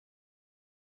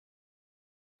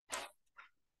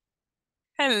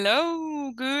Hello,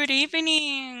 good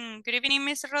evening. Good evening,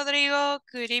 Mr. Rodrigo.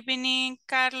 Good evening,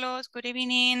 Carlos. Good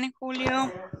evening, Julio.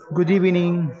 Good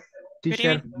evening, Good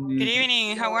teacher. evening. Good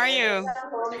evening. How are you?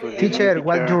 Good evening, Teacher,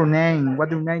 what's teacher. your name?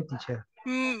 What's your name, teacher?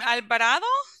 Alvarado?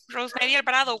 Rosemary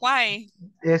Alvarado, why?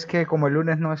 Es que como el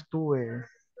lunes no estuve,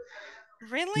 no,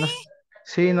 Really?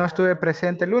 sí, no estuve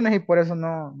presente el lunes y por eso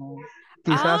no,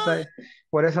 quizás Ah,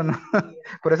 por eso no,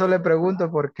 por eso le pregunto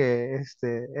porque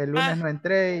el lunes ah. no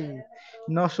entré y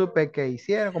no supe qué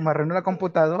hicieron, como arruinó la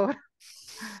computadora.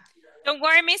 Don't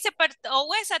worry, mister, but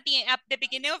always at the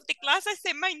beginning of the class I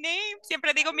say my name.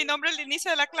 Siempre digo mi nombre al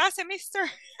inicio de la clase, mister.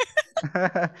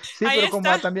 Sí, Ahí pero está.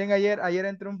 como también ayer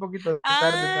entré un poquito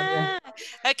tarde también.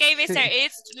 Ah, okay, Sí, mister.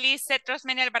 It's Lizeth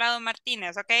Rosemary Alvarado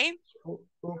Martínez, okay?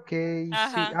 ok, sí,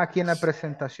 Ajá. aquí en la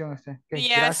presentación ok,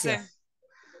 Yes.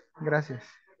 gracias,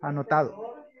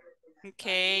 anotado.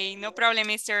 Okay, no problem,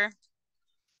 mister.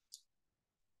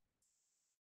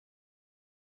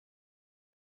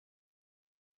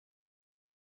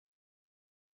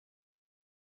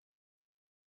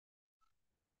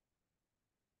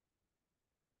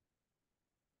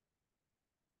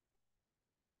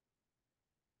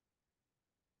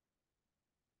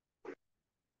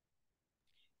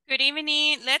 Good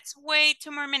evening. Let's wait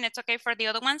 2 more minutes, okay, for the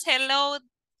other ones. Hello,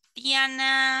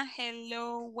 Diana.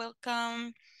 Hello,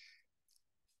 welcome.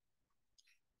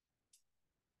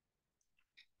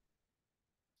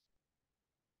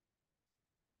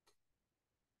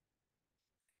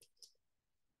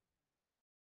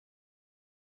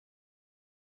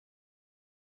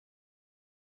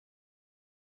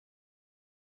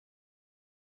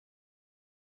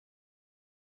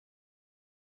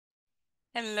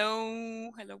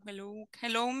 Hello, hello, hello.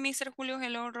 Hello, Mr. Julio.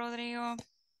 Hello, Rodrigo.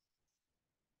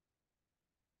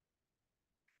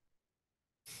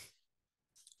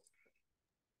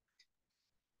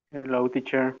 Hello,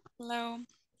 teacher. Hello.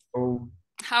 Oh,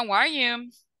 How are you?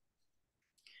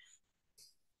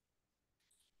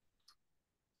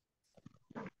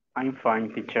 I'm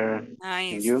fine, teacher. And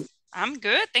Nice. you? I'm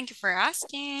good. Thank you for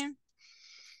asking.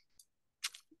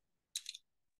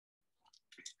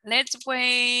 Let's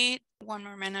wait 1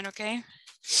 more minute, okay?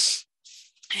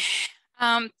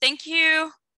 Thank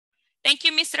you. Thank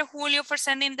you, Mr. Julio, for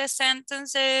sending the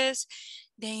sentences.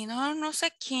 De ahí no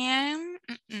sé quién.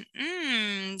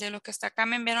 De lo que está acá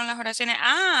me enviaron las oraciones.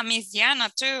 Ah, Miss Diana,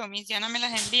 too. Miss Diana me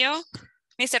las envió.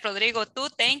 Mr. Rodrigo, tú,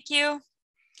 thank you.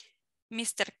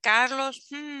 Mr. Carlos.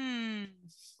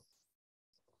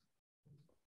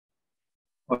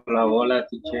 Hola, hola,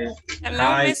 teacher. Hello,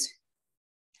 Hi. Miss.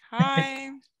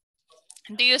 Hi.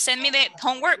 Do you send me the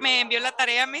homework? ¿Me envió la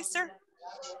tarea, Mister?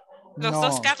 Los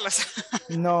dos no, Carlos.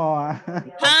 no,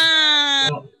 Ah,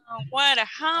 No, what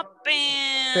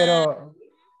happened? pero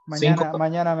cinco.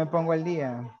 mañana me pongo el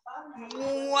día. Sí,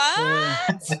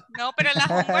 What? No, pero la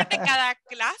homework de cada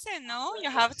clase, ¿no? You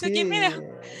have to give sí, me the...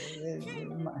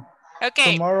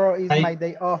 Okay. tomorrow is Five, my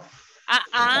day off.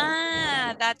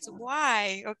 That's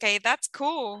why. Okay, that's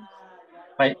cool.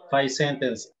 five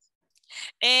sentences.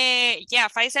 Yeah,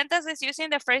 5 sentences using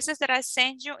the phrases that I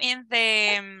sent you in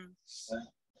the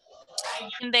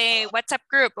WhatsApp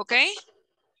group, okay?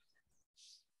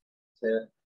 Se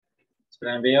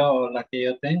la envío la que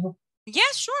yo tengo.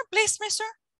 Yeah, sure, please, mister.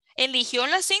 ¿Eligió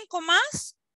las 5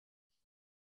 más?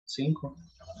 5.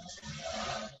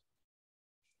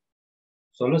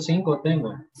 Solo 5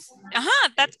 tengo.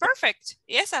 Ajá, that's perfect.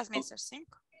 Esas, mister, 5.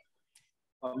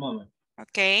 Vamos a ver.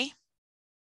 Okay.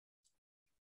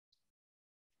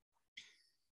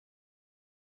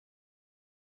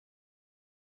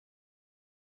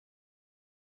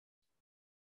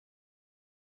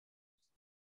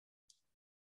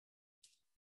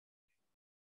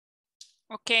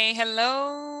 Okay,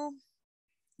 hello.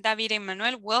 David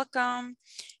Emmanuel, welcome.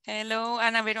 Hello,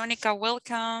 Ana Verónica,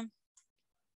 welcome.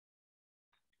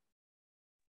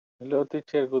 Hello,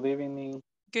 teacher. Good evening.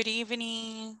 Good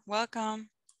evening, welcome.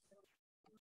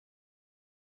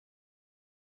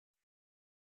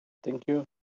 Thank you.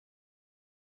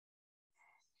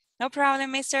 No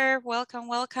problem, mister. Welcome,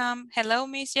 welcome. Hello,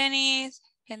 Miss Jenny.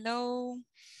 Hello.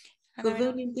 Ana Good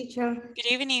evening, teacher. Good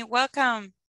evening,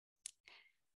 welcome.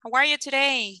 How are you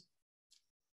today?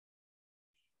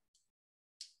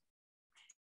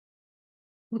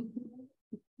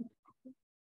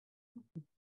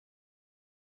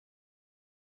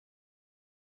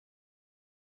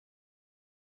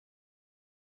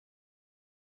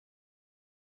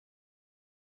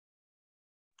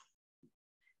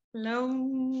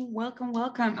 Hello, welcome,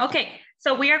 welcome. Okay,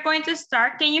 so we are going to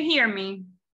start. Can you hear me?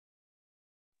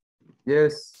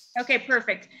 Yes. Okay,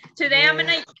 perfect. Today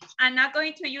I'm not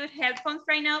going to use headphones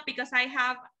right now because I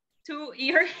have two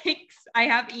earaches. I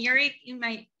have earache in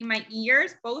my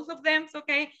ears, both of them,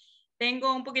 okay?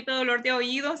 Tengo un poquito de dolor de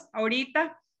oídos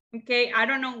ahorita. Okay, I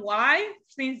don't know why,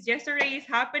 since yesterday is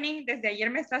happening, desde ayer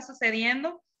me está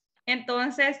sucediendo.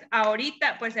 Entonces,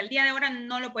 ahorita, pues el día de ahora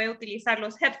no lo puedo utilizar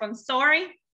los headphones.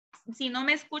 Sorry. Si no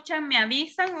me escuchan, me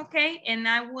avisan, okay? And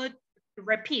I would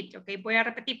repeat, okay? Voy a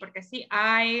repetir porque sí,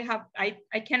 I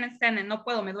can't stand it. No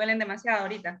puedo, me duelen demasiado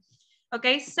ahorita.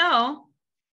 Okay, so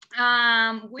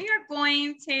we are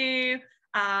going to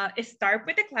start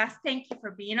with the class. Thank you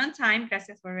for being on time.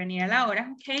 Gracias por venir a la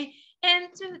hora, okay? And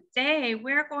today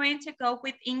we're going to go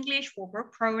with English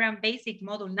Work Program Basic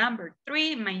Module number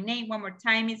 3. My name one more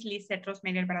time is Lizeth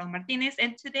Rosemary Alvarado Martinez,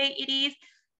 and today it is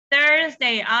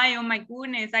Thursday. Oh my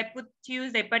goodness, I put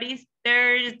Tuesday, but it's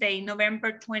Thursday,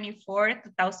 November 24th,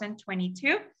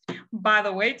 2022. By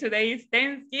the way, today is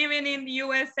Thanksgiving in the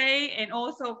USA, and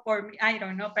also for me, I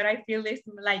don't know, but I feel it's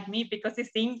like me because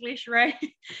it's English, right?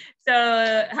 So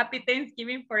happy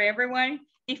Thanksgiving for everyone.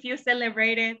 If you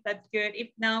celebrate it, that's good. If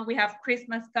not, we have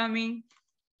Christmas coming.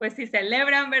 Pues si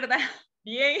celebran, ¿verdad?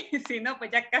 Bien. Si no,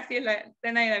 pues ya casi es la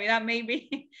cena de Navidad,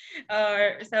 maybe.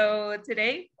 So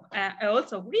today,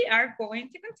 also, we are going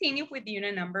to continue with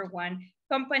unit number 1,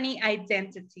 company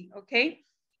identity, okay?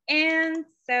 And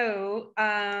so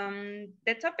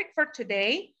the topic for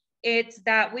today is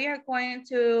that we are going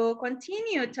to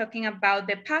continue talking about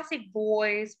the passive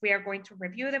voice. We are going to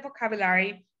review the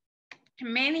vocabulary,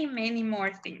 many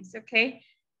more things, okay?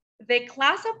 The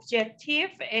class objective,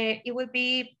 it will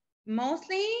be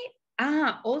mostly,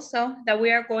 also that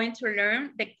we are going to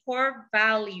learn the core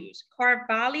values. Core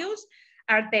values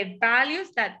are the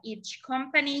values that each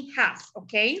company has,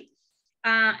 okay?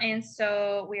 And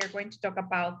so we are going to talk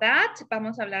about that.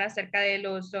 Vamos a hablar acerca de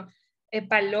los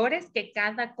valores que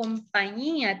cada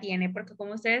compañía tiene, porque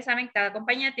como ustedes saben, cada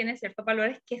compañía tiene ciertos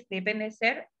valores que deben de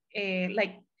ser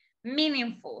like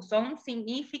meaningful, son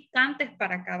significantes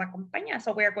para cada compañía.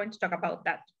 So we are going to talk about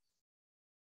that.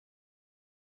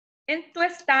 And to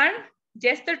start,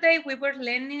 yesterday we were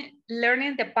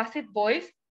learning the passive voice,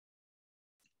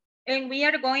 and we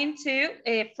are going to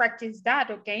practice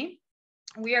that, okay?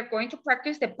 We are going to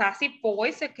practice the passive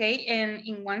voice, okay, and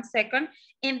in 1 second.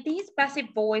 In this passive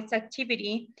voice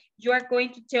activity, you are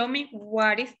going to tell me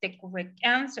what is the correct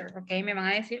answer, okay? Me van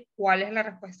a decir cuál es la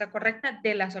respuesta correcta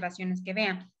de las oraciones que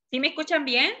vean. ¿Sí me escuchan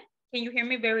bien? Can you hear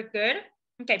me very good?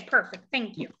 Okay, perfect,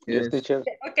 thank you. Yes, teacher.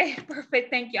 Okay, perfect,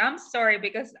 thank you. I'm sorry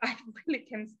because I really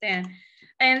can't stand.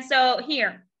 And so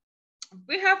here,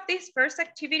 we have this first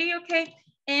activity, okay?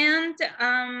 And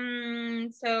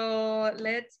so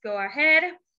let's go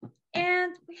ahead.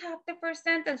 And we have the first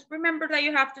sentence. Remember that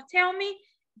you have to tell me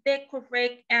the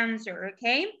correct answer,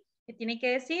 okay? Me tiene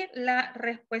que decir la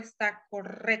respuesta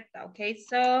correcta, okay?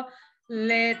 So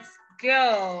let's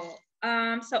go.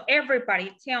 So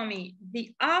everybody tell me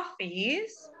the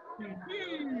office.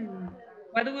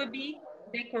 What would be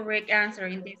the correct answer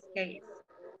in this case?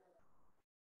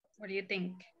 What do you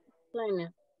think?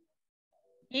 Línea.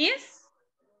 Is?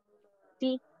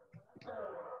 Sí.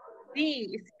 D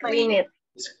is clean.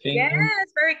 It's clean.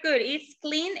 Yes, very good. It's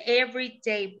clean every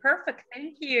day. Perfect.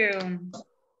 Thank you.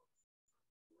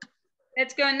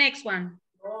 Let's go next one.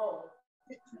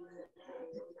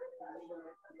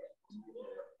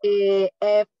 If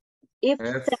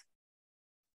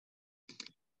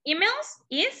Emails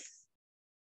is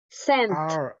sent.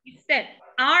 Are sent.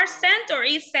 Are sent or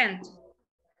is sent?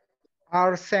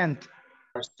 sent.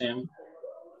 Sent.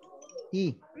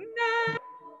 E. No.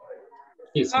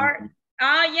 Is Are,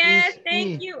 yes, Is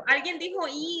thank E. you. Alguien dijo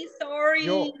E, sorry.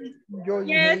 Yo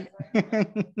Yes.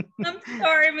 dije. I'm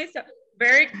sorry, Mr.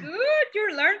 Very good.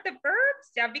 You learned the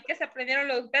verbs. Ya vi que se aprendieron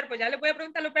los verbos. Ya les voy a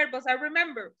preguntar los verbos. I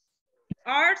remember.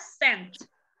 Are sent.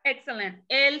 Excellent.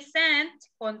 El sent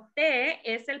con T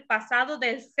es el pasado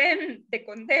de sent, de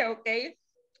con T, okay?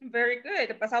 Very good.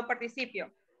 El pasado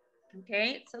participio.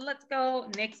 Okay, so let's go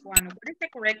next one. What is the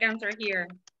correct answer here?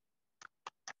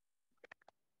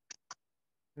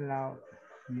 Loud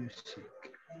music.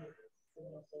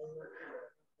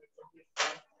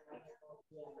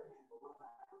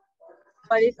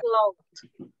 What is loud?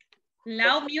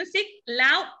 Loud music,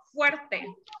 loud, fuerte.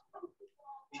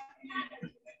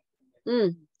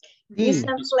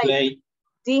 Display.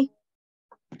 D.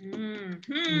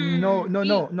 No.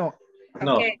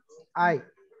 Okay. I.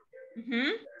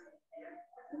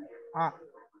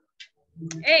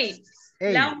 A.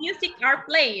 A. Loud music are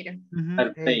played.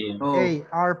 Are played. A.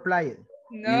 Are played.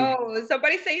 No,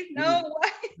 somebody says no.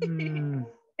 Why?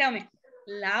 Tell me.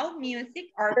 Loud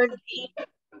music are played.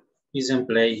 Isn't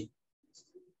play.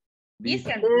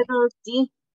 Isn't.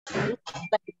 D.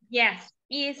 Yes,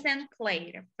 isn't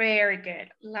played. Very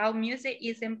good. Loud music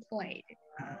isn't played.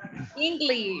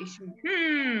 English.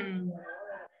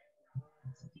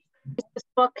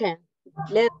 Spoken.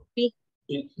 Let be.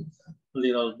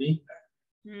 Little b.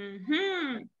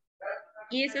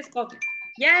 Is spoken.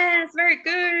 Yes, very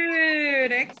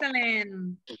good.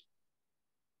 Excellent.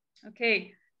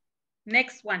 Okay.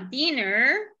 Next one.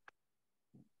 Dinner.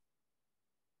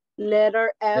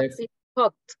 Letter F is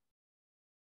cooked.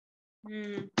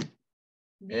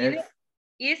 Dinner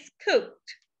is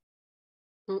cooked.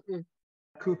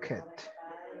 Cook it.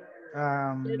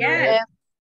 Yes.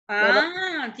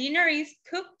 Dinner is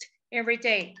cooked every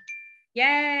day.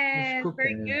 Yes,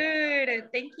 very good.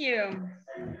 Thank you.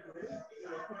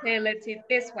 Okay, let's see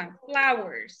this one.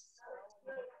 Flowers.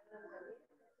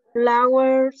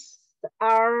 Flowers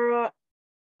are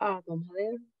about.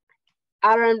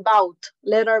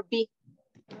 Letter B.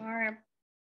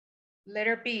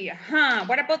 Letter B.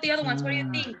 What about the other ones? What do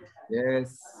you think?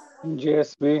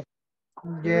 Yes, B.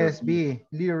 Yes, B.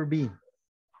 Letter B.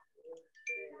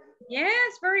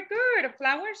 Yes, very good.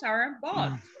 Flowers are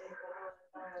bought.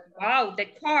 Wow, the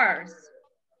cars.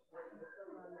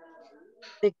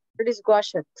 The car is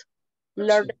washed.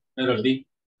 Letter B.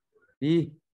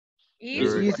 B.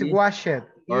 Is washed.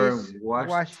 Is washed.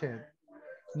 washed.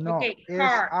 No, Okay, is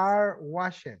cars. are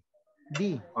washed.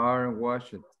 D. Are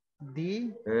washed.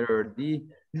 D. Letter D.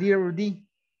 Letter D.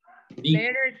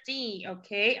 Letter D,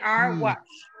 okay, are D.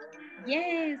 washed.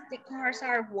 Yes, the cars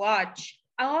are washed.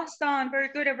 Awesome, very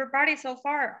good everybody so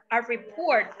far. A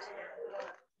report.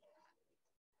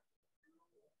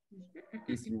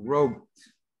 Is wrote.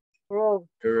 road.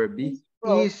 Letter B.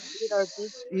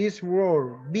 Is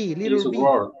word. B. Is Little B.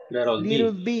 word. Little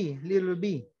Little b. B. Little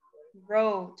B.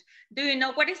 Road. Do you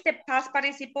know what is the past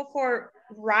participle for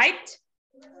write?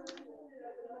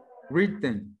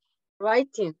 Written.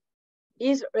 Writing.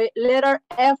 Is letter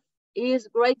F is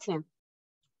writing.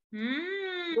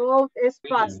 Road is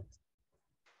past.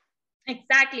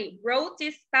 Exactly. Wrote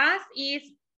is past, is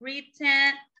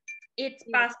written, it's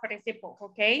past participle,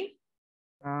 okay?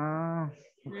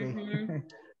 Okay.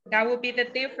 That would be the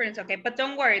difference, okay? But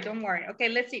don't worry, don't worry. Okay,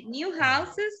 let's see. New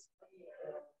houses.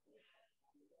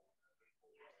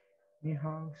 New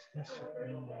houses.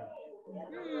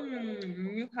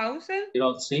 New houses.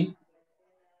 Little c.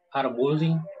 Are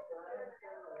building.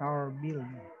 Our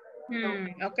building.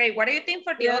 Okay, what do you think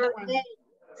for the other one?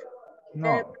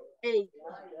 No. A.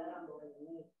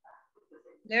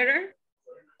 Letter?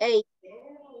 A.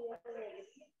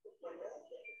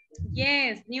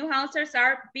 Yes, new houses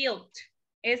are built.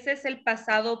 Ese es el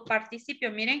pasado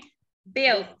participio, miren.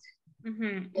 Built.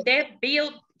 De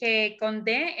built, que con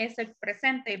D es el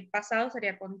presente. El pasado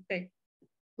sería con T.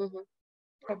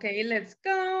 Okay, let's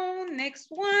go. Next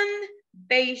one.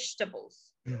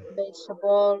 Vegetables.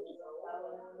 Vegetables.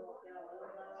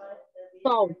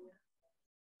 Sold.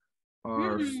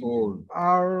 Are sold.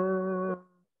 Are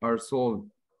sold.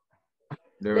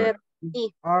 Letter E.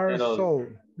 Are sold.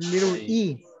 Little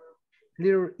E.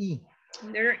 Little E.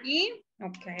 Letter E.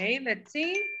 Okay, let's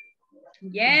see.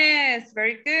 Yes,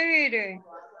 very good.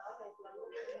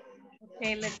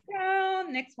 Okay, let's go.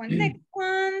 Next one, next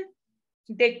one.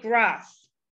 The grass.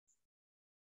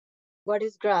 What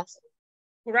is grass?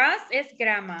 Grass es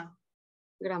grama.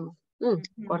 Grama.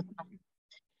 Corta.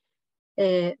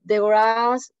 The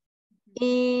grass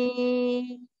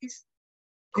is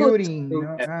Cutting.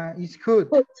 No, it's good.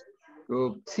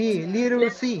 Good. C. Little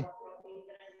C.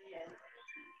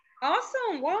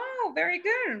 Awesome. Wow, very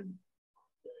good.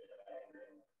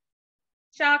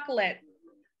 Chocolate.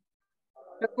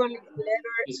 Letter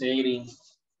Is eating.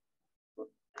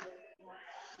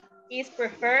 Is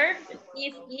preferred,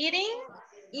 is eating,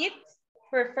 it's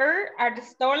preferred, are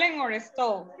stolen or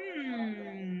stole.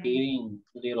 Eating.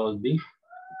 Little b.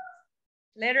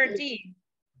 Letter D.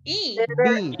 E.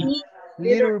 B.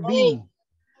 Little B.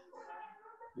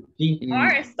 D.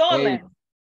 Are stolen.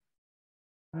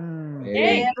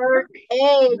 A. Letter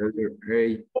A. Letter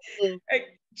A.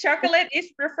 Chocolate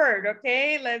is preferred,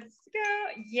 okay? Let's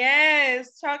go.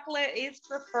 Yes, chocolate is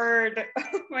preferred.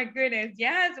 Oh my goodness,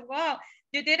 yes, wow.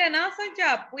 You did an awesome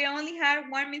job. We only had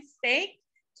one mistake.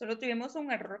 Solo tuvimos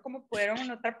un error, como pudieron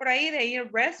notar por ahí. The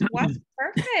rest was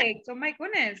perfect. Oh my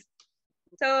goodness.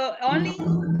 So only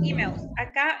emails.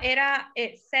 Acá era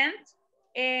sent.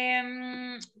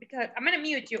 Because I'm going to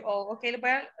mute you all, okay? Les voy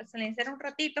a silenciar un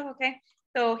ratito, okay?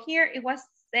 So here it was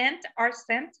sent or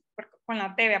sent con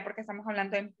la T, porque estamos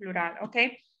hablando en plural,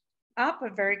 okay?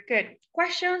 But very good.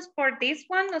 Questions for this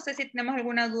one? No sé si tenemos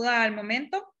alguna duda al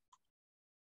momento.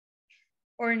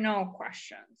 Or no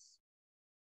questions?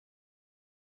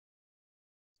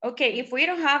 Okay, if we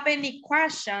don't have any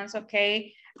questions,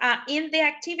 okay, in the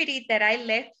activity that I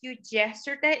left you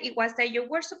yesterday, it was that you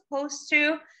were supposed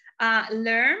to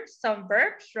learn some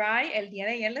verbs, right? El día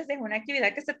de ayer les dejé una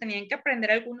actividad que se tenían que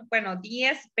aprender algunos, bueno,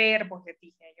 10 verbos, les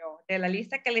dije yo, de la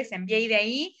lista que les envié y de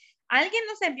ahí, alguien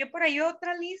nos envió por ahí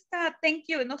otra lista, thank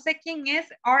you, no sé quién es,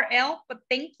 RL, but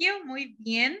thank you, muy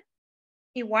bien.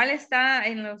 Igual está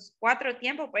en los 4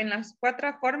 tiempos, en las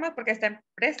 4 formas, porque está en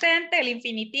presente, el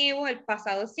infinitivo, el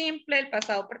pasado simple, el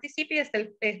pasado participio y está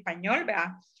el español,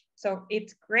 ¿verdad? So,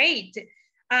 it's great.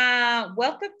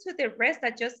 Welcome to the rest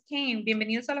that just came.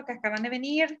 Bienvenidos a los que acaban de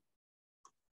venir.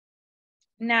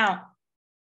 Now,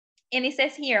 and it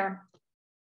says here,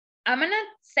 I'm going to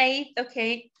say,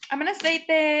 okay, I'm going to say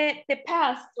the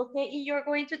past, okay, and you're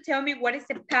going to tell me what is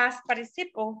the past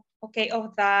participle, okay,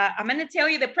 of the, I'm going to tell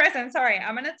you the present, sorry,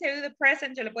 I'm going to tell you the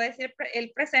present, yo le puedo decir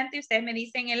el presente y ustedes me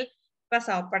dicen el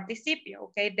pasado participio,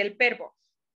 okay, del verbo.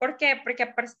 ¿Por qué? Porque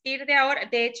a partir de ahora,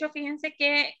 de hecho, fíjense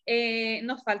que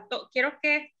nos faltó, quiero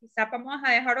que quizá vamos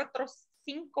a dejar otros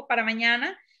 5 para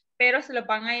mañana, pero se los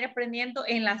van a ir aprendiendo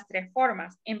en las 3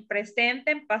 formas, en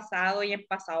presente, en pasado y en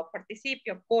pasado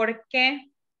participio. ¿Por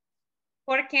qué?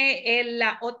 Porque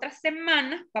la otra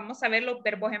semana vamos a ver los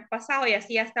verbos en pasado y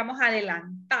así ya estamos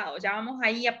adelantados, ya vamos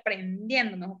ahí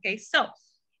aprendiéndonos, okay? So,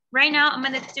 right now I'm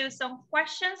going to do some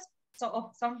questions,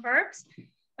 of some verbs.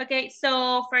 Okay,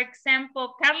 so for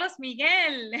example, Carlos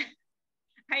Miguel,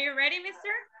 are you ready,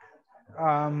 mister?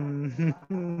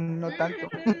 No tanto.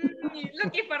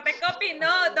 Looking for the copy?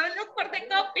 No, don't look for the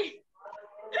copy.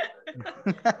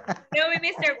 Tell me,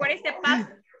 mister, what is the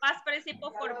past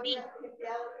participle for be?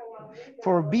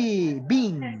 For be,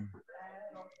 being.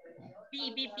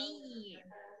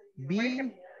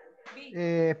 Be.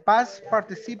 Past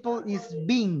participle is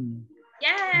being.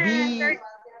 Yeah.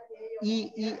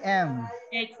 B-E-E-M.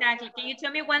 Exactly. Can you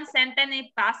tell me one sentence in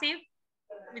passive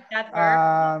with that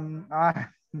verb?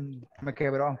 Me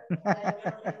quebró.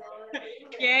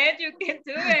 Yes, you can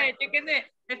do it. You can do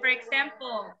it. For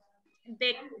example,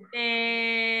 the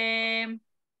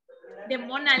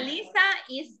Mona Lisa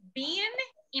is being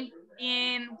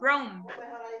in Rome.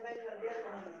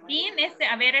 Being is,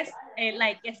 a ver, es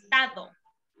like estado.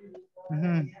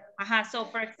 Ajá, so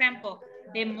for example,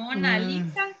 the Mona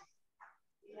Lisa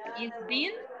is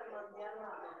being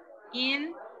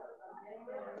in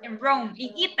Rome,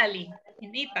 in Italy.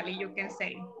 In Italy, you can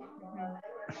say.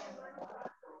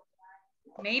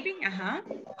 Maybe,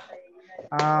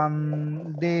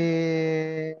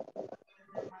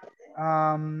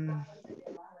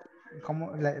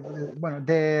 Bueno,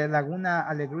 de Laguna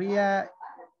Alegría,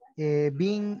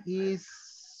 being is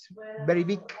very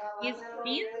big. Is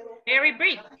being very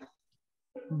big.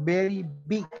 Very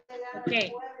big.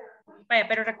 Ok. Vaya,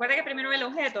 pero recuerda que primero el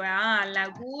objeto.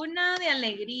 Laguna de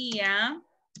Alegría.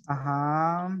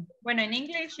 Ajá. Bueno, en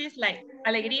English es like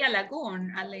Alegría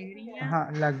Lagoon. Alegría.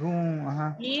 Ajá, lagoon,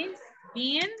 ajá. Is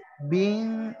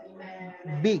being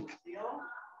big.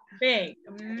 Big.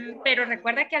 Pero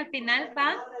recuerda que al final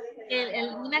va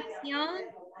una acción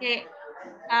que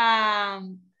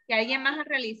alguien más ha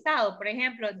realizado. Por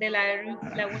ejemplo, de la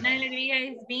Laguna de Alegría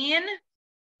is being,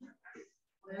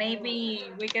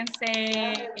 maybe we can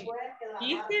say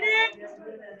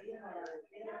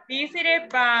visited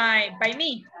by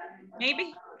me,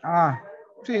 maybe.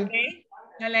 Sí. Okay.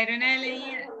 La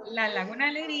Laguna de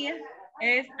Alegría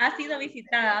ha sido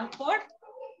visitada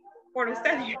por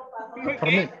ustedes. Okay. Por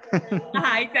mí.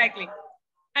 Exactly.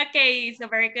 Okay, so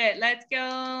very good. Let's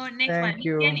go next one. Thank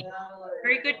you. Jenny.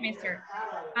 Very good, mister.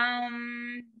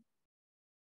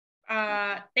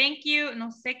 Thank you.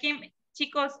 No sé quién.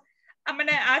 Chicos, I'm going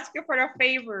to ask you for a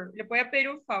favor. Le voy a pedir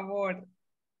un favor.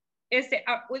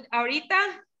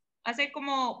 Ahorita, hace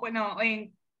como, bueno,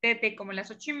 desde como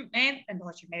las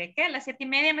 8:30, ¿qué? Las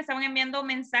 7:30 me estaban enviando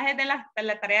mensajes de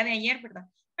la tarea de ayer, ¿verdad?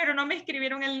 Pero no me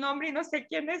escribieron el nombre y no sé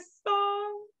quiénes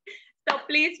son. So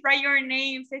please write your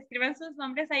names. Escriban sus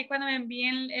nombres ahí cuando me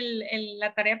envíen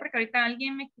la tarea, porque ahorita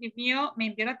alguien me envió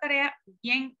la tarea,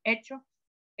 bien hecho,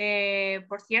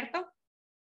 por cierto.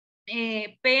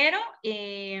 Pero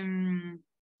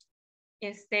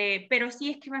sí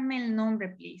escríbanme el nombre,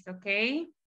 please, ¿ok?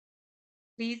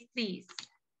 Please.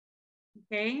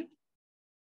 ¿Ok?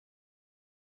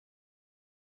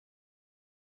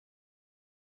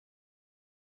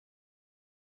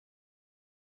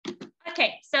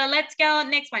 Okay, so let's go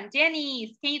next one.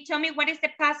 Jenny, can you tell me what is the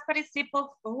past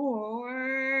participle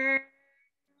for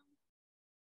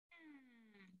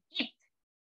eat?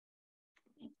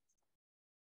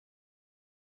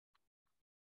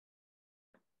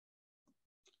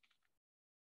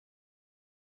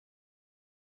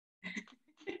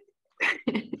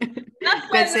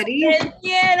 ¿Cuál sería?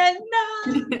 Quisiera, no.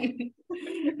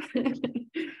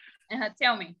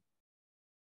 Tell me.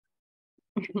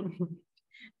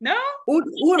 ¿No?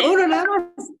 Uno nada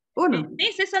más. Uno.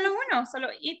 Sí, solo uno, solo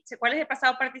it. ¿Cuál es el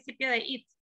pasado participio de it?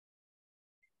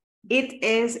 It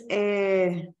es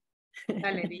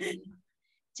Ya le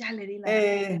di la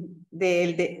el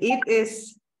de it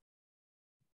es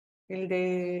el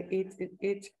de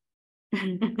it.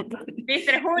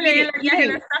 Mr. Julio, ya se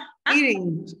lo está.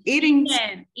 Eating.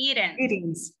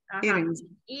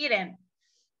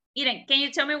 Can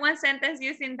you tell me one sentence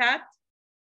using that?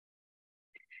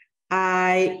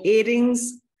 I eating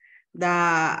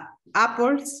the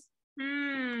apples.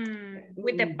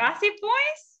 With the passive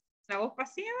voice? ¿La voz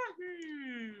pasiva?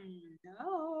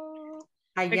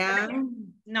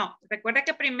 No. Recuerda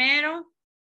que primero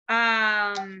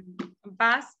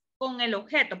vas con el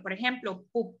objeto. Por ejemplo,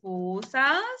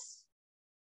 pupusas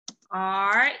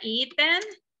are eaten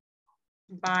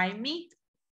by me.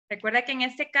 Recuerda que en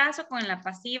este caso, con la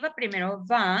pasiva, primero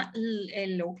va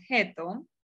el objeto,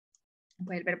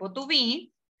 pues el verbo to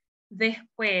be.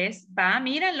 Después va,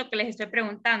 miren lo que les estoy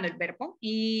preguntando, el verbo.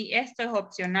 Y esto es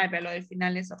opcional, pero lo del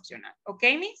final es opcional. ¿Ok,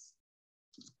 Miss?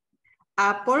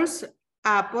 Apples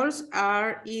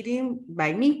are eaten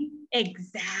by me.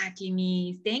 Exactly,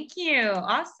 Miss. Thank you.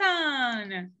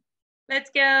 Awesome.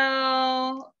 Let's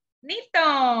go.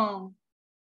 Nito.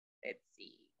 Let's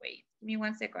see. Wait, give me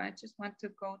 1 second. I just want to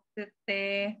go to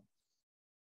the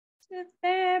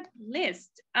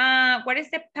list. What is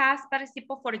the past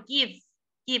participle for give?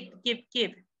 Give.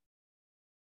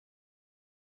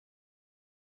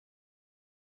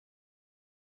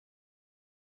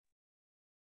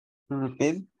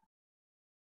 Repeat.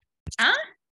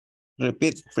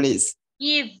 Repeat, please.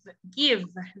 Give,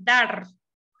 dar.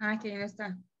 Que no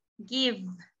está. Give.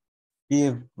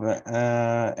 Give.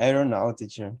 I don't know,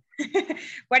 teacher.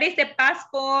 What is the past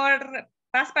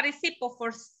participle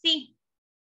for see?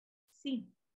 Sí.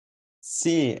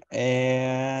 Sí.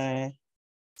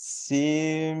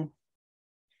 Sí.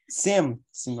 Sim.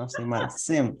 Si no soy mal.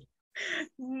 Sim.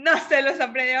 No se los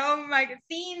aprendió,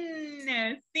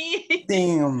 Maxine. Sí.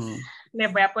 Sim.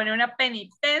 Les voy a poner una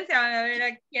penitencia. Van a ver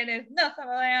a quienes no se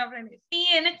van a aprender.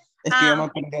 Sin. Es que yo me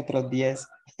aprendí otros 10.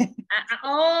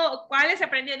 ¿Cuáles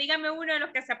aprendió? Dígame uno de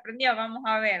los que se aprendió. Vamos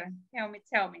a ver.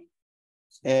 Tell me.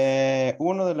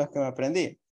 Uno de los que me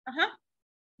aprendí. Ajá.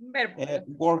 Un verbo.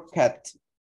 Work at.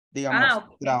 Digamos,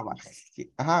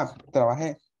 Okay.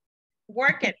 Trabajé.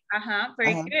 Work it.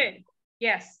 Very good.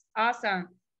 Yes. Awesome.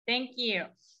 Thank you.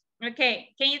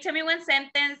 Okay. Can you tell me one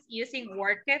sentence using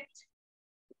work it?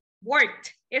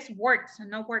 Worked. It's worked. So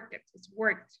no work it. It's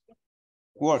worked.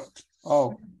 Worked.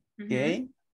 Okay.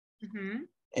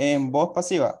 En voz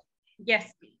pasiva.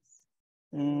 Yes, please.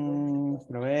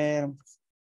 A ver.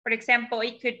 For example,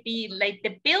 it could be like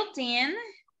the building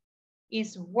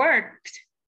is worked.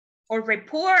 Or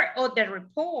the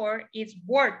report is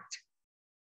worked.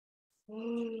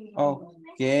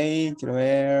 Okay, quiero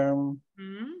ver.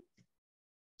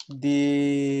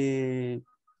 The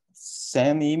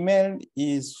same email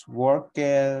is worked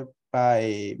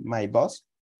by my boss.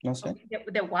 No sé.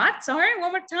 The what? Sorry,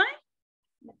 one more time.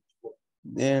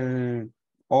 Quiero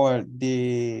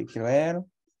ver.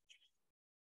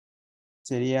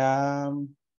 Sería.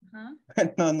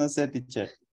 No sé, teacher.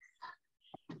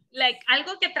 Like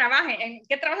algo que trabaje. ¿En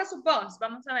qué trabaja su boss?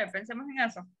 Vamos a ver, pensemos en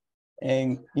eso.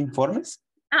 En informes.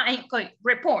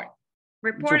 Report.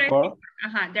 Report.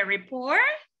 The report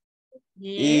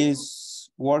is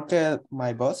worked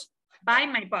my boss. By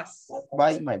my boss.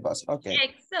 By my boss, okay.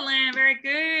 Excellent, very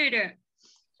good.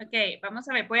 Okay, vamos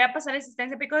a ver. Voy a pasar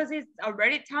asistencia because it's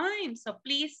already time. So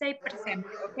please say present,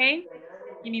 okay?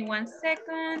 Give me 1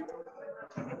 second.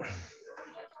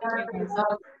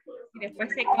 Y después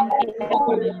se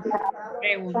continúa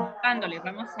preguntándole.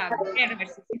 Vamos a ver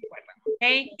si se acuerdan,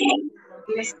 okay? Give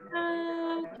me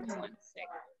 1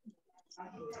 second.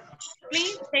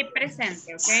 Please stay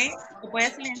presente, ¿ok? O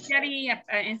puede silenciar y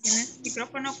enciende el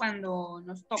micrófono cuando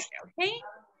nos toque, ¿ok?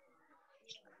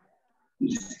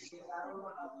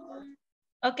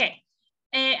 Ok.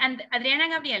 Adriana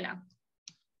Gabriela.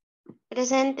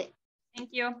 Presente. Thank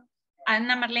you.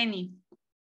 Ana Marlene.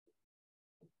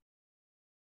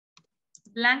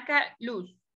 Blanca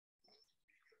Luz.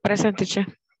 Present, teacher.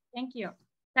 Thank you.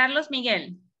 Carlos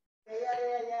Miguel.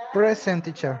 Present,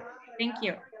 teacher. Thank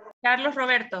you. Carlos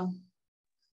Roberto.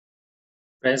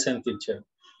 Present, teacher.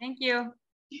 Thank you.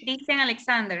 Christian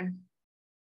Alexander.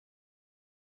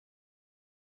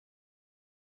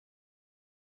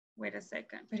 Wait a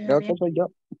second. Creo que soy yo.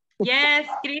 Yes,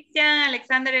 Christian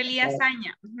Alexander Elías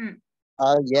Aña.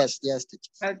 Yes,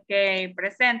 teacher. Ok,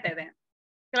 presente then.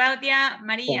 Claudia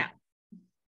María.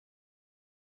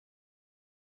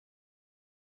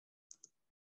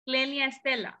 Clelia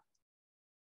Estela.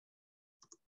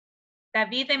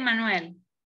 David Emanuel.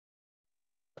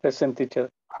 Present, teacher.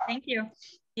 Thank you.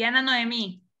 Diana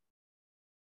Noemí.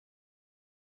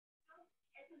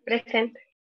 Present.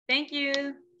 Thank you.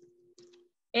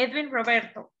 Edwin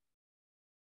Roberto.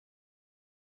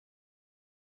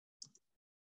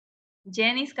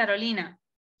 Janice Carolina.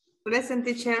 Present,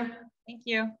 teacher. Thank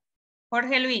you.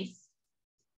 Jorge Luis.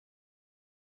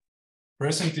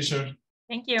 Present, teacher.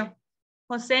 Thank you.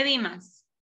 José Dimas.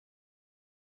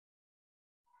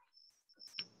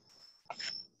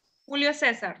 Julio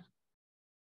César.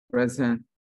 Present.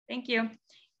 Thank you.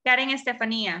 Karen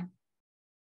Estefanía.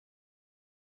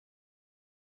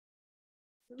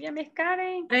 Bien, Miss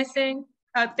Karen. Present.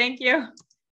 Oh, thank you.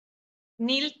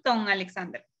 Nilton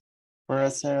Alexander.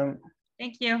 Present.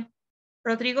 Thank you.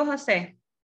 Rodrigo José.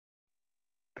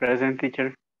 Present,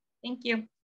 teacher. Thank you.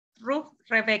 Ruth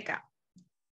Rebecca.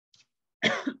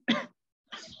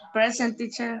 Present,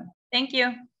 teacher. Thank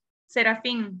you.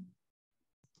 Serafín.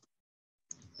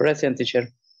 Present, teacher.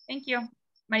 Thank you.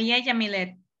 María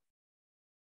Yamilet.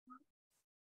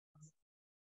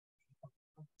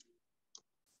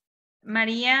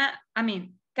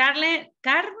 Carmen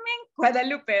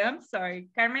Guadalupe. I'm sorry.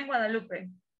 Carmen Guadalupe.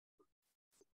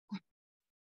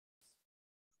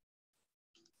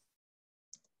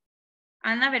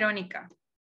 Ana Verónica.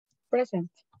 Present.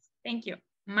 Thank you.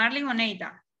 Marlene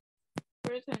Oneida.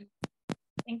 Present.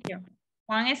 Thank you.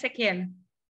 Juan Ezequiel.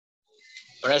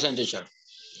 Present, teacher.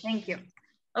 Thank you.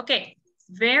 Okay,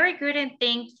 very good and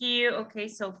thank you. Okay,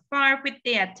 so far with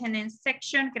the attendance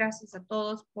section. Gracias a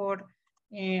todos por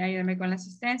ayudarme con la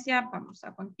asistencia. Vamos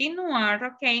a continuar,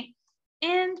 okay.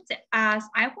 And as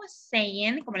I was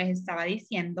saying, como les estaba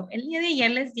diciendo, el día de ayer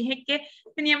les dije que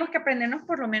teníamos que aprendernos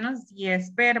por lo menos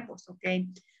 10 verbos, okay,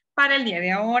 para el día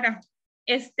de ahora.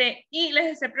 Y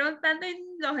les estoy preguntando y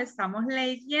los estamos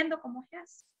leyendo como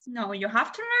es. No, you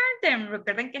have to learn them.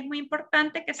 Recuerden que es muy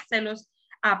importante que se los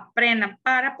aprendan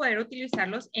para poder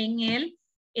utilizarlos en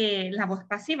la voz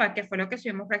pasiva, que fue lo que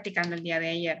estuvimos practicando el día de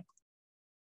ayer.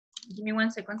 Give me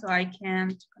 1 second so I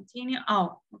can continue.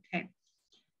 Oh, okay.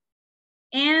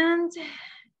 And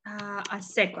a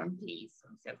second, please.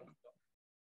 Un segundo.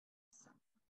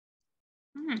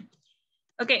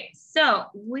 Okay, so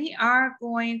we are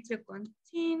going to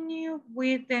continue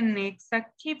with the next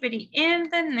activity.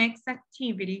 In the next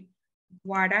activity,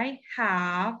 what I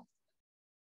have,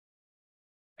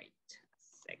 wait a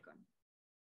second,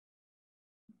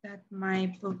 that my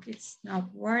book is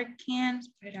not working,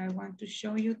 but I want to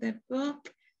show you the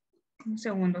book. Un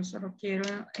segundo, solo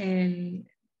quiero el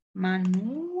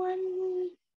manual.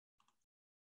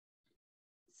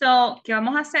 So, ¿qué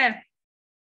vamos a hacer?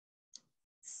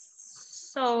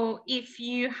 So, if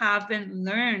you haven't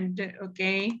learned,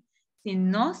 okay, si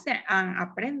no se han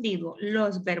aprendido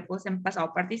los verbos en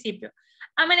pasado participio,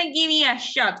 I'm going to give you a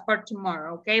shot for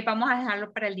tomorrow, okay? Vamos a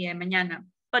dejarlo para el día de mañana.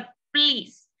 But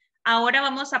please, ahora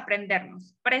vamos a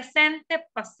aprendernos presente,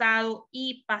 pasado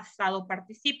y pasado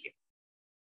participio.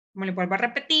 Como le vuelvo a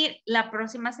repetir, la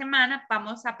próxima semana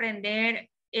vamos a aprender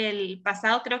el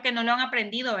pasado. Creo que no lo han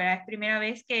aprendido, ¿verdad? Es primera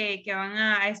vez que van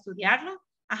a estudiarlo.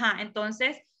 Ajá,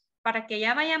 entonces, para que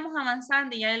ya vayamos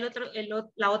avanzando y ya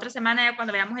la otra semana, ya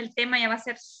cuando veamos el tema, ya va a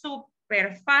ser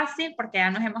súper fácil porque ya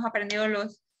nos hemos aprendido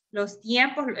los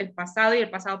tiempos, el pasado y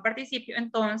el pasado participio.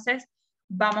 Entonces,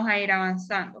 vamos a ir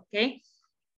avanzando, ¿ok?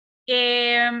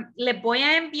 Les voy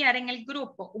a enviar en el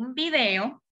grupo un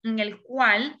video en el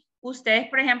cual ustedes,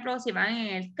 por ejemplo, si van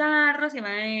en el carro, si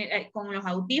van con los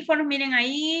audífonos, miren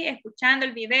ahí, escuchando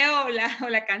el video o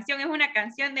la canción, es una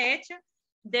canción de hecho,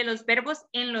 de los verbos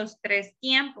en los 3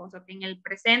 tiempos, ¿ok? En el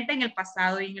presente, en el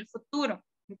pasado y en el futuro,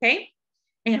 ¿ok?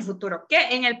 En el futuro,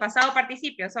 ¿qué? En el pasado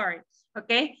participio, sorry,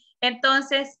 ¿ok?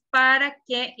 Entonces, para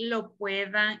que lo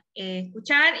puedan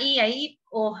escuchar y ahí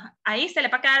se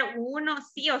les va a quedar uno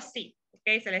sí o sí,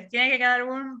 ¿ok? Se les tiene que quedar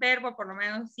un verbo por lo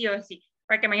menos sí o sí,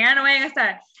 para que mañana no vayan a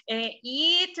estar,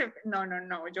 eat,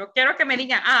 no, yo quiero que me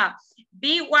digan,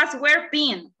 be, was, were,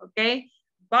 been, ¿ok?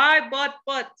 Buy, bought,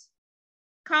 bought.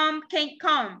 Come, can't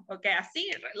come, okay,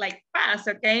 así, like fast,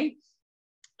 okay,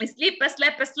 sleep,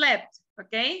 slept, slept,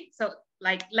 okay, so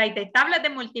like the tabla de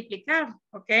multiplicar,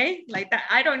 okay, like that,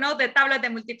 I don't know the tabla de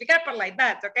multiplicar, but like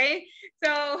that, okay,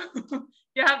 so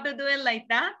you have to do it like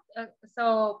that,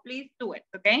 so please do it,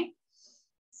 okay.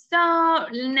 So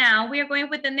now we are going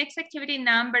with the next activity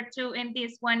number 2, and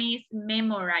this one is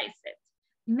memorize it.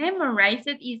 Memorize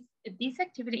it is this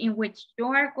activity in which you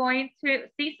are going to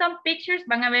see some pictures,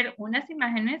 van a ver unas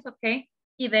imágenes, ok,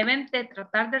 y deben de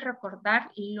tratar de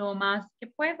recordar lo más que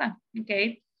puedan, ¿ok?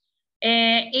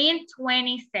 In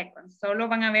 20 seconds, solo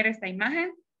van a ver esta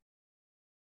imagen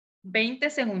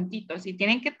 20 segunditos y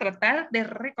tienen que tratar de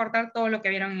recordar todo lo que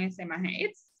vieron en esa imagen.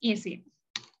 It's easy.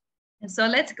 So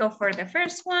let's go for the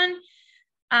first one.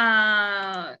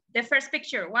 The first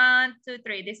picture, 1, 2,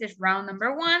 3. This is round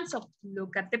number 1. So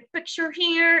look at the picture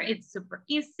here. It's super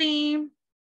easy.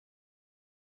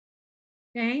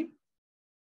 Okay.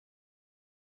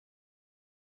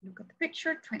 Look at the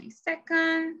picture, 20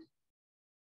 seconds.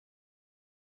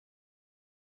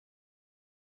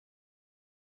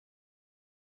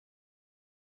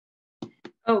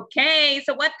 Okay,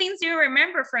 so what things do you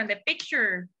remember from the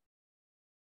picture?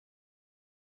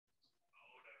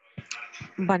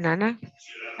 Banana.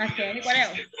 Okay, what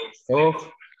else?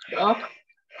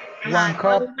 One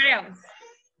cup. What else?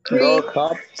 Dog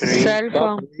cup. Cell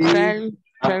phone.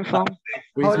 Cell phone.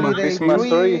 Holiday Christmas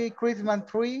tree. Christmas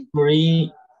tree.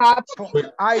 Three.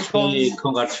 iPhone.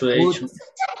 Congratulations.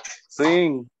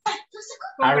 Ring.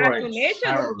 Congratulations.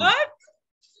 Arrow. What?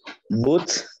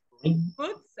 Boot.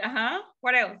 Boots.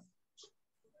 What else?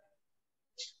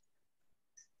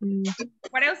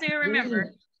 What else do you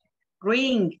remember?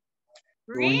 Ring.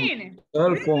 Green.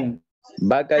 Cell phone.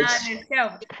 Baggage. Let's go.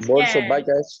 Bolso, Yes.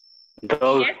 baggage.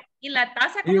 Dog. Yes. Y la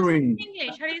taza, ¿cómo se dice Earring. en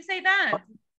English? How do you say that?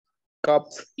 Cup.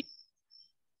 Is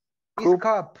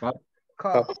cup.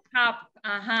 Cup. Cup.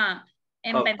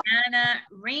 And Cup. banana,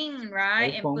 ring,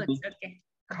 right? And iPhone. boots. Okay.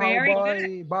 Very good.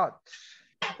 Cowboy boat.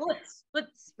 Boots.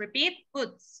 Boots. Repeat.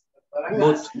 Boots.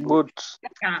 Boots. Boots.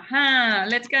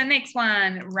 Let's go next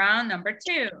one. Round number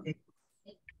 2.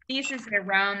 This is the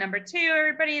round number 2.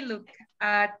 Everybody look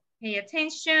at, pay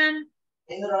attention.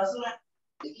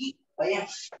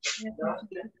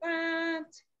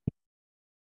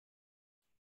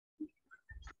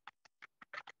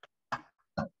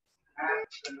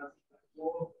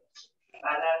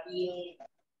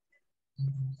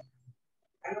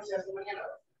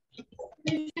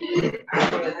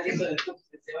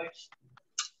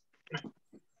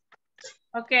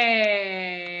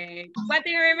 Okay, what do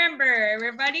you remember,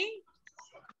 everybody?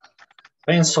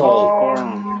 Pencil.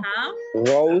 Corn.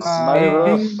 Rose.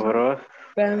 Bros.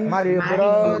 Mario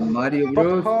Bros. Mario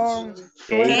Bros. Popcorn.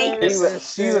 Cake.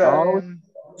 Zebra.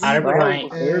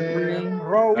 Airplane.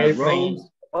 Rose. Airplane.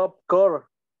 Popcorn.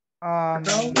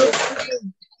 Pencil.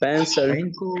 Pencil.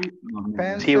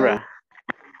 Zebra.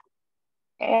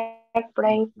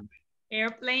 Airplane.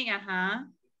 Airplane,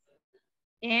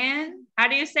 And how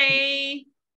do you say?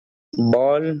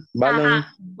 Ball. Balloon.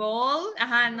 Ball.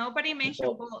 Nobody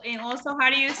mentioned ball. And also, how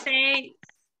do you say?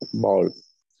 Ball.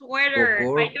 Sweater.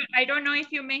 Popcorn. I don't know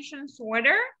if you mentioned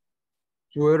sweater.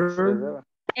 Sweater.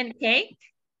 And cake?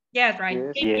 Yes, right.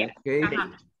 Yes. Cake, Cake.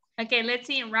 Okay, let's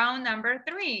see round number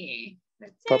 3.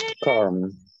 Let's see.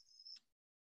 Popcorn.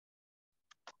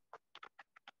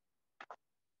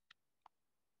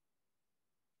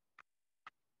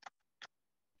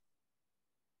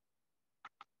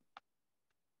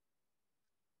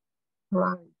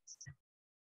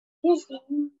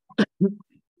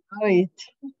 Right.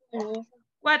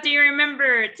 What do you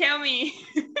remember? Tell me.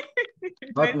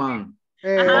 Batman.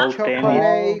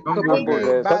 Chocolate,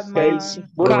 Hamburger. Batman,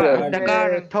 Burger. The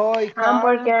car. toy car,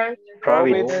 Hamburger.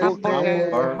 Rabbit.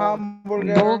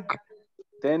 hamburger, Book.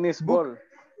 Tennis ball.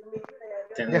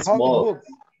 the Tennis hot ball. book,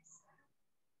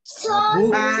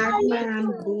 Batman,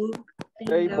 book,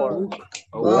 Table.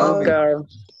 Car.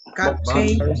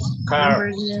 cupcake, Car.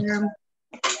 hamburger,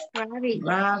 Rabbit.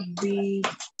 rabbit,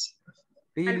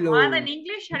 Pillow. Almohada in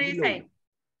English, how do you say?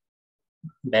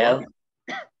 Bell.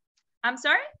 I'm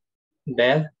sorry?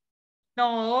 Bell.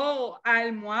 No,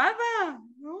 almohada.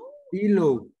 No.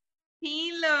 Pillow.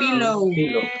 Pillow. Pillow.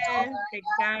 Yes,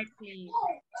 exactly.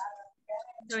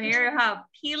 So here you have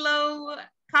pillow,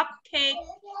 cupcake,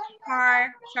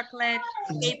 car, chocolate,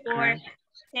 skateboard,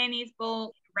 tennis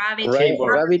ball, rabbit,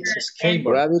 Rabbit.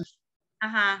 Skateboard. Rabbit.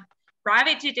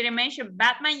 Rabbit, you didn't mention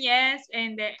Batman, yes,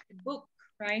 and the book,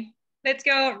 right? Let's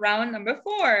go round number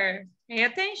 4. Pay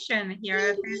attention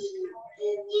here.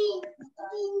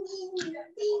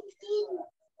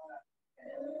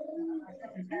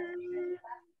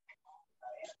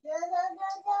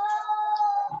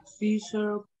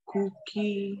 Fisher,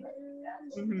 cookie,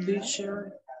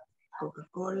 Fisher,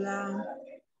 Coca-Cola,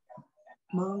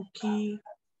 monkey,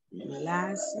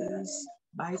 glasses,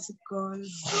 bicycle,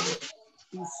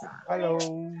 pizza. hello,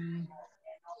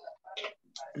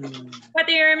 What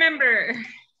do you remember?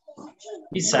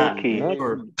 Pizza.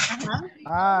 Biker.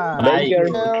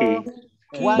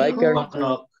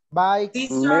 Biker. bike,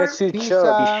 Pizza,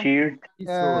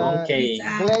 pizza, Okay.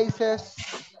 glazes,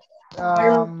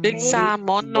 Pizza,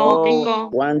 monóquico.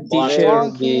 One teacher,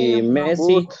 Monkey,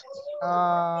 Messi.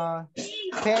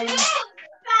 Paint,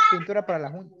 pintura para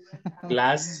las uñas.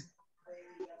 Glass.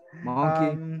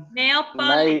 Monkey. Nail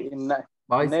polish.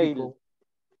 Bicycle.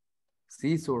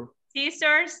 Scissor.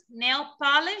 Scissors, nail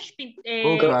polish,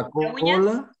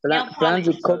 Coca-Cola. Plant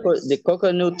the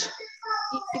coconut.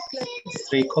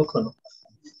 Three coconut.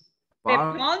 The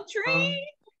palm tree,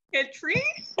 the tree,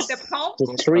 the palm.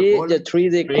 The tree,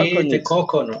 the coconut. The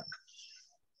coconut.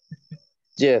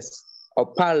 Yes. O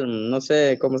palm, no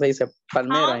sé cómo se dice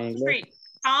palmera en inglés.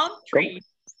 Palm tree.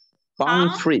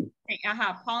 Palm tree.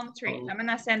 Ajá, palm tree. I'm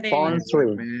gonna send it. Palm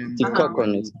tree. The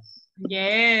coconut.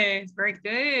 Yes, very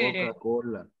good.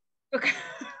 Coca-Cola.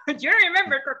 You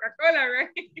remember Coca-Cola,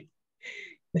 right?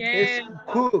 Es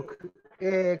cook.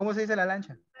 ¿Cómo se dice la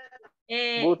lancha?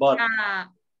 Boat.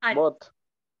 A boat.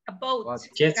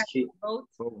 Jet ski. Boat.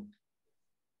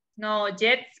 No,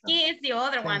 jet ski is the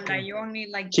other one that you only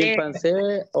like.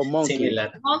 Chimpancé o monkey?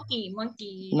 Similar. Monkey.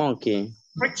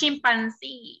 Or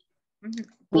chimpanzee.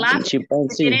 Glass.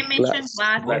 Chimpanzee. Didn't mention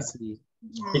glasses.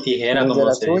 Y tijera, ¿El de ¿cómo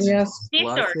las se dice? uñas?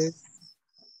 Scissors.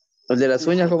 ¿El de las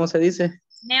uñas cómo se dice?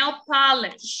 Nail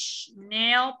polish.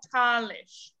 Nail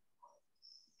polish.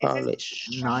 Polish.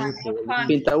 Nail polish.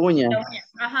 Pinta uña.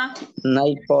 Ajá.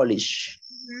 Nail polish.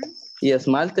 ¿Y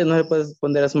esmalte? No se puede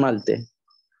poner esmalte.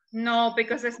 No,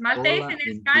 because esmalte is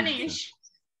in Spanish.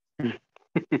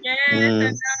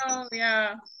 Yes, I know,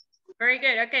 yeah. Very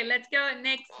good. Okay, let's go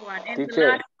next one. And the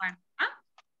last one. ¿Ah?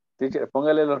 Teacher,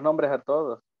 póngale los nombres a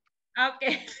todos.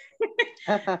 Okay.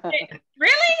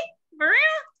 Really? For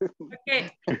real?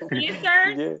 Okay.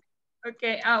 Scissors. Yeah.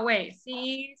 Okay. Oh, wait.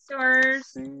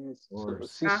 Scissors.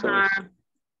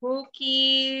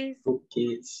 Cookies.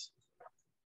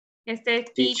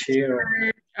 Teacher.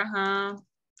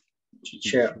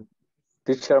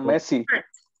 Teacher Messi.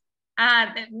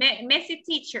 Messi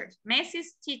teacher.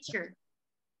 Messi's teacher.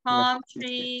 Palm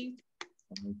tree.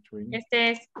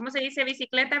 ¿Cómo se dice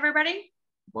bicicleta, everybody?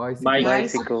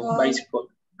 Bicycle.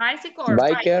 Bicycle or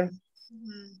biker.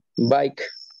 Bike?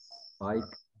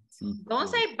 Bike. Don't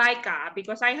say biker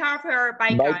because I have her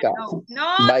biker. Biker.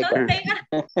 No, Biker. don't say that.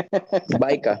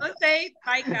 Biker. Don't say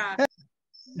biker.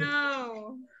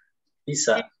 No.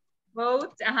 Pizza.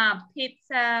 Boat.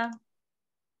 Pizza.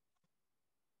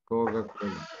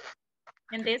 Coca-Cola.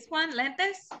 And this one,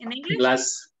 lentes in English?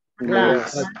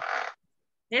 Glass.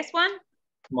 This one?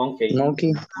 Monkey.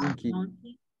 Monkey.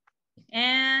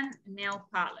 And nail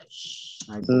polish.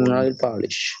 Nail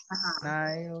polish.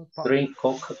 Drink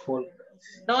Coca-Cola.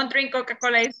 Don't drink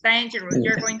Coca-Cola, it's dangerous.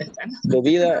 You're going to die.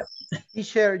 Bebida.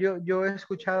 Teacher, yo he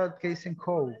escuchado que dicen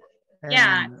Coke.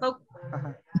 Yeah, Coke.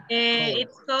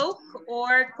 It's Coke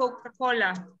or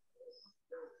Coca-Cola.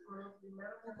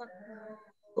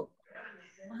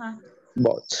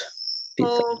 Bot.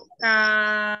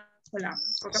 Coca-Cola.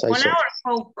 Coca-Cola or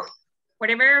Coke.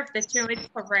 Whatever of the two is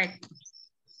correct.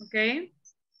 Okay.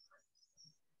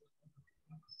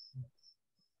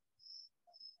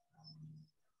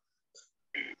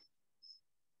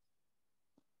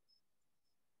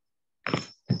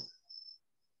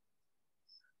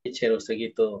 Teacher, usted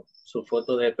quitó su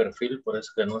foto de perfil, por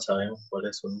eso que no sabemos por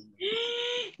eso.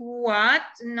 What?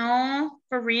 No,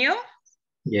 for real?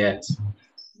 Yes.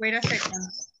 Wait a second.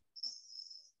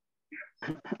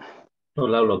 No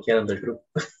la bloquearon del grupo.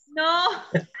 No.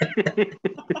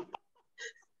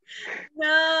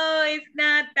 No, it's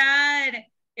not that.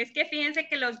 Es que fíjense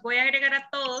que los voy a agregar a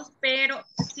todos, pero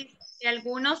si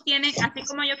algunos tienen, así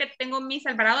como yo que tengo mis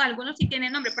Alvarado, algunos sí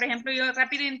tienen nombre. Por ejemplo, yo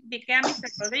rápido identifiqué a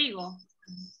Mr. Rodrigo,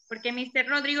 porque Mr.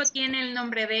 Rodrigo tiene el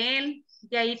nombre de él.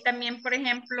 De ahí también, por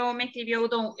ejemplo, me escribió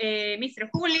Mr.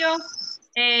 Julio,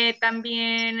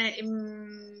 también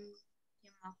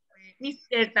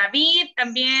Mr. David,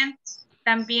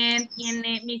 también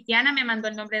tiene, Miss Diana me mandó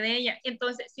el nombre de ella.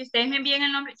 Entonces, si ustedes me envían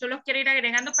el nombre, yo los quiero ir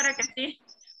agregando para que así,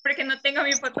 porque no tengo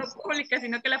mi foto pública,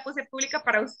 sino que la puse pública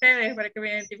para ustedes, para que me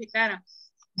identificaran.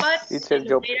 But, teacher,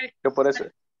 yo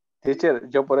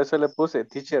por eso le puse,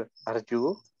 teacher, are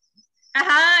you?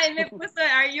 Ajá, él me puso,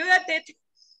 are you that teacher?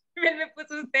 Él me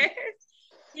puso ustedes.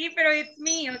 Sí, pero it's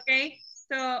me, okay?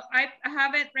 So, I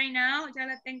have it right now. Ya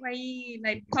la tengo ahí,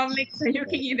 like, public, so you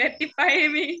can identify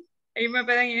me. Ahí me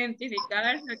pueden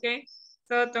identificar, okay?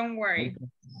 So, don't worry.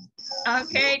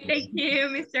 Okay, thank you,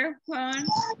 Mr. Juan.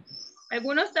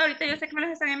 Algunos ahorita yo sé que me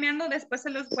los están enviando, después se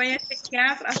los voy a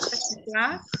chequear hasta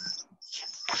chequear.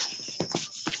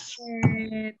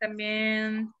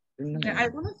 También,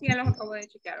 algunos sí ya los acabo de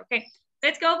chequear, okay.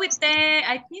 Let's go with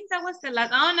I think that was the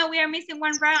last, oh no, we are missing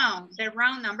one round, the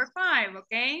round number 5,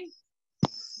 okay?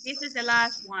 This is the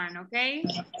last one, okay?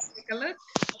 Take a look.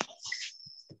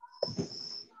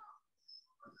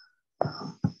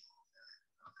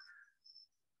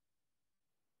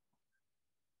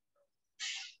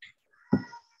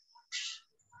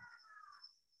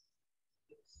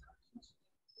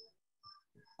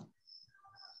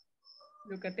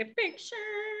 Look at the picture.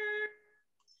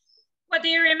 What do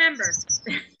you remember?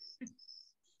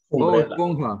 Oh,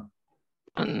 esponja.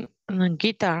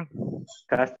 Guitar.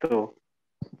 Casto.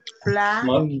 Flag.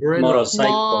 Umbrella.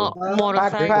 Motorcycle.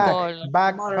 Motorcycle.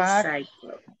 Backpack. Motorcycle.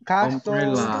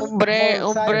 Castle.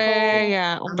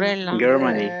 Umbrella. Umbrella.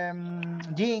 Germany.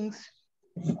 Jeans.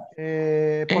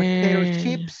 Potato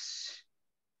chips.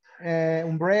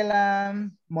 Umbrella.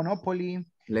 Monopoly.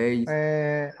 Lace.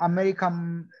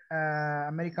 American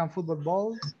football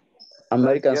ball.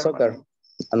 American soccer.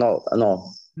 No.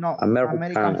 No, American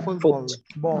American football foot.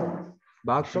 ball.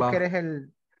 Soccer es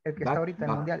el que está ahorita en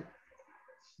el mundial.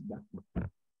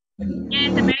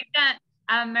 Yes,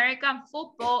 American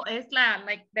football is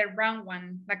like the round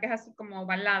one, la que es así como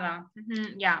balada.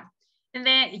 Yeah. And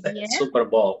then, yes. Super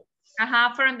Bowl.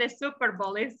 From the Super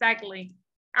Bowl, exactly.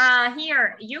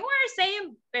 Here, you are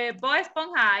saying Bob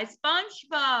Esponja,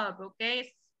 SpongeBob,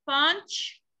 okay?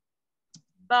 SpongeBob,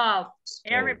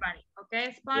 everybody,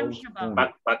 okay? SpongeBob.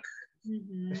 Backpack.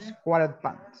 Squatted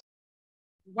pants.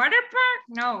 Water park?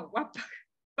 No, what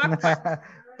park?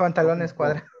 Pantalones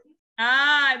cuadrados.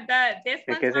 This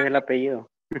Es que ese es el apellido.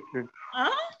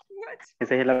 What?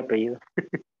 Ese es el apellido.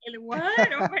 El what?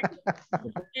 Oh my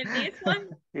God. And this one?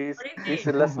 It's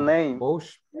the last name.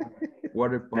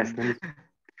 Water pump.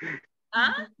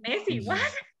 Messi,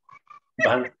 what?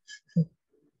 Van.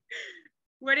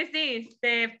 What is this?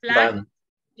 The flag? Van.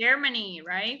 Germany,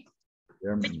 right?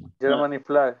 Germany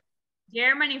flag.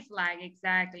 Germany flag,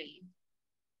 exactly.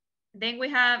 Then we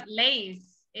have Lay's.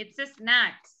 It's a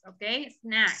snacks, okay?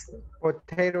 Snacks.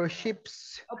 Potato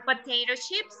chips. Oh, potato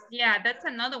chips? Yeah, that's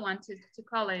another one to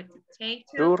call it.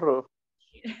 Potato. Churro.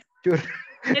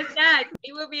 A snack.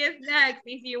 It will be a snack.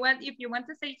 If you want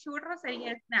to say churro, say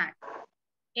a snack.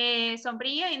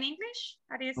 Sombrilla in English?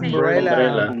 How do you say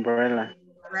Umbrella. Umbrella.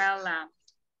 Umbrella.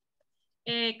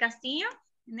 Castillo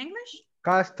in English?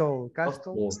 Castle.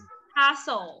 Castle.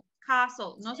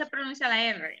 No se pronuncia la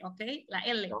R, ¿ok? La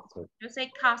L. Yo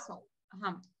say castle.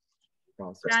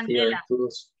 Candela.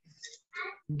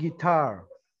 Guitar.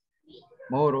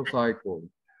 Motorcycle.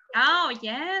 Oh,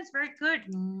 yes, very good.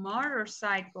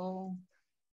 Motorcycle.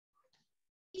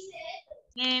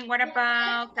 And what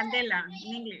about candela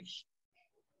in English?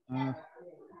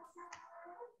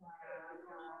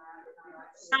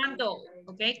 Candle,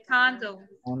 okay, candle.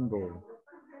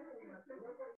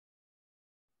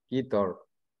 Guitar.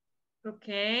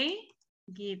 Okay,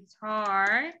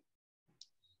 guitar.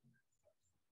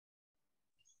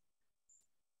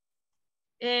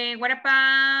 What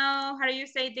about, how do you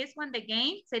say this one, the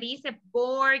game? Se dice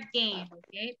board game,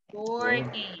 okay,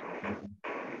 board game.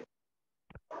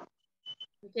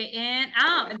 Okay,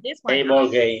 and this one. Table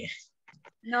game.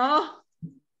 No.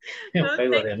 Un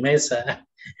juego de mesa.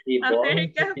 Y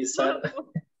American pisar.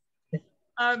 football.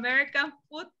 American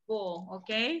football,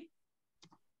 okay?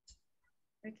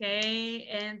 Okay,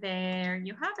 and there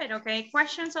you have it, okay?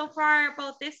 Questions so far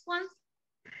about this one?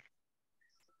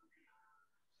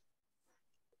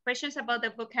 Questions about the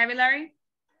vocabulary?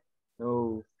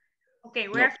 No. Okay,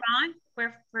 we're fine.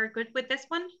 We're good with this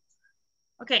one.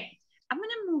 Okay, I'm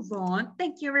gonna move on.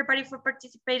 Thank you everybody for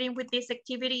participating with this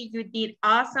activity. You did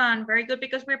awesome, very good,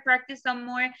 because we practiced some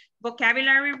more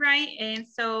vocabulary, right? And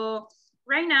so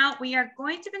right now we are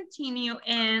going to continue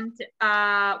and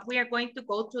we are going to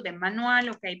go to the manual,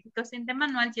 okay? Because in the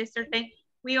manual yesterday,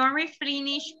 we already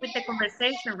finished with the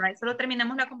conversation, right? Solo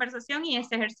terminamos la conversación y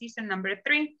ese ejercicio number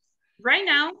 3. Right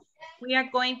now, we are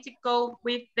going to go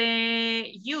with the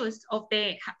use of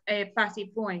the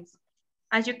passive voice.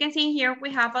 As you can see here,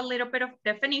 we have a little bit of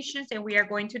definitions and we are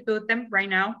going to do them right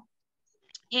now.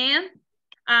 And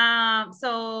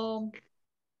so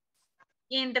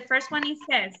in the first one, it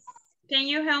says, can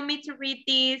you help me to read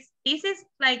this? This is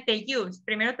like the use.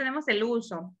 Primero tenemos el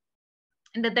uso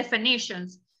and the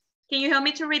definitions. Can you help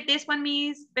me to read this one,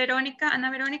 Miss Verónica,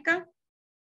 Ana Verónica?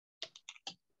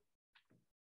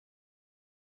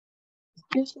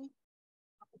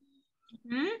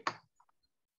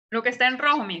 Lo que está en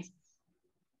rojo, Miss.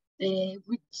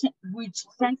 Which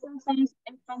sentences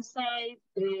emphasize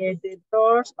the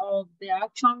doors of the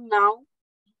action now,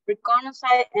 recognize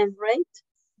and rate?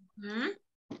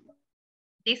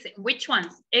 This, which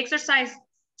ones? Exercise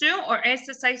 2 or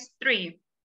exercise 3?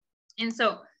 And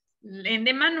so in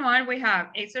the manual we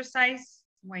have exercise,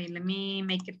 wait, let me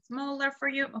make it smaller for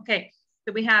you. Okay,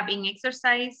 so we have in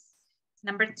exercise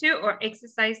number 2 or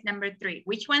exercise number 3.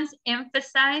 Which ones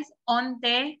emphasize on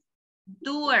the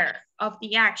doer of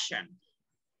the action?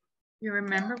 You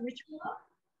remember which one?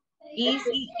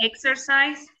 Easy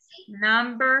exercise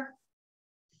number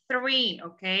 3,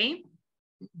 okay?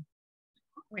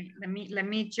 Wait, let me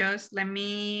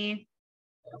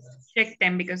check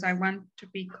them because I want to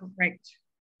be correct.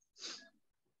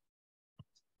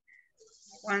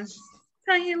 One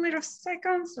tiny little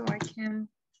second so I can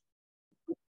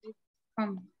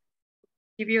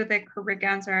give you the correct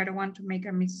answer. I don't want to make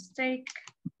a mistake.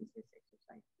 This is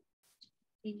exercise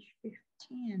page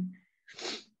 15.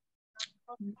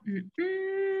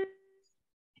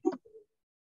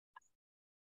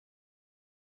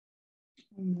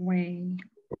 Wait.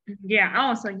 Yeah,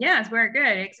 oh, so yes, we're good.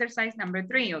 Exercise number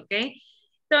 3, okay?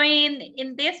 So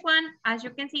in this one, as you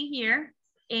can see here,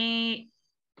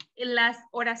 las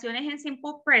oraciones en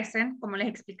simple present, como les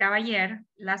explicaba ayer,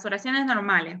 las oraciones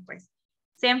normales, pues,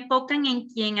 se enfocan en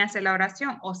quién hace la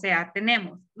oración. O sea,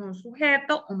 tenemos un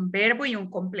sujeto, un verbo y un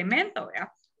complemento,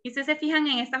 ¿verdad? Y si se fijan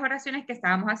en estas oraciones que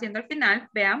estábamos haciendo al final,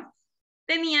 vean,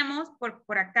 teníamos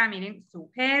por acá, miren,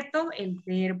 sujeto, el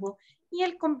verbo y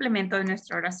el complemento de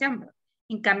nuestra oración, ¿verdad?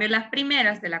 En cambio, las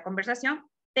primeras de la conversación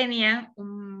tenían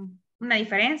una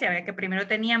diferencia, ¿verdad? Que primero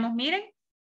teníamos, miren,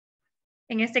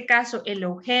 en este caso, el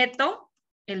objeto,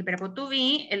 el verbo to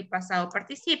be, el pasado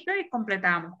participio y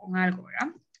completábamos con algo,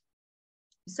 ¿verdad?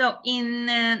 So, in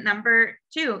number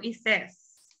 2, it says,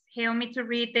 help me to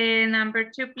read the number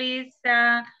 2, please.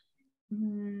 I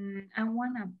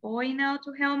want a boy now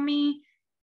to help me.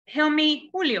 Help me,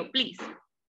 Julio, please.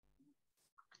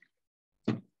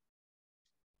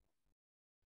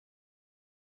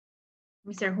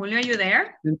 Mr. Julio, are you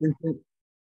there?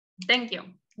 Thank you.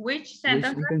 Which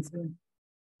sentence?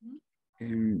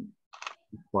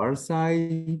 Far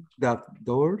side that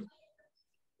door.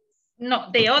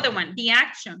 No, the other one, the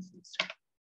actions.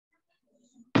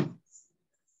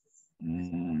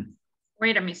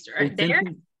 Wait a mister, right there?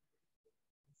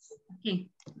 Okay.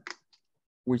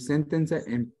 Which sentence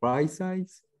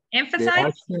emphasize? Emphasize? The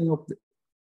action of the,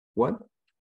 what?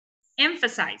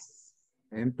 Emphasize.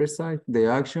 Emphasize the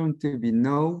action to be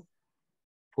known,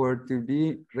 for to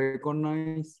be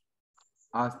recognized,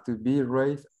 as to be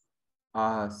raised,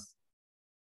 as.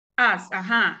 As,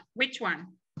 ajá. Which one?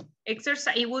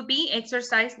 Exercise, it would be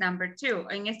exercise number 2.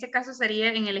 En este caso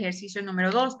sería en el ejercicio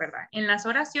número 2, ¿verdad? En las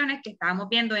oraciones que estábamos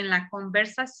viendo en la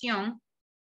conversación,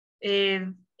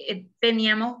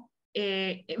 teníamos,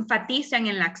 enfatizan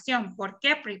en la acción. ¿Por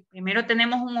qué? Primero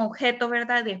tenemos un objeto,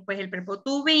 ¿verdad? Después el verbo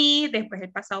to be, después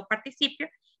el pasado participio,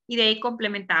 y de ahí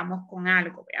complementamos con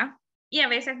algo, ¿verdad? Y a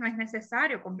veces no es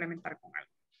necesario complementar con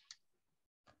algo.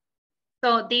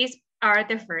 So, these are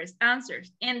the first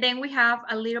answers. And then we have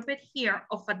a little bit here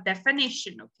of a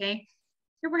definition, okay?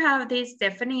 Here we have this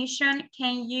definition.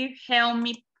 Can you help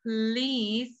me,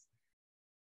 please,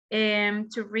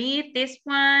 to read this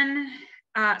one?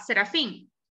 Serafín.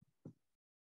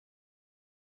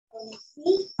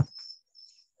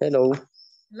 Hello.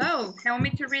 Hello, help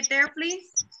me to read there,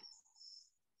 please.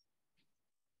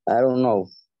 I don't know.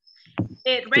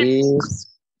 Red,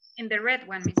 in the red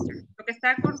one, mister. Lo que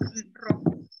está con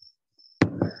rojo.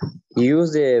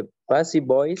 Use the passive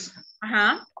voice.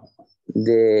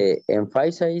 The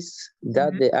emphasize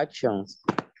that the actions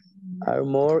are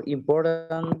more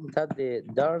important than the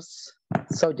DARS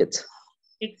subject.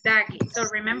 Exactly. So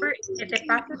remember, the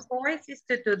passive voice is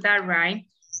to do that, right?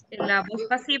 La voz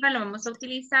pasiva lo vamos a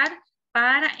utilizar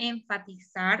para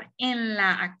enfatizar en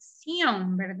la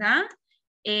acción, ¿verdad?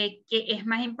 Que es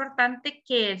más importante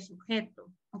que el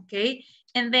sujeto, ¿ok?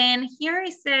 And then here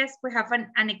it says we have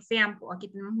an example. Aquí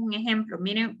tenemos un ejemplo.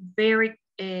 Miren, very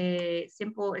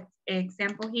simple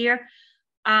example here.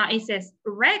 It says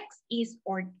Rex is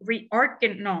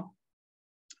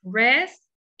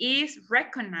is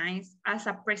recognized as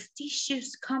a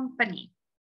prestigious company.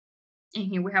 And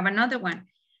here we have another one.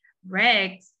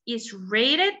 Rex is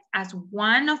rated as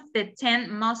one of the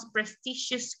 10 most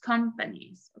prestigious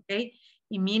companies, ¿ok?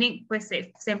 Y miren, pues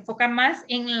se enfoca más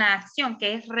en la acción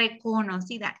que es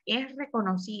reconocida,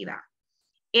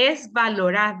 es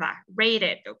valorada,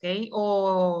 rated, ¿ok?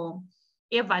 O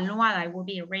evaluada, it will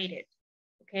be rated,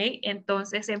 ¿ok?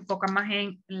 Entonces se enfoca más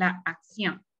en la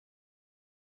acción.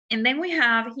 And then we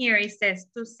have here, it says,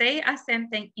 to say a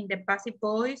sentence in the passive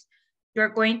voice, you're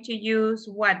going to use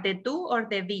what, the do or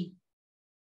the be?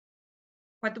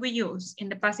 What do we use in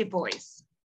the passive voice?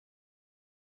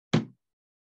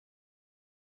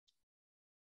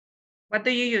 What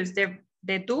do you use,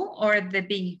 the do or the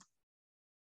be?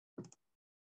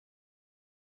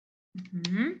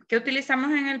 ¿Qué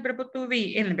utilizamos en el verbo to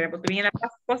be? En el verbo to be, en la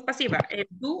voz pasiva, ¿el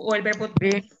do o el verbo to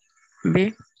be?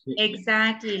 Be.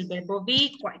 Exactly, el verbo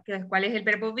be. ¿Cuál es el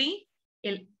verbo be?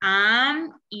 El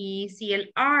am, is y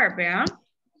el are, ¿verdad?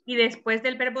 Y después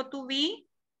del verbo to be,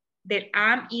 del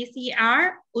am, is y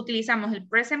are, utilizamos el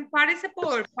present participle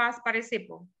o el past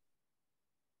participle.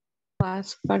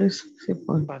 Past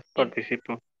participle.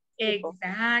 Participo.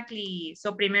 Exactly.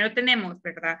 So primero tenemos,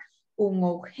 ¿verdad? Un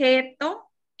objeto,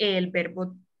 el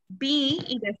verbo be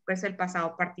y después el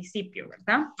pasado participio,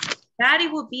 ¿verdad? That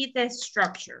it would be the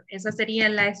structure. Esa sería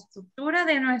la estructura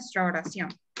de nuestra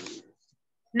oración.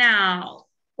 Now,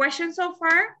 questions so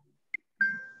far?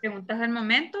 ¿Preguntas al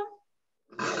momento?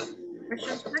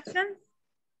 Questions?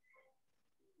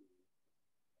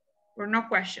 Or no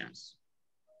questions?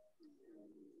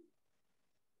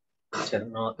 O sea,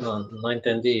 no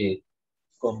entendí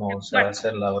cómo se va a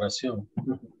hacer la oración,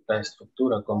 la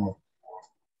estructura, cómo.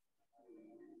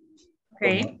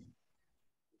 Okay.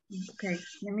 Okay,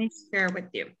 let me share with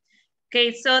you.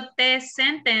 Okay, so the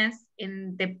sentence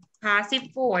in the passive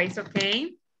voice,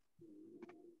 okay?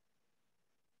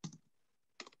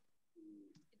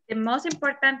 The most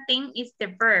important thing is the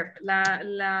verb.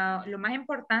 Lo más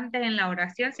importante en la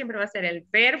oración siempre va a ser el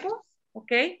verbo,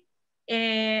 okay?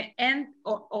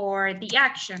 Or the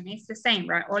action, it's the same,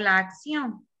 right? O la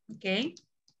acción, okay?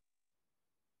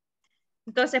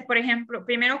 Entonces, por ejemplo,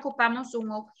 primero ocupamos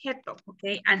un objeto,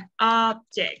 okay? An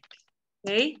object,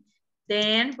 okay?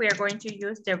 Then we are going to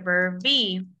use the verb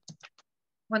be.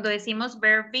 Cuando decimos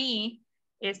verb be,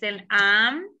 es el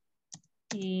am,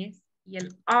 is y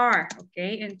el are, ok.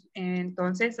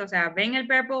 Entonces, o sea, ven el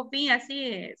verbo be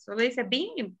así, solo dice be,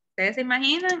 ustedes se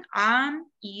imaginan, am,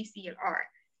 is y el are.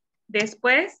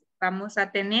 Después vamos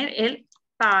a tener el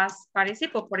past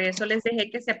participle, por eso les dejé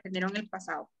que se aprendieran el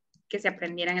pasado, que se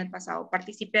aprendieran el pasado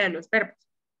participio de los verbos.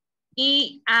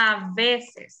 Y a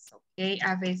veces, ok,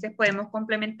 a veces podemos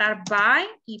complementar by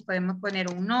y podemos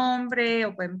poner un nombre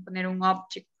o podemos poner un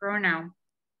object pronoun.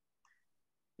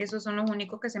 Esos son los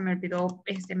únicos que se me olvidó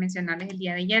mencionarles el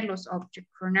día de ayer, los object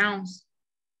pronouns.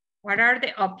 What are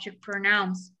the object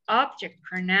pronouns? Object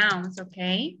pronouns, ok.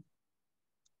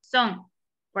 Son,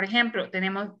 por ejemplo,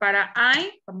 tenemos para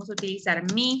I, vamos a utilizar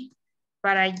me.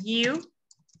 Para you,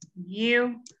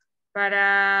 you.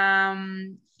 Para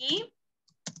he,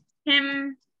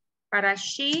 him. Para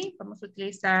she, vamos a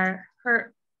utilizar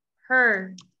her,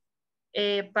 her.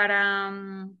 Para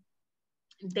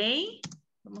they,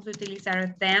 vamos a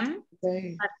utilizar them.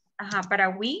 Para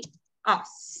we,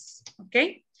 us. ¿Ok?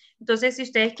 Entonces, si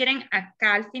ustedes quieren,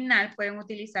 acá al final pueden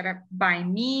utilizar by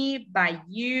me, by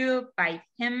you, by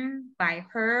him, by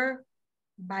her,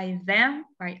 by them,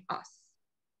 by us.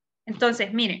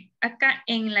 Entonces, miren, acá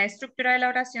en la estructura de la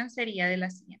oración sería de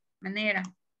la siguiente manera.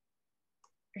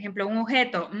 Por ejemplo, un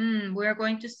objeto. We are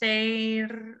going to say,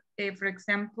 for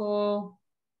example,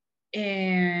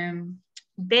 the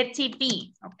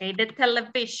TV, okay, the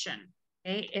television,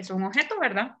 okay, es un objeto,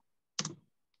 ¿verdad?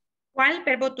 ¿Cuál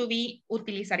verbo to be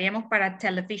utilizaríamos para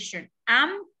television?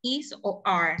 Am, is o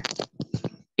are?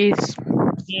 Is.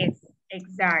 Yes,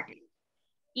 exactly.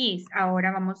 Is.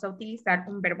 Ahora vamos a utilizar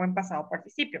un verbo en pasado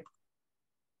participio.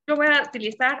 Yo voy a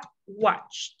utilizar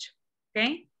watched, ¿ok?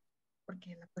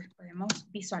 Porque pues, podemos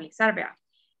visualizar, vean.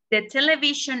 The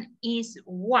television is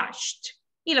watched.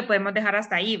 Y lo podemos dejar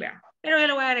hasta ahí, vean. Pero yo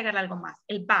le voy a agregar algo más,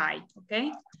 el by, ¿ok?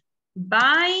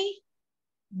 By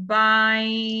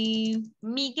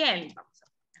Miguel. Vamos a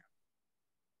poner.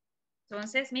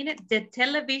 Entonces, miren, the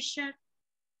television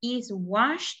is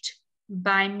watched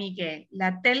by Miguel.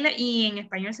 La tele, y en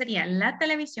español sería, la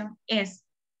televisión es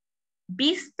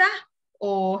vista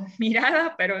o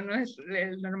mirada, pero no es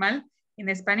el normal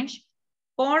en Spanish,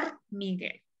 por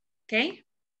Miguel, ¿ok?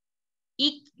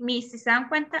 Y si se dan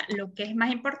cuenta, lo que es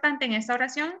más importante en esta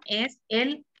oración es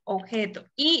el objeto.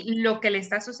 Y lo que le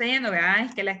está sucediendo, ¿verdad?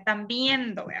 Es que la están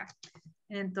viendo, ¿verdad?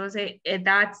 Entonces,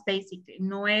 that's basically,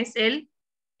 no es el,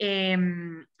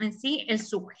 en sí, el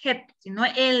sujeto, sino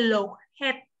el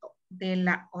objeto de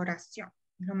la oración.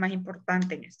 Es lo más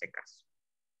importante en este caso.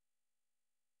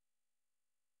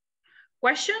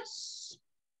 Questions?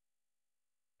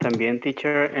 También,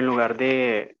 teacher, en lugar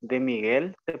de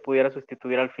Miguel, se pudiera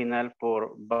sustituir al final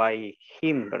por by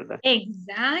him, ¿verdad?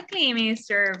 Exactly,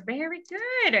 mister. Very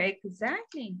good.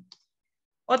 Exactly.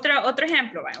 Otro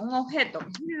ejemplo, un objeto.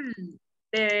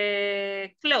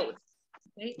 The clothes.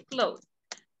 Okay, clothes.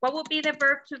 What would be the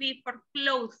verb to be for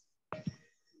clothes?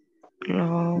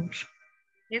 Clothes.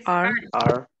 Yes, Are.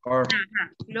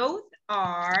 Clothes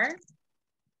are.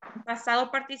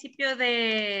 Pasado participio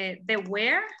de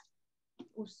wear.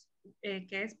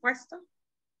 ¿Qué es puesto?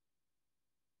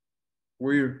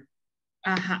 Wear.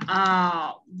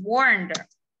 Ajá. Worn.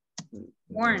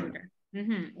 Worn.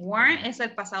 Worn es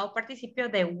el pasado participio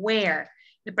de wear.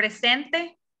 El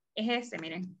presente es ese,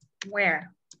 miren.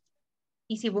 Wear.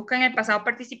 Y si buscan el pasado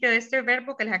participio de este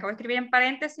verbo que les acabo de escribir en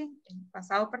paréntesis, el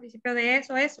pasado participio de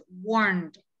eso es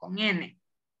worn, con N.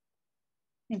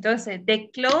 Entonces, the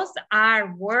clothes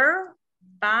are worn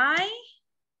by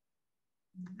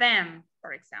them,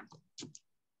 for example.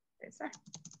 Esa.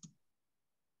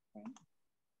 Okay.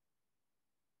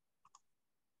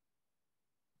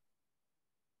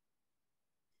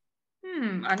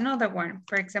 Another one.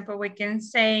 For example, we can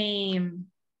say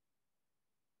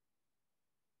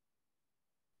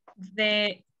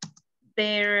the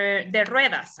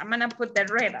ruedas. I'm gonna put the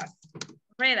ruedas.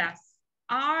 Ruedas.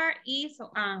 Are, is,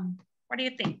 o what do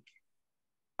you think?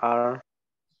 Are.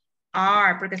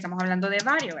 Are, porque estamos hablando de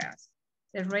varios, ¿verdad?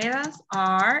 The ruedas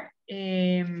are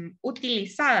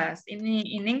utilizadas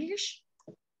in English.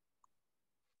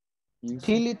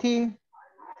 Utility.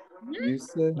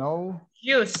 Used. No.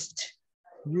 Used.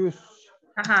 Use.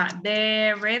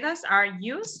 The ruedas are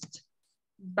used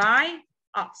by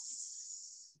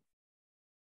us.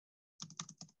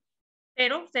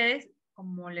 Pero ustedes,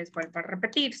 como les vuelvo a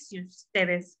repetir, si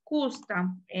ustedes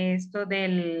gustan esto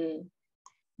del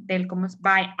 ¿cómo es?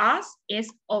 By us, es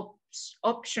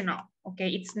optional, ok?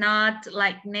 It's not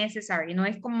like necessary, no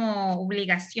es como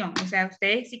obligación. O sea,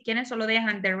 ustedes si quieren solo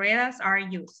dejan the ruedas are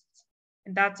used.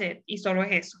 And that's it. Y solo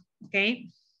es eso, ok?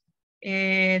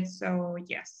 So,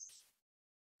 yes.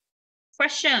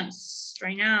 Questions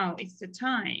right now, it's the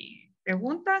time.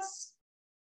 ¿Preguntas?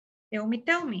 Tell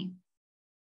me.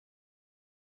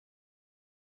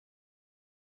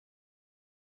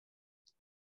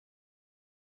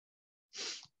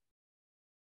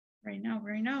 Right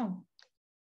now.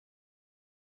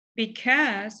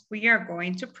 Because we are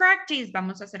going to practice.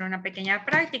 Vamos a hacer una pequeña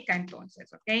práctica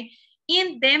entonces, okay?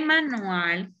 In the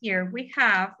manual here we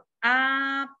have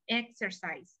an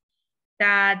exercise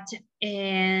that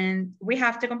we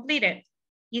have to complete it.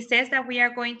 It says that we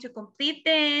are going to complete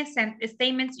the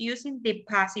statements using the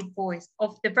passive voice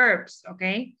of the verbs,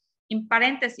 okay? In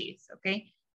parentheses,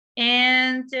 okay?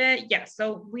 And yeah,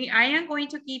 so I am going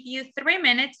to give you 3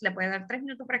 minutes. Le voy a dar 3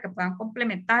 minutos para que puedan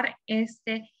complementar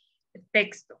este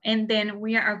texto. And then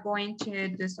we are going to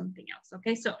do something else,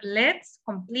 okay? So let's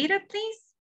complete it, please.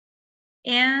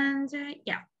 And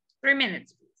yeah, 3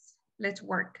 minutes, please. Let's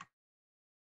work.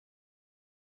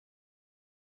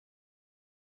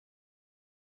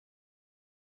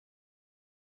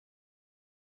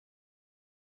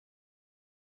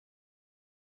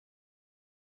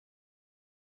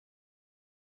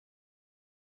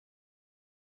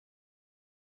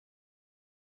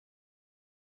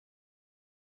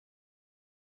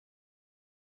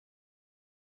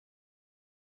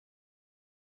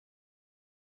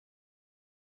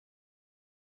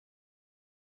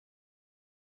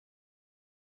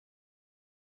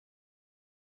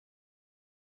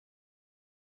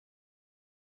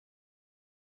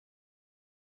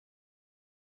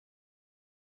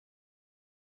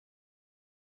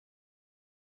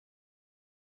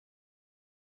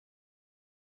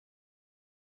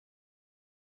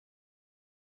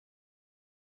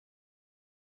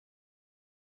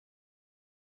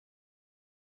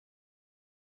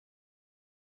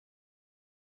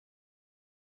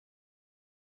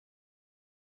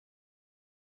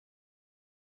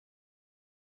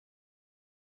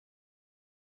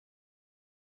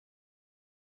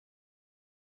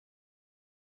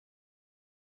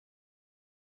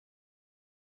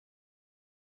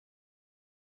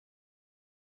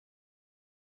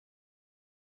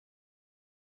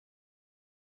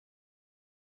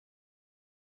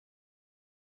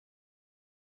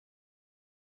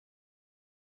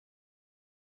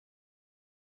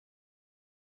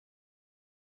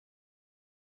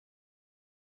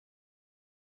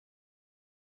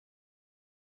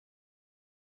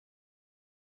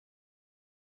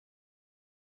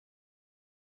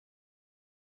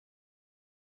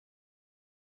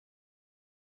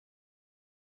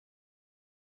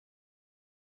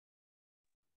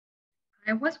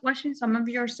 I was watching some of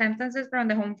your sentences from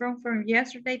the homeroom from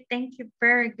yesterday. Thank you,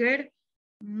 very good.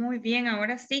 Muy bien,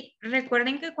 ahora sí.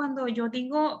 Recuerden que cuando yo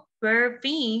digo verb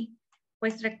be,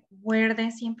 pues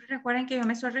siempre recuerden que yo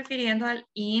me estoy refiriendo al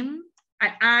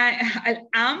al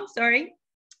am, sorry,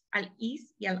 al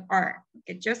is y al are.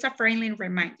 Okay, just a friendly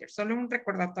reminder, solo un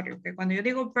recordatorio, que cuando yo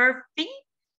digo verb be,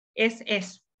 es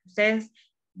eso. Ustedes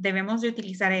debemos de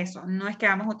utilizar eso. No es que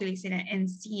vamos a utilizar en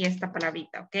sí esta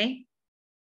palabrita, ¿ok?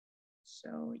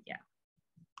 So, yeah.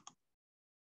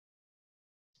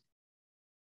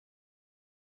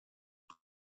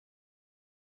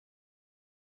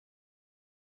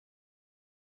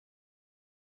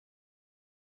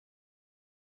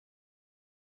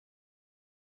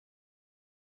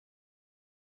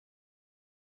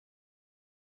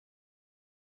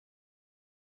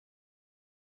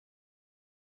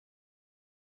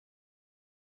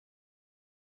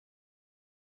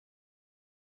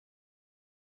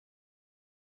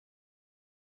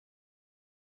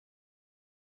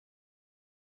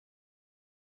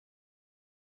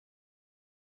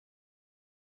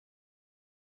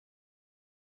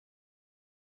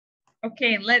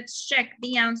 Okay, let's check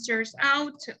the answers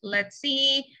out. Let's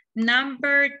see.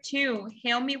 Number 2.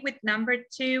 Help me with number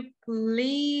 2,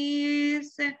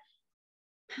 please.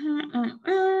 I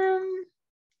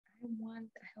want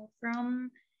help from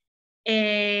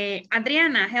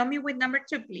Adriana. Help me with number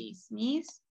 2, please,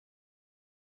 miss.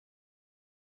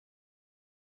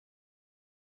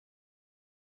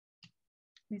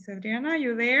 Miss Adriana, are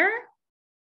you there?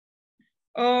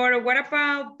 Or what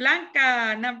about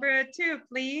Blanca? Number 2,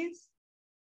 please.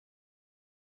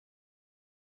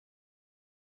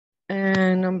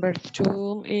 Number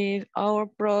 2 is our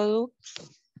products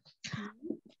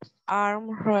are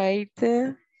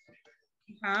rated.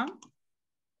 Oh,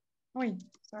 sorry.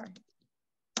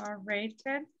 Are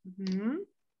rated.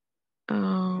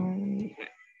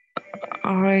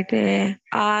 Rated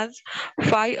as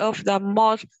 5 of the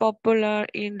most popular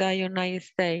in the United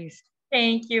States.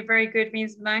 Thank you. Very good,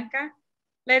 Miss Blanca.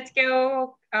 Let's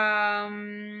go.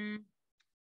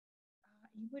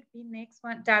 It would be next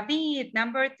one. David,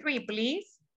 number 3,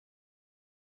 please.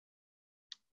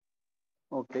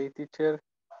 Okay, teacher.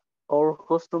 Our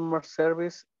customer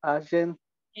service agents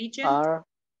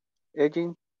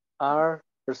are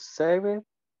perceived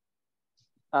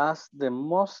as the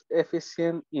most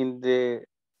efficient in the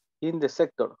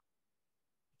sector.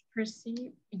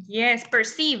 Perceived. Yes,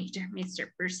 perceived, Mr.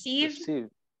 Perceived.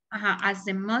 As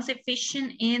the most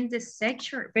efficient in the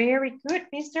sector. Very good,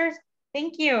 Mr.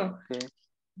 Thank you. Okay.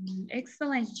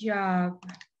 Excellent job.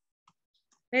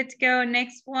 Let's go.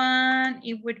 Next one.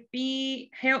 It would be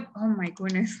help. Oh my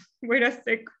goodness. Wait a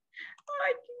sec.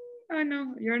 Oh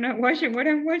no, you're not watching what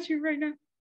I'm watching right now.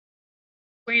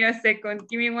 Wait a second.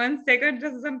 Give me 1 second.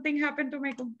 Does something happen to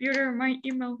my computer, my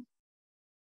email?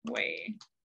 Wait.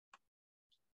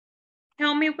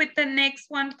 Help me with the next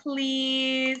one,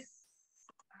 please.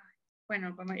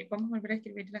 Bueno, vamos a volver a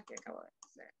escribir las que acabo de hacer.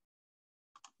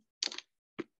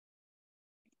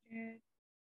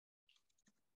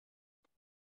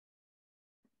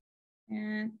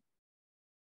 And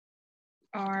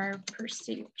are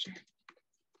perceived.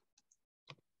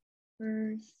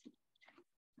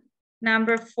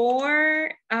 Number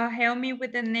 4, help me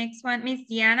with the next one. Miss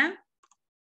Diana.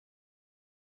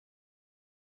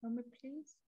 Help me,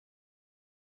 please.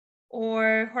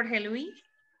 Or Jorge Luis.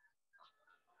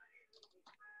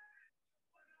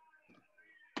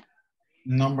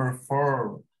 Number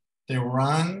 4, the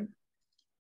run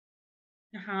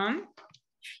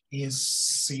is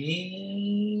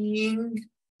seen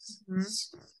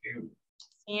as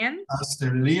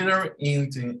the leader in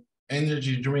the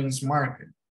energy drinks market.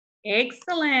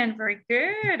 Excellent, very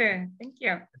good. Thank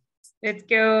you. Let's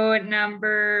go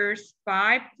number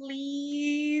 5,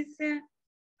 please.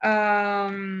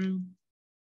 Juan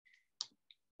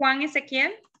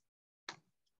Ezequiel.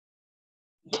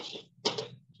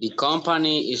 The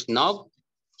company is not.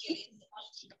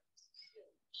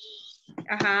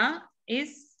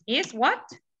 Is what?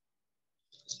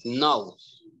 No.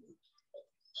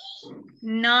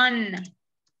 None.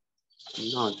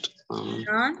 Not.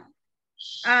 None.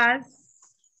 As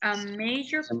a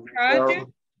major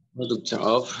project. Production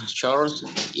of shores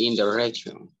in the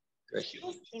region.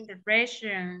 In the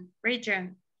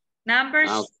region. Number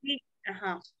 6.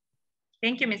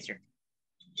 Thank you, mister.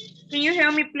 Can you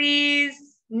help me,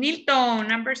 please? Nilton,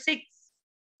 number 6.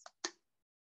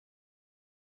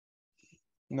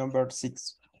 Number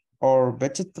 6. Our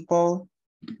vegetables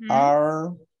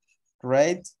are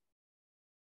rated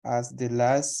as the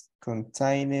last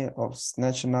container of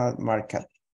national market.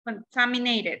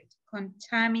 Contaminated,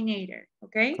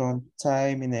 okay?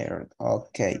 Contaminated,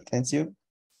 okay, thank you.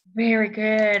 Very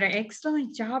good,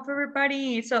 excellent job,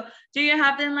 everybody. So, do you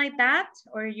have them like that?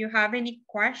 Or you have any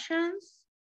questions?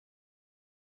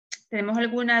 ¿Tenemos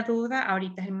alguna duda?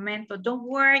 Ahorita es el momento. Don't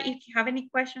worry if you have any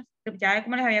questions. Ya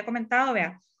como les había comentado,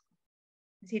 vea.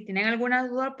 Si tienen alguna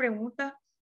duda o pregunta,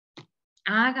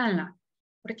 háganla.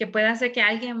 Porque puede ser que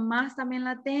alguien más también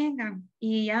la tenga.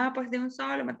 Y ya, pues de un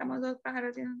solo, matamos 2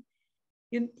 pájaros de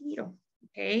un tiro.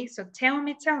 Okay, so tell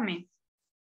me.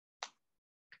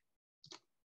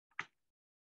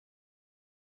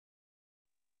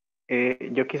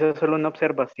 Yo quise solo una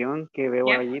observación que veo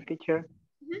allí, teacher.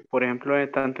 Por ejemplo,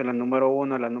 tanto en la número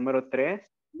 1 y la número 3,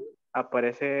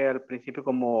 aparece al principio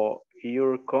como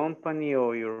your company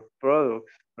o your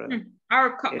products.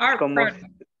 Our products.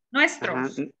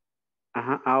 Nuestros.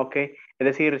 Ok. Es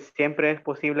decir, siempre es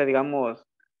posible, digamos,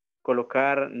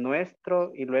 colocar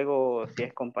nuestro y luego si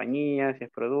es compañía, si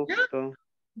es producto.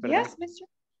 ¿verdad? Yes, mister.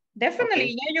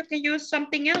 Definitely, you can use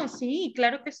something else. Sí,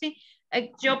 claro que sí.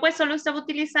 Yo pues solo estaba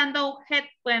utilizando objeto,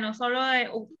 bueno, solo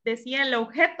decía el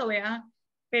objeto, ¿verdad?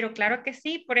 Pero claro que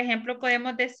sí. Por ejemplo,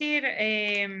 podemos decir,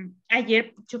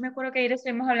 ayer, yo me acuerdo que ayer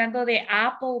estuvimos hablando de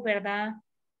Apple, ¿verdad?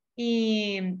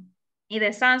 Y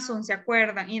de Samsung, ¿se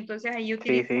acuerdan? Y entonces ahí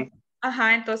Sí, sí.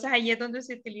 ajá, entonces ahí es donde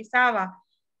se utilizaba.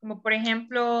 Como por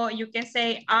ejemplo, you can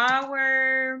say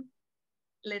our,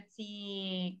 let's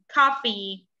see,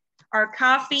 coffee. Our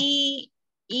coffee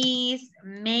is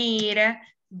made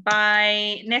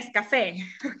by Nescafé.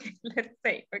 Okay, let's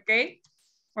say, okay?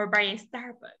 Or by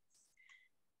Starbucks.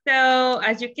 So,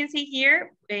 as you can see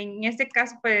here, en este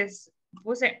caso, pues,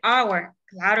 puse our.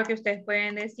 Claro que ustedes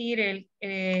pueden decir,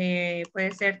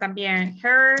 puede ser también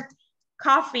her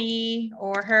coffee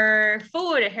or her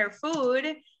food. Her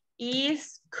food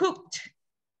is cooked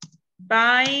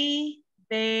by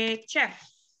the chef.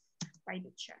 By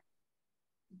the chef.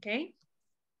 Okay.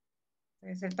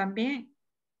 Puede ser también.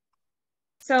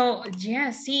 So,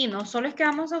 yeah, sí, no solo es que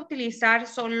vamos a utilizar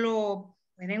solo,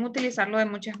 pueden utilizarlo de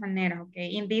muchas maneras, ok.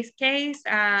 In this case,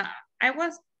 I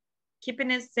was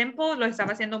keeping it simple, lo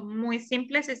estaba haciendo muy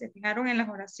simple, si se fijaron en las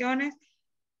oraciones.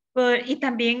 Y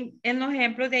también en los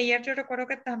ejemplos de ayer, yo recuerdo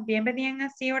que también venían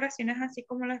así, oraciones así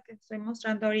como las que estoy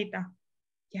mostrando ahorita.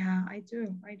 Yeah, I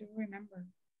do remember.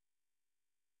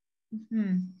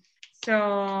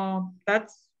 So,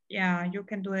 that's, yeah, you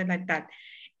can do it like that.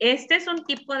 Este es un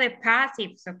tipo de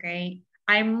passives, ¿ok?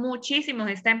 Hay muchísimos,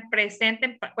 está en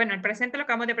presente, bueno, el presente lo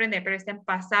acabamos de aprender, pero está en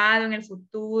pasado, en el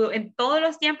futuro, en todos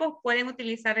los tiempos pueden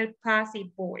utilizar el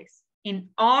passive voice,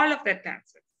 in all of the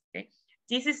tenses, ¿ok?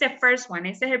 This is the first one,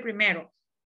 este es el primero.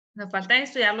 Nos falta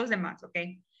estudiar los demás, ¿ok?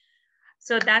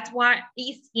 So that's why,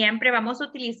 y siempre vamos a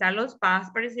utilizar los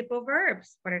past participle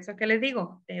verbs, por eso que les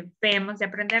digo, debemos de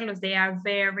aprenderlos, they are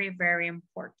very, very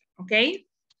important, ¿ok?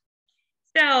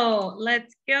 So,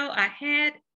 let's go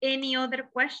ahead. Any other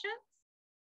questions?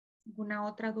 ¿Alguna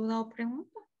otra duda o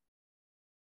pregunta?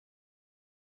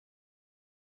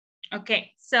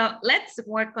 Okay, so let's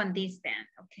work on this then,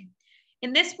 okay.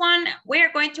 In this one, we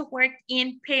are going to work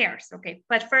in pairs, okay.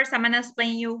 But first, I'm gonna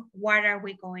explain you what are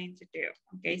we going to do,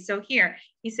 okay. So here,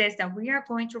 he says that we are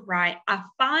going to write a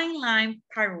fine line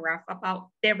paragraph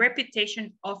about the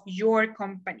reputation of your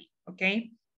company,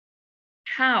 okay.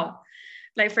 How?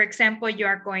 Like, for example, you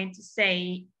are going to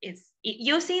say, it's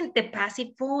using the passive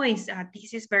voice.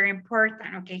 This is very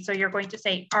important, okay? So you're going to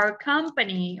say, our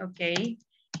company, okay,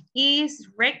 is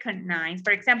recognized.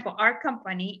 For example, our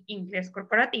company, Inglés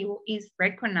Corporativo, is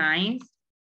recognized.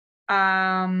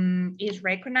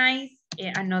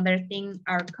 Another thing,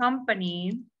 our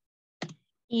company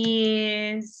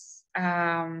is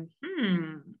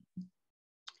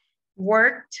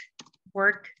worked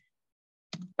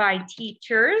by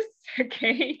teachers,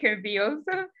 okay, could be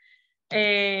also,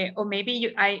 or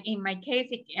maybe in my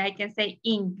case, I can say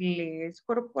Inglés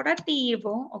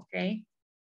Corporativo, okay.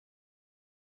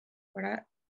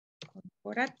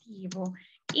 Corporativo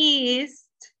is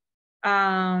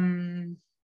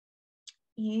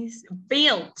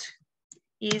built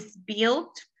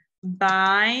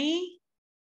by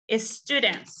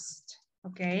students,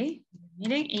 okay.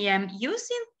 Miren, y I'm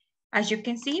using, as you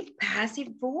can see,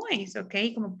 passive voice,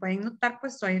 okay. Como pueden notar,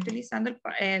 pues estoy utilizando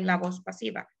la voz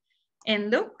pasiva.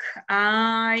 And look,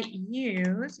 I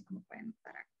use, como pueden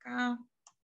notar acá.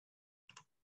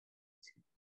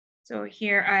 So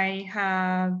here I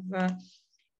have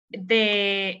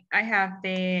the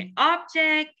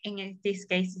object, in this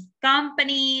case is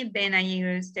company, then I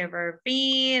use the verb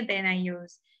be, then I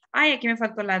use, aquí me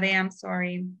faltó la de, I'm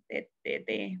sorry,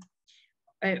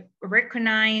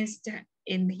 recognized.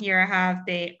 In here I have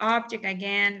the object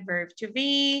again, verb to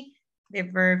be, the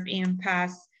verb in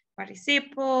past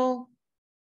participle.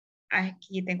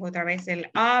 Aquí tengo otra vez el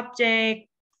object,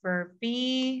 verb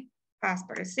be, past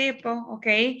participle,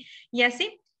 okay? Y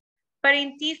así. But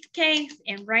in this case,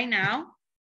 and right now,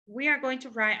 we are going to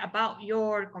write about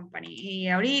your company. Y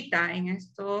ahorita, en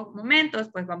estos momentos,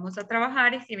 pues vamos a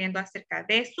trabajar escribiendo acerca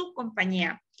de su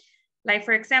compañía. Like,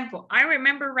 for example, I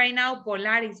remember right now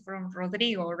Volaris from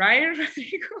Rodrigo, right,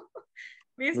 Rodrigo?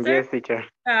 ¿Mister? Yes, teacher.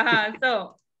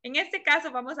 So, en este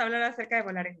caso vamos a hablar acerca de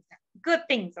Volaris. Good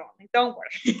things only, don't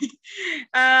worry.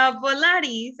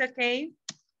 Volaris, okay.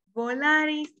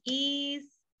 Volaris is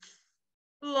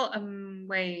flown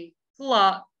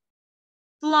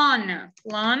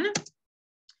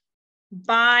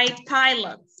by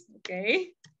pilots,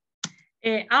 okay.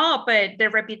 But the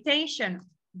reputation,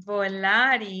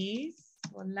 Volaris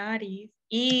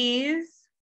is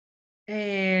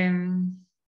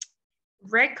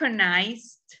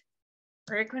recognized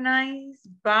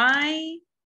by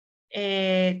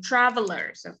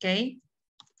travelers, okay.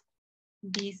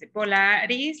 Dice,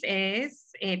 Volaris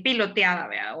es piloteada,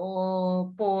 ¿verdad?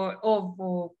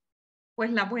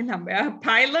 pues la vuelan, ¿verdad?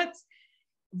 Pilots.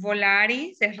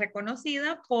 Volaris es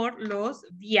reconocida por los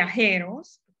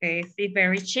viajeros. It's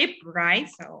very cheap, right?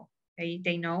 So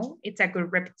they know it's a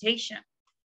good reputation.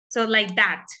 So like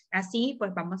that. Así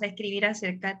pues vamos a escribir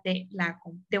acerca de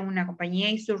una compañía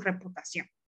y su reputación.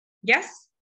 Yes?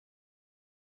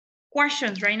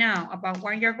 Questions right now about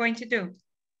what you're going to do.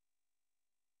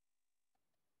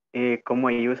 Como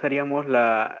ahí usaríamos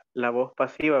la voz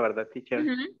pasiva, ¿verdad, teacher?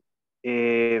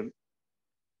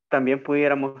 También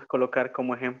pudiéramos colocar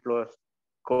como ejemplos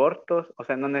cortos, o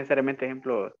sea, no necesariamente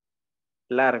ejemplos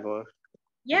largos.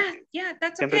 Yeah,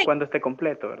 that's Siempre okay. y cuando esté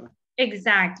completo, ¿verdad?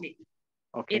 Exactly.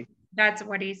 Okay. That's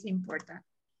what is important.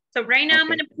 So right now I'm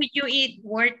going to put you in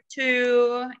word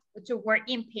to work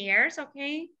in pairs,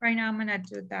 okay? Right now I'm going to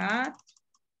do that.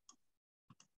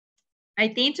 I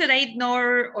think today no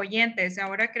oyentes.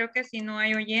 Ahora creo que si no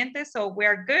hay oyentes, so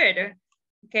we're good,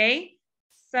 okay?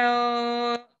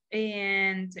 So,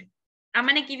 and I'm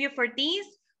going to give you for these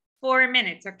 4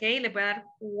 minutes, okay? Les voy a dar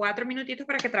 4 minutitos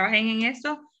para que trabajen en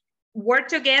esto. Work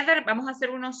together, vamos a hacer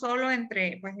uno solo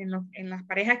entre, pues en las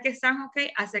parejas que están,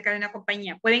 ok, acerca de una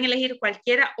compañía. Pueden elegir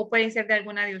cualquiera o pueden ser de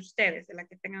alguna de ustedes, de las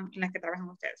que tengan, en las que trabajan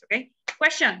ustedes, ok.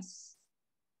 Questions.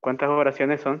 ¿Cuántas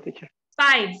oraciones son, teacher?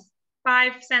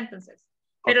 5 sentences.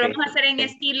 Pero Okay, lo vamos a hacer en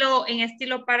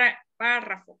estilo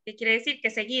párrafo, que quiere decir que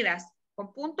seguidas,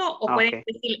 con punto o pueden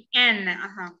decir en,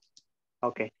 ajá.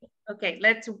 Okay. Okay,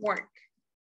 let's work.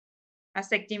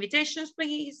 Accept invitations,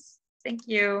 please. Thank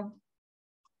you.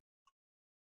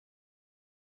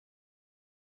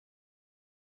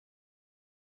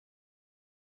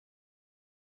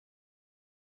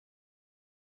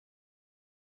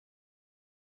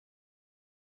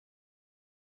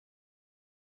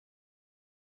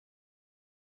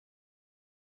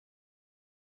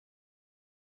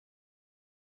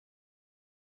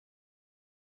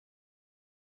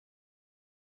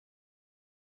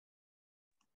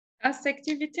 Accept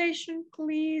invitation,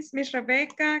 please. Miss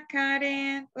Rebecca,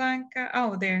 Karen, Blanca.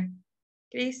 Oh, there.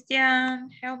 Christian,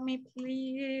 help me,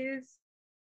 please.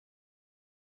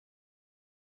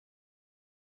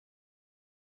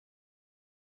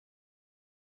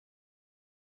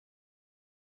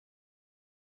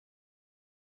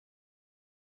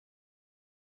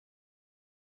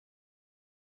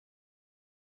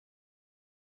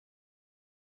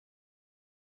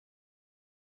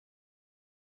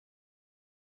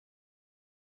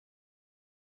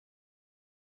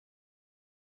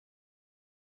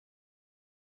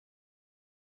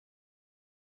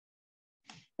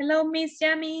 Hello, Miss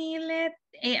Jamile.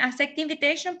 Accept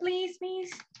invitation, please, Miss.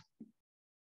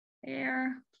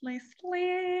 There, please.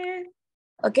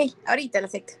 Ok, ahorita lo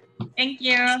acepto. Thank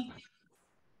you.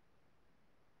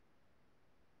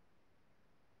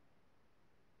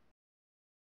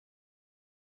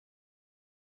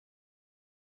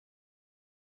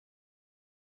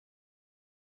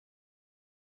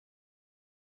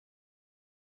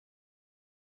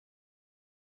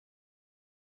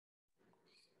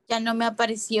 Ya no me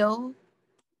apareció.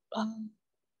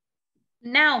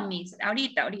 Now, Miss.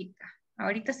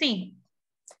 Ahorita sí.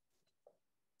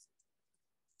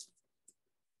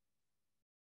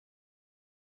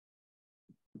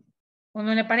 ¿O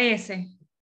no le parece?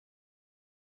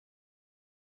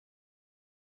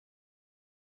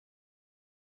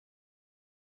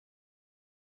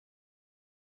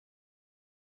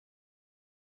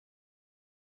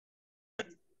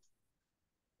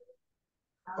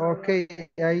 Ok,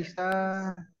 ahí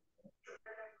está.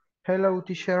 Hello,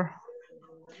 teacher.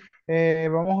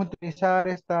 Vamos a utilizar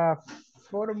esta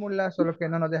fórmula, solo que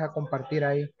no nos deja compartir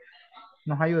ahí.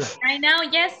 ¿Nos ayuda? Right now,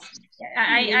 yes.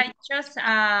 I just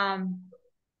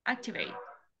activate.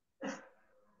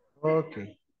 Ok.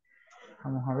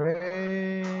 Vamos a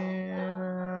ver.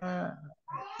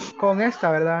 Con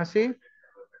esta, ¿verdad? ¿Sí?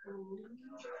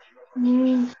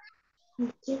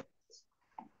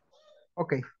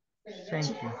 Ok.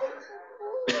 Thank you.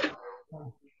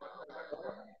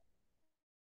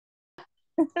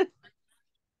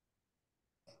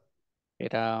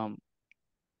 Era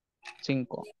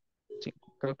 5.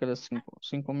 Creo que era 5.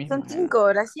 5 mismas. Son 5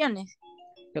 oraciones.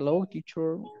 Hello,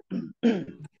 teacher.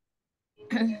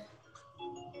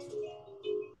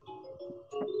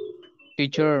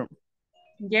 Teacher.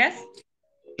 Yes.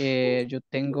 Yo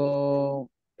tengo,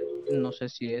 no sé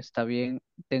si está bien,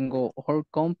 tengo her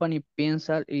company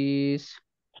pencil is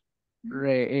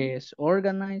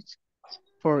organized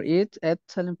for its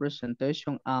excellent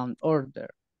presentation and order.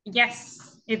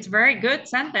 Yes, it's very good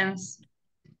sentence.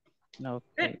 Okay.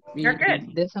 Good. You're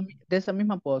good. De esa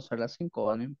misma puedo usar las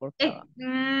 5, no importa.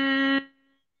 Yeah.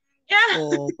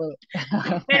 O puedo...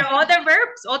 Pero otros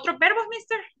verbos,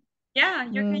 mister. Yeah,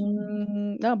 you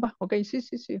can. Va, ok, sí.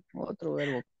 Otro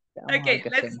verbo. Vamos a ver Okay, qué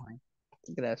hacemos ahí.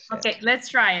 Gracias. Okay, let's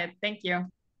try it. Thank you.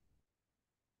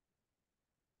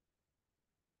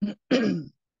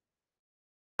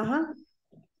 Ajá.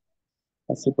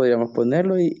 Así podríamos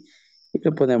ponerlo y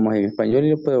lo ponemos en español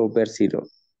y lo podemos ver si lo...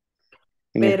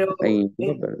 Pero,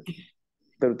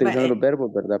 pero utilizando los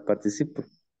verbos, ¿verdad? Participo.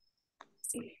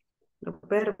 sí, los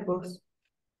verbos.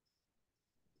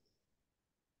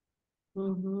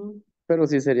 Ujú. Pero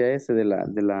sí sería ese de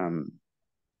la...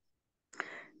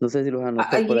 No sé si los anotó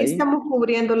por Allí ahí. estamos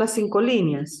cubriendo las 5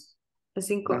 líneas. Las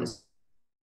 5.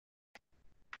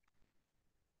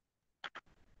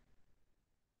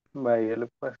 Vaya, yo le he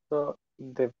puesto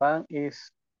the van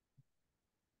is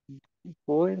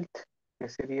built, que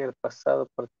sería el pasado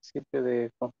participio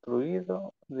de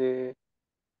construido, de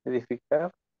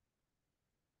edificar.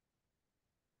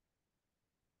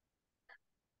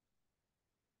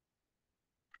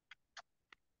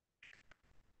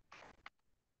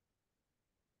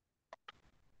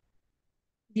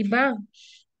 The van.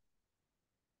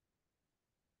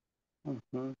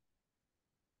 Ujú.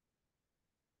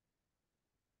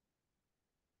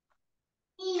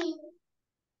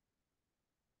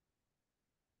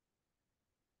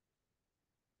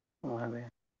 Vamos a ver.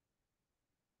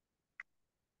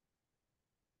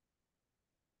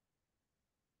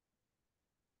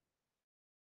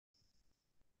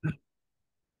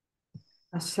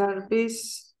 A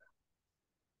service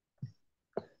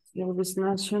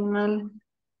national.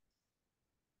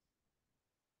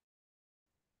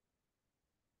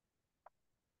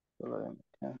 Solo de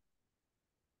meter.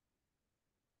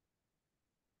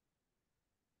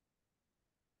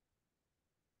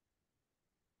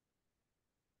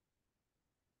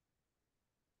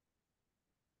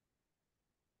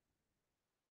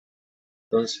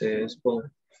 Entonces, bueno,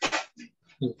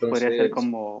 Podría ser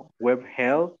como web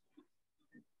help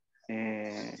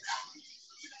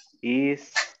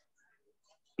is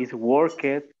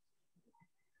worked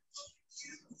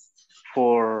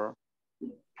for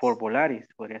Volaris,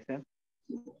 podría ser.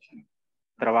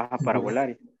 Trabaja para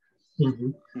Volaris.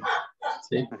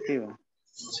 Sí. Así va.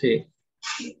 Sí.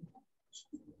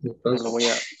 Entonces, lo voy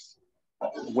a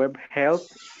web help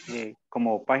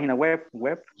como página web.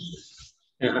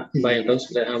 Vaya, entonces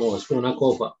le damos una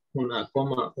coma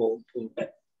o un punto.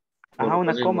 Ajá,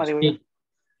 una coma, digo yo.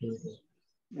 Ujú.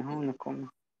 Ajá, una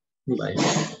coma. Vaya.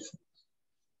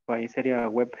 Ahí sería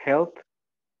web help.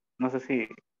 No sé si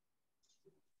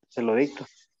se lo dicto.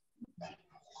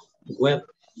 Web.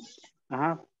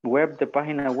 Ajá, web de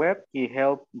página web y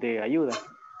help de ayuda.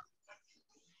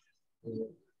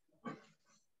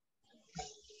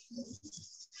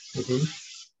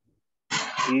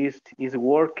 Is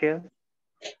working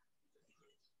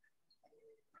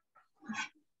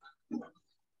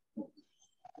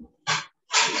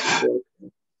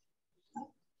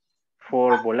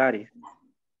for Volaris.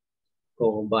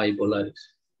 O by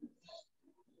Volaris.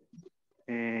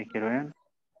 Quiero ver.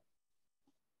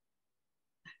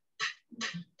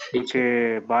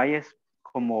 Que by es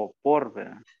como por,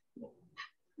 ¿verdad?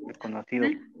 Reconocido.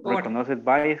 Por. Reconoce el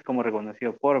by es como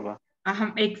reconocido por, ¿va?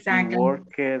 Ajá, exactly.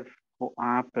 Worked.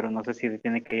 Pero no sé si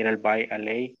tiene que ir al by a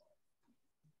ley.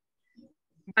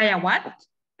 ¿By a what?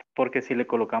 Porque si le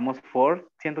colocamos for,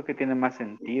 siento que tiene más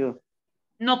sentido.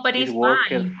 No, but it's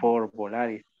worked by. for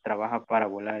Volaris. Trabaja para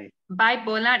Volaris. By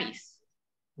Volaris.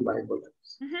 By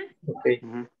Volaris. Okay.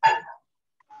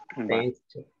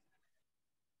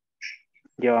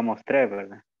 Llevamos 3,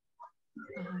 ¿verdad?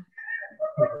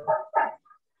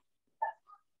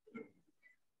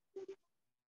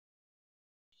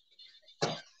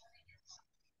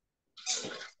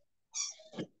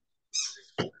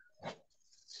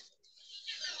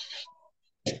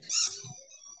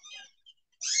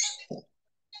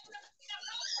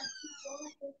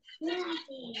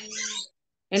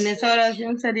 En esa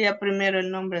oración sería primero el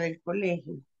nombre del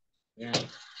colegio.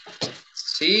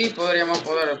 Sí, podríamos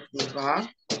poder.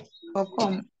 Ajá. ¿O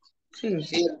cómo? Sí.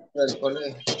 Sí, el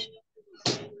colegio.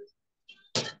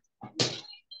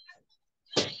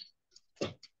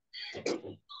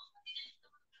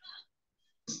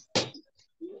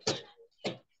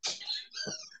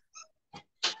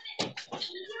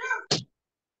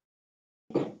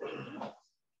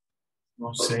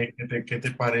 No sé, ¿qué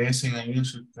te parecen ahí?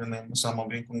 Si estamos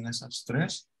bien con esas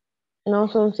 3. No,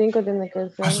 son 5, tiene que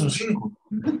ser. Son 5.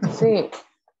 Sí.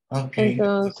 Ok.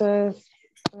 Entonces,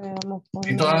 vamos a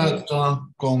Y poner... todas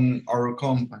con our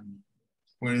company.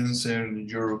 Pueden ser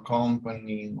your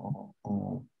company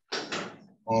o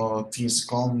this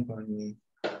company.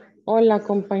 O la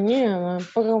compañía, ¿va?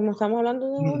 Porque como estamos hablando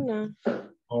de una.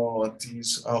 O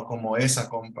como esa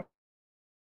compañía.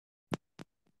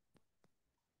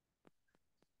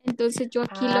 Entonces yo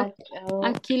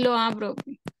aquí lo abro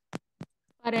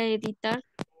para editar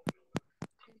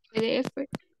el PDF.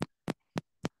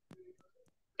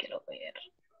 Quiero ver.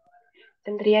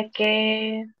 Tendría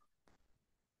que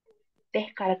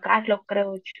descargarlo,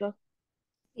 creo yo.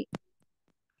 Sí,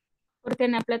 porque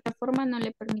en la plataforma no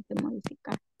le permite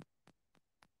modificar.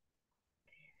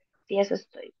 Sí, eso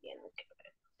estoy viendo. Quiero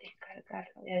ver,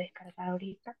 descargarlo. Voy a descargar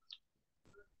ahorita.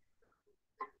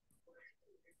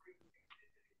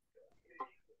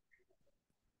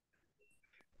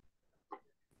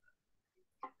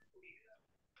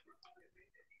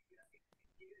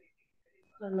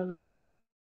 No, no.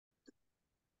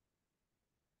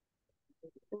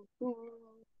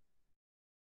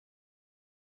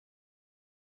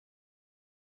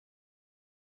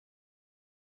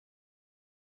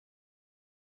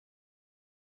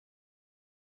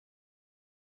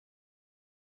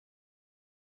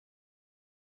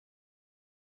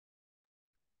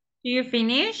 Do you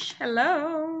finish?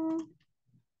 Hello.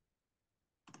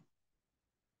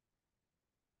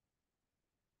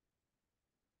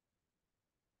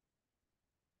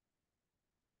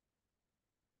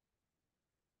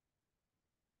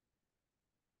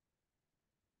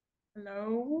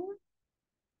 Hello.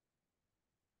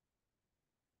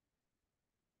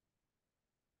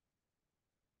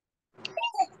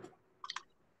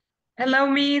 Hello,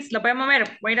 Miss. Lo podemos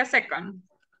ver. Wait a second.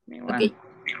 Okay.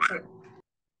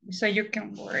 So you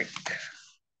can work.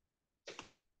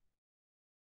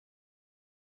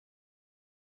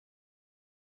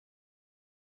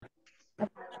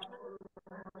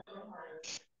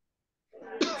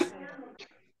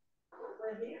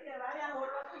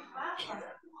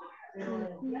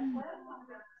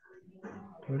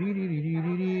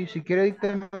 Si quiere,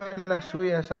 díctame las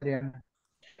suyas, Adriana.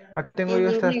 Aquí tengo yo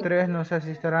estas tres, no sé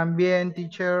si estarán bien,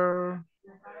 teacher.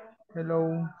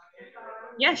 Hello.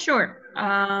 Yeah, sure.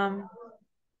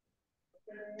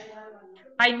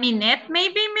 By minute,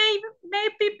 maybe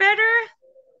better.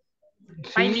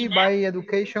 Sí, by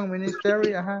Education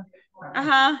Ministry, ajá.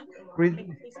 Ajá.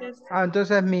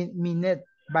 Entonces Minet,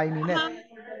 by Minet. Ajá.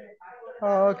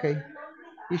 Oh, okay.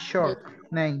 It's short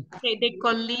name. Okay, the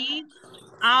colleagues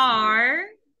are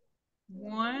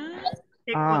one.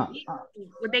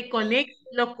 The colleagues,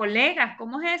 los colegas,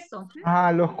 ¿cómo es eso?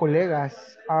 Los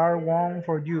colegas are one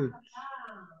for you.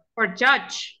 For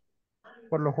judge.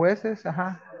 Por los jueces,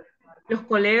 ajá. Los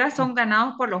colegas son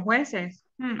ganados por los jueces.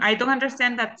 I don't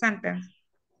understand that sentence.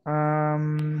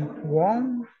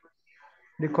 One,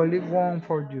 the colleague won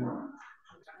for you.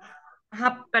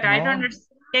 Ajá, but I don't understand.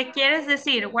 ¿Qué quieres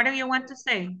decir? What do you want to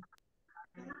say?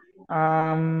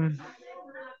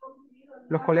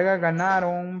 Los colegas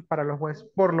ganaron para los jueces,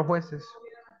 por los jueces.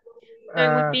 So it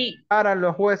would be, Para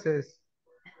los jueces.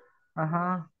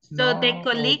 Ajá. so the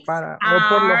colleagues o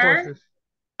por los jueces.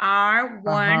 are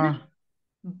won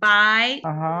by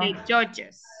the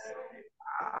judges.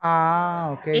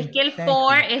 Ok. Es que el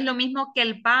for es lo mismo que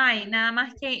el by, nada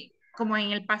más que como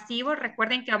en el pasivo,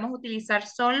 recuerden que vamos a utilizar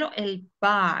solo el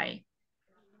by.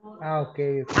 Ok.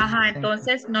 Ajá,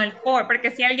 entonces no el for,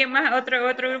 porque si alguien más, otro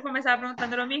grupo me estaba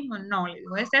preguntando lo mismo, no, le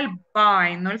digo, es el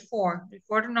by, no el for. El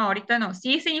for no, ahorita no.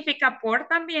 Sí significa por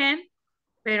también,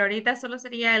 pero ahorita solo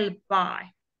sería el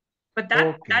by. But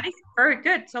that is very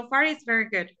good. So far it's very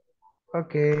good.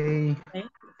 Ok.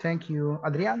 Thank you.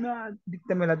 Adriana,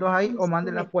 díctame las dos ahí o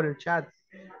mándelas por el chat.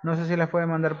 No sé si las puede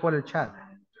mandar por el chat.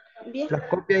 Bien. Las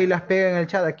copia y las pega en el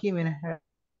chat aquí, miren.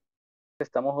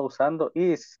 Estamos usando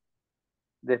is.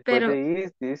 Después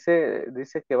de is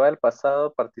dice que va el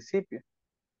pasado participio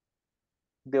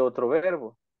de otro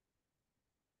verbo.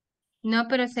 No,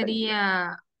 pero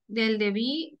sería del de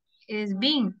be es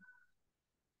been.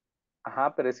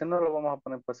 Ajá, pero ese no lo vamos a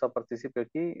poner en pasado participio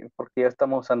aquí porque ya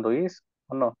estamos usando is,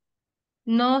 ¿o no?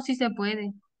 No, sí se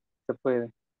puede. Se puede.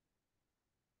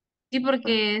 Sí,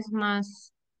 porque es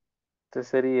más. Entonces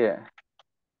sería,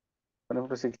 por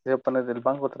ejemplo, si quisiera poner del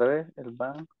banco otra vez, el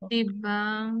banco. Sí,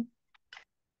 van.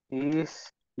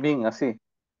 Is been, así.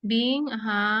 Been,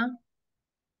 ajá.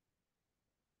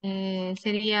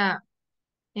 Sería.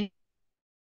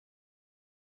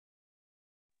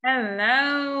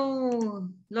 Hello.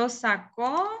 ¿Lo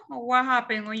sacó? What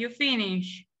happened when you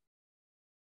finish?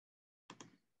 I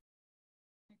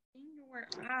think you were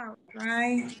out,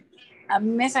 right? A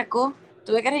mí me sacó.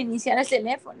 Tuve que reiniciar el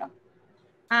teléfono.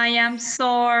 I am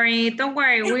sorry. Don't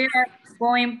worry. We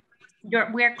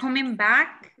are coming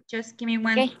back. Just give me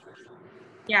one. Okay.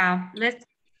 Yeah, let's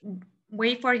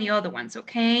wait for the other ones,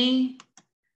 okay?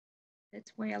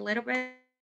 Let's wait a little bit.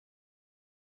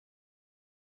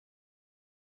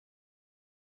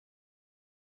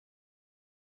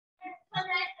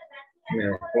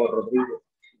 Mejor, Rodrigo.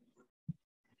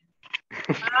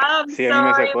 I'm Sí, a mí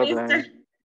me sorry, sacó mister. también.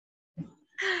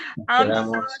 I'm sorry.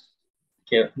 Quedamos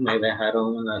que me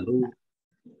dejaron una luz.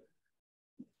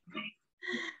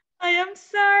 I am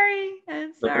sorry.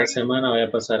 I'm La otra sorry. semana voy a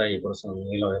pasar ahí por San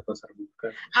Miguel, voy a pasar a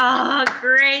buscar. Oh,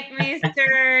 great,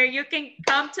 mister. You can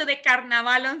come to the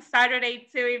carnaval on Saturday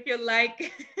too if you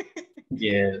like.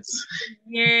 Yes.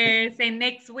 Yes, and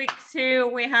next week too,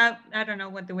 we have, I don't know,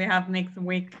 what do we have next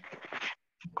week?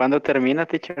 ¿Cuándo termina,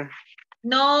 teacher?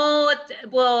 No,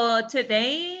 well,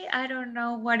 today, I don't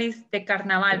know what is the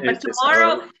carnaval, but Este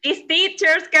tomorrow sábado. is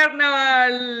teacher's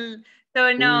carnaval.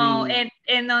 So no,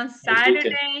 and on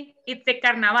Saturday, it's the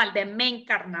carnaval, the main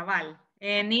carnaval.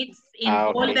 And it's in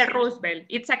all Ok. the Roosevelt.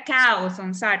 It's a chaos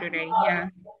on Saturday, yeah.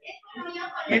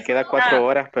 Me queda 4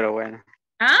 horas, pero bueno.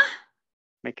 ¿Ah?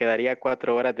 Me quedaría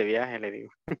 4 horas de viaje, le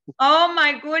digo. Oh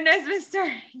my goodness, mister.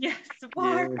 Yes,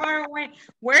 far, Yes. far away.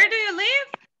 Where do you live?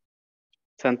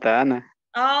 Santa Ana.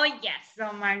 Oh, yes.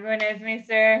 Oh, my goodness,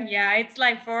 mister. Yeah, it's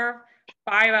like 4,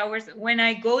 5 hours. When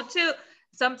I go to,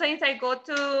 sometimes I go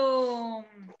to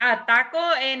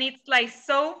Ataco and it's like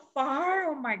so far.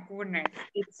 Oh, my goodness.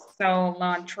 It's so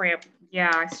long trip.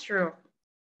 Yeah, it's true.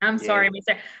 I'm sorry,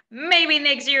 mister. Maybe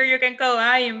next year you can go.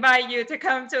 I invite you to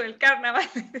come to El Carnaval.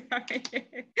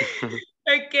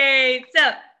 Okay,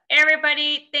 so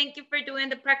everybody, thank you for doing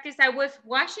the practice. I was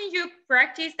watching you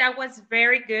practice. That was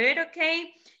very good,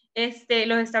 okay?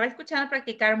 Los estaba escuchando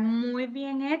practicar muy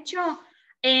bien hecho.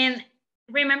 And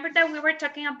remember that we were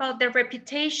talking about the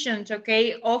reputations,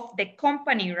 okay, of the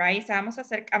company, right? Estábamos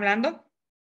hablando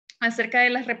acerca de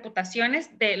las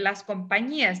reputaciones de las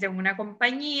compañías, de una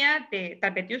compañía, de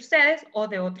tal vez de ustedes o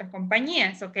de otras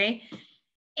compañías, okay?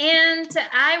 And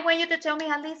I want you to tell me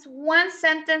at least one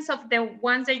sentence of the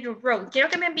ones that you wrote. Quiero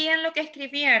que me envíen lo que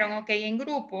escribieron, ok, en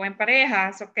grupo, en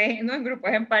parejas, ok, no en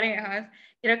grupos, en parejas.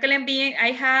 Quiero que le envíen,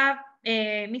 I have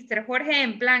Mr. Jorge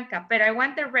en blanca, but I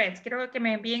want the rest. Quiero que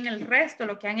me envíen el resto,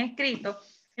 lo que han escrito.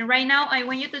 And right now, I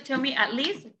want you to tell me at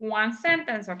least one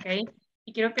sentence, ok?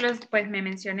 Y quiero que pues me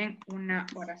mencionen una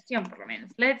oración, por lo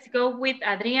menos. Let's go with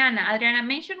Adriana. Adriana,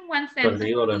 mention one sentence.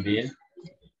 Rodrigo, lo envié.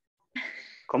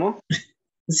 ¿Cómo?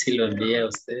 Sí, lo envié a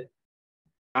usted.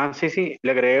 Ah, sí, sí.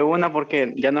 Le agregué una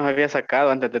porque ya nos había sacado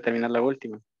antes de terminar la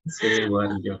última. Sí,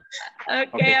 igual yo.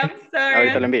 Okay, I'm sorry.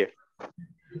 Ahorita lo envío.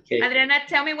 Okay. Adriana,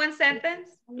 tell me one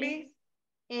sentence, please.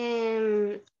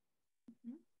 The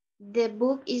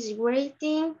book is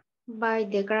written by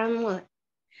the grandmother.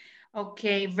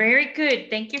 Okay, very good.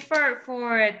 Thank you for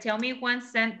telling me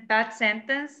that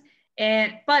sentence.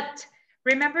 But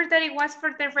remember that it was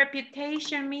for the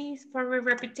reputation, Miss, for the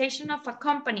reputation of a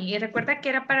company. Y recuerda que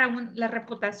era para la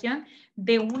reputación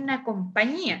de una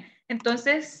compañía.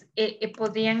 Entonces,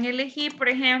 podían elegir, por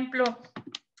ejemplo,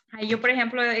 yo, por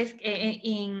ejemplo,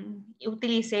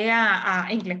 utilicé a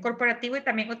Inglés corporativo y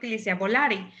también utilicé a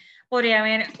Volari. Podría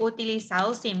haber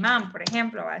utilizado Simán, por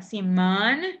ejemplo.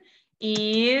 Simán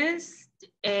is,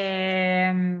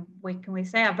 what can we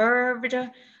say, a verb,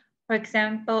 for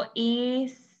example,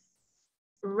 is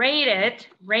rated.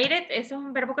 Rated es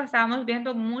un verbo que estábamos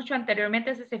viendo mucho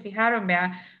anteriormente, si se fijaron,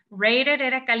 vean. Rated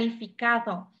era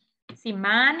calificado.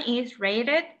 Simán is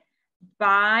rated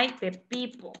by the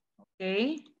people,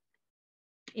 okay?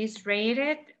 Is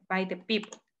rated by the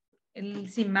people. El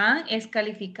Simán es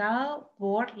calificado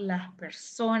por las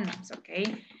personas, ¿ok?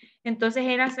 Entonces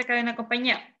era acerca de una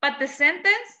compañía. But the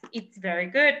sentence, it's very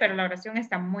good, pero la oración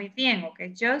está muy bien, ¿ok?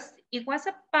 It was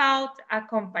about a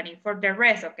company. For the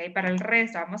rest, ¿ok? Para el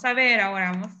resto, vamos a ver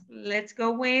ahora, let's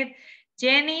go with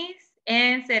Jenny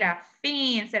and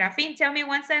Serafín. Serafín, tell me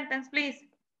one sentence, please.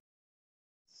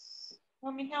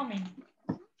 Help me.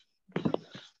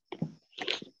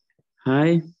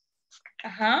 Hi.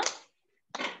 Ajá.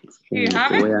 Do you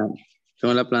have it?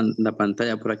 Tengo la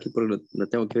pantalla por aquí porque la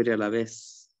tengo que abrir a la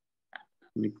vez.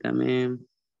 Permítame.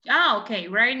 Okay.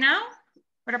 Right now?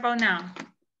 What about now?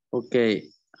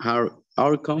 Okay.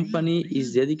 Our company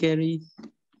is dedicated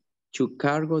to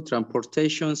cargo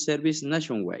transportation service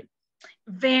nationwide.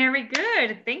 Very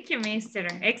good. Thank you, Mr.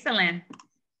 Excellent.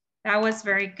 That was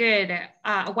very good.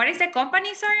 What is the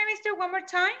company? Sorry, Mr. One more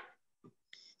time.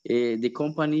 The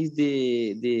company is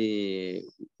the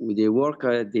work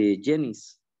the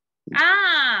Jenny's.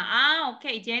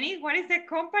 Okay. Jenny, what is the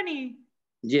company?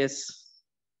 Yes.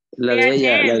 La de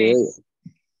ella.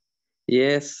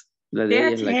 Yes. La de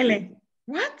ella es la que...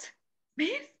 What?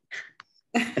 ¿Ves?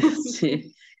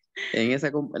 Sí. En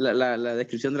esa la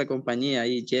descripción de la compañía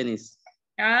ahí, Jenny's.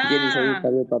 Jenny's ahí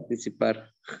puede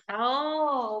participar.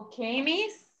 Oh, okay,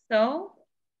 Miss. So,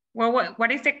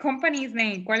 what is the company's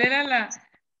name? ¿Cuál era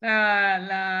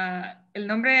el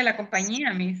nombre de la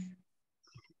compañía, Miss?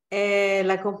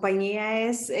 La compañía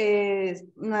es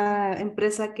una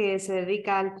empresa que se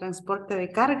dedica al transporte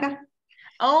de carga.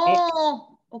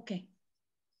 Oh, okay.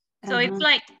 So it's Ajá.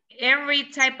 like every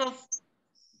type of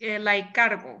like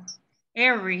cargo,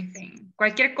 everything,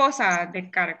 cualquier cosa de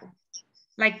cargo,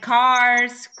 like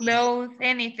cars, clothes,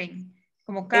 anything,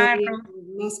 como carro.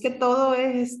 Más que todo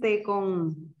es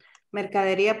con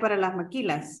mercadería para las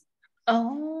maquilas.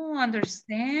 Oh,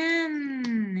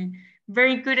 understand.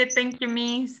 Very good. Thank you,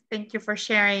 Miss. Thank you for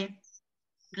sharing.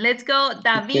 Let's go,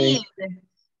 David. Okay.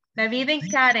 David and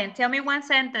Karen, tell me one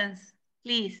sentence,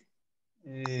 please.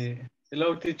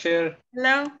 Hello, teacher.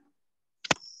 Hello.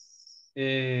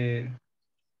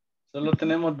 Solo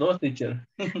tenemos dos, teacher.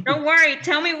 Don't worry,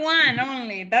 tell me one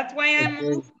only. That's why I'm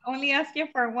Okay. only asking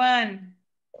for one.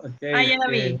 Okay.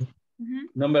 David.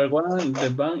 Number one, the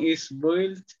bank is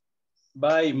built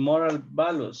by moral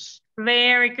values.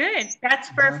 Very good.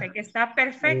 That's perfect. Está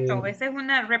perfecto. Esa es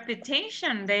una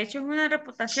reputation. De hecho, es una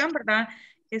reputación, ¿verdad?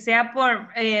 Que sea por,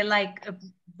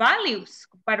 values,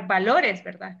 por valores,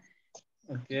 ¿verdad?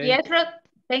 Okay. Yes,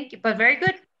 thank you. But very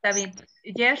good, David.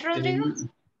 Yes, Rodrigo.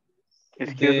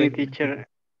 Excuse me, teacher.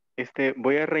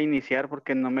 Voy a reiniciar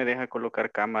porque no me deja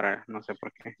colocar cámara. No sé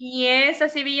por qué. Yes,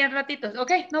 así vi en ratitos.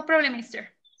 Okay, no problem,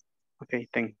 mister. Okay,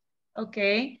 thank you.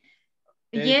 Okay.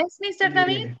 Yes, Mr.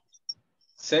 David.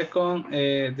 Second,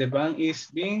 the bank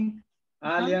is being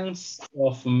alliance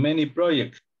of many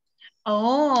projects.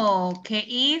 Oh, okay.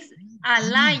 Is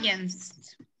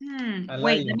alliance.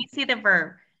 Wait, let me see the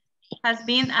verb. Has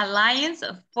been alliance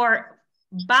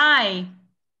by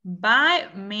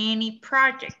many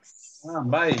projects.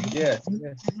 By, yes.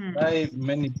 By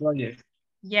many projects.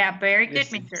 Yeah, very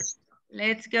good, mister.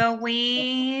 Let's go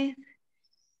with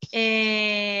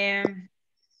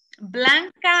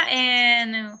Blanca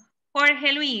and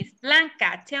Jorge Luis.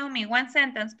 Blanca, tell me one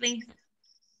sentence, please.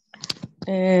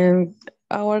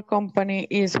 Our company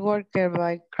is worked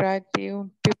by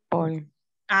creative people.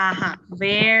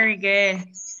 Very good.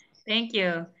 Thank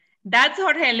you. That's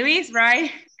Jorge Luis,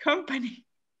 right? Company.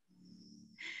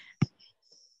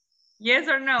 Yes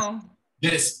or no?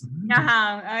 Yes.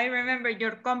 I remember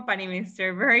your company,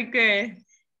 mister. Very good.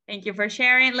 Thank you for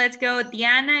sharing. Let's go,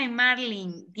 Diana and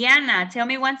Marlene. Diana, tell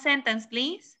me one sentence,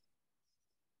 please.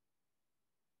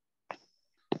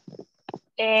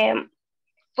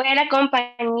 Fue la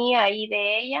compañía y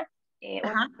de ella,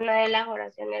 una de las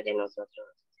oraciones de nosotros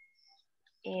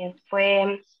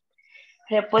fue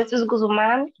Repuestos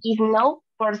Guzmán is known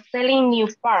for selling new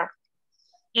parts.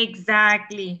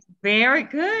 Exactly. Very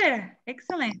good.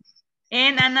 Excellent.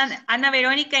 And Ana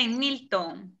Verónica and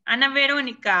Milton. Ana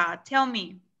Verónica, tell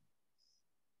me.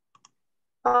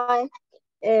 Hi.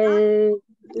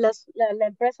 La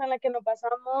empresa en la que nos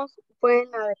basamos fue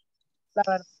la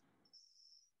verdad.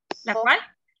 ¿La cual?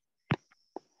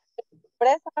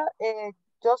 Empresa,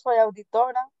 yo soy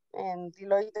auditora en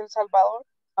Deloitte del Salvador,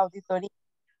 auditoría.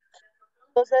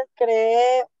 Entonces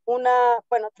creé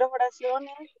tres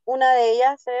oraciones. Una de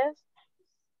ellas es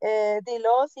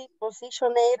Deloitte is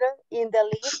positioned in the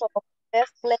list of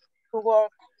best places to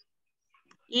work.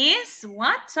 Is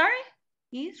what? Sorry?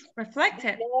 Is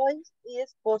reflected. Deloitte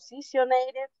is positioned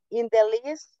in the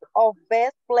list of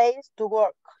best place to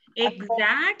work.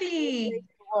 Exactly.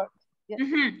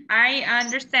 I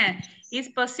understand. It's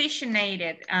positioned.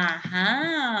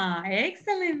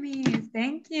 Excellent, Miss.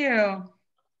 Thank you.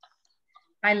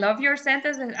 I love your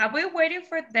sentences. Are we waiting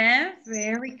for them?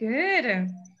 Very good.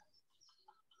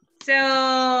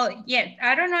 So, yes,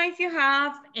 I don't know if you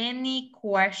have any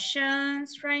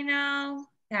questions right now,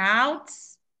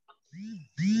 doubts.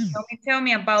 Tell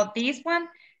me about this one.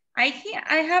 I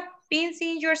have been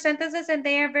seeing your sentences and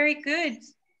they are very good.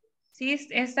 Sí,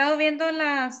 he estado viendo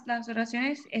las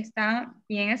oraciones, están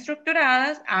bien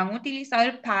estructuradas, han utilizado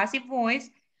el passive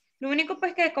voice. Lo único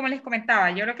pues que, como les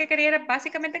comentaba, yo lo que quería era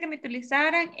básicamente que me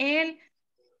utilizaran el,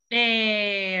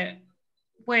 the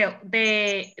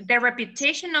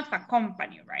reputation of a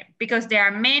company, right? Because there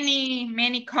are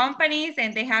many companies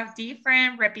and they have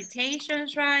different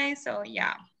reputations, right? So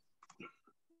yeah.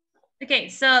 Okay,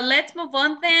 so let's move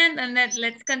on then, and then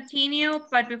let's continue.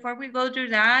 But before we go through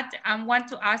that, I want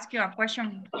to ask you a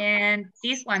question, and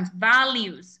this one's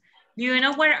values. Do you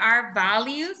know what are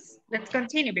values? Let's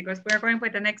continue because we're going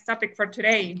with the next topic for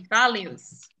today,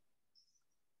 values.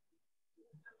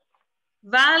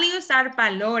 Values are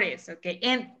valores, okay?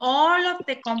 And all of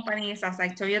the companies, as I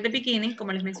told you at the beginning,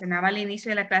 como les mencionaba al inicio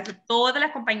de la clase, todas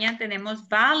las compañías tenemos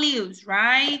values,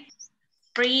 right?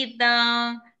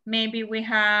 Freedom, maybe we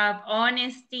have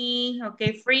honesty,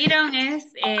 okay? Freedom es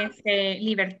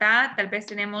libertad, tal vez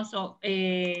tenemos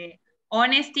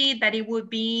honesty, that it would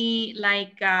be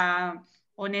like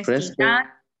honestidad.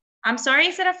 I'm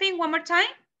sorry, Serafín, one more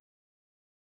time.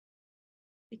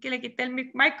 Es que le quité el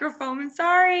microphone, I'm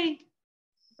sorry.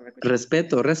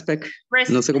 Respeto, respect.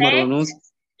 Respect. No sé cómo pronunciar.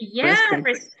 Yeah,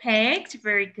 respect.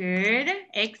 Very good.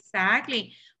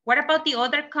 Exactly. What about the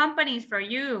other companies for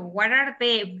you? What are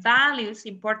the values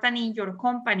important in your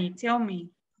company? Tell me.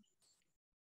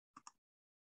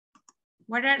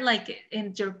 What are like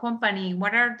in your company?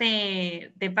 What are the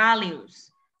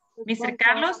values? Mr.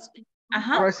 Carlos?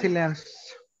 Resilience.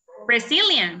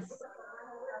 Resilience.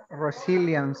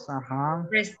 Resilience, ajá.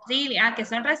 Resilient, que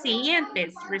son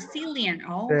resilientes. Resilient.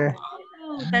 Oh,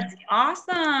 wow, that's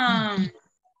awesome.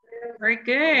 Very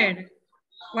good.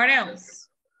 What else?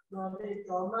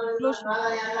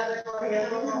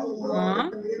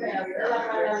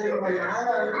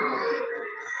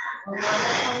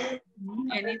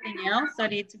 Anything else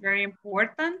that is very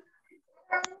important?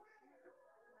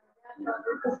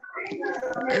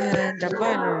 The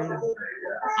value.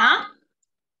 Huh?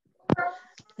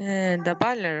 The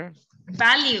value.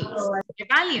 Values. The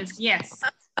values, yes.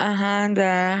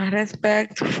 The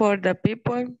respect for the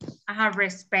people.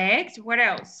 Respect. What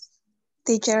else?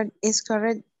 Teacher, is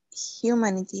correct.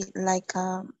 Humanity, like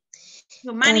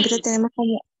humanity. Tenemos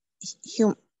como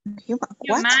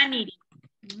humanity.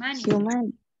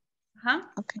 Human.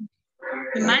 Okay.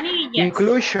 Humanity, yes.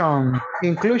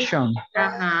 Inclusion.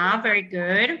 Very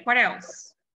good. What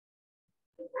else?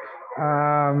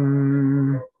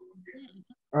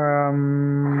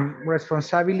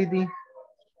 Responsibility.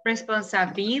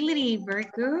 Responsibility, very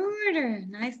good.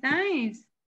 Nice.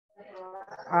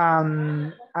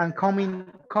 And commitment.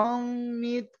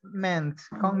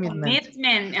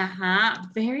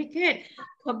 Very good.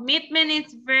 Commitment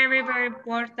is very, very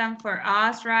important for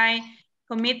us, right?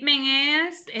 Commitment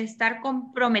es estar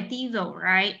comprometido,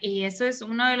 right? Y eso es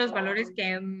uno de los valores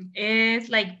que es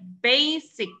like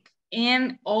basic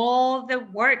in all the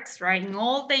works, right? In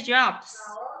all the jobs.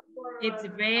 It's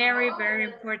very, very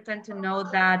important to know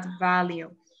that value.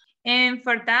 And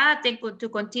for that, to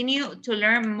continue to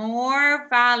learn more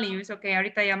values, okay,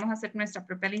 ahorita ya vamos a hacer nuestra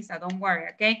propia lista, don't worry,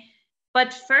 okay?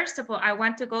 But first of all, I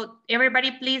want to go,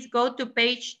 everybody please go to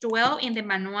page 12 in the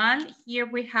manual. Here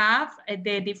we have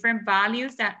the different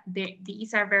values that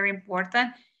these are very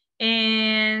important.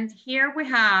 And here we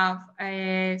have,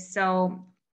 so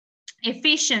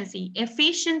efficiency.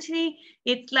 Efficiency,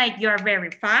 it's like you're very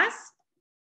fast,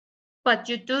 but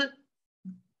you do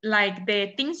like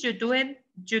the things you do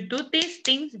these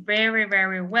things very,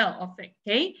 very well,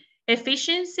 okay?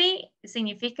 Efficiency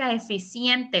significa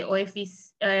eficiente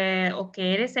o que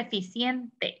eres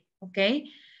eficiente,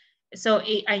 okay? So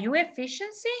are you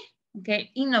efficiency?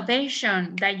 Okay,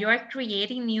 innovation, that you are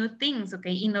creating new things,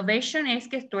 okay? Innovation es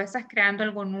que tú estás creando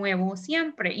algo nuevo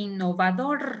siempre,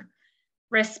 innovador.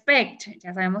 Respect,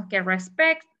 ya sabemos que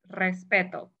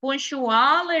respeto.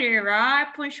 Punctuality,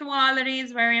 right? Punctuality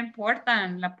is very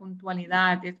important. La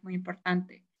puntualidad es muy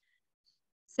importante.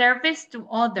 Service to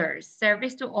others.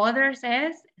 Service to others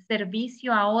es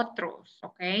servicio a otros,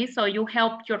 okay? So you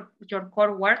help your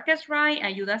core workers, right?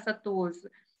 Ayudas a tus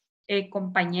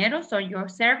compañeros, so your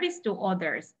service to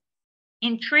others.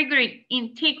 Integridad,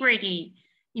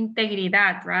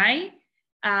 integridad, right?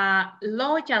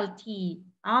 Loyalty.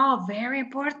 Oh, very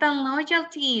important,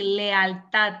 loyalty,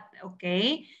 lealtad,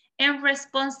 okay? And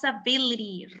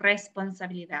responsibility,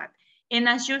 responsabilidad. And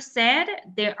as you said,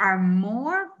 there are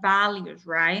more values,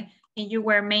 right? And you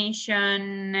were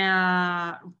mentioned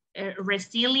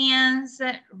resilience,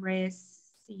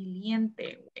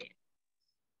 resiliente.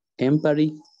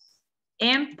 Empathy.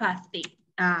 Empathy.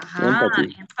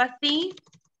 Empathy.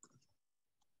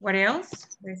 What else?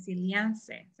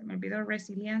 Resiliencia. Se me olvidó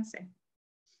resiliencia.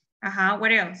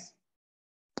 What else?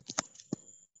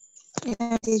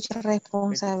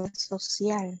 Responsable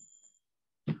social.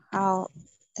 How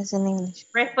is in English?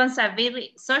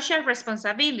 Responsibility, social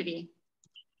responsibility.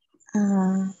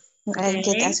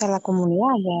 Hacia la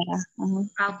comunidad, ¿verdad?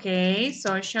 Ok,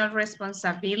 social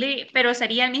responsibility, pero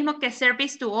sería el mismo que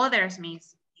service to others,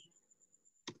 Miss.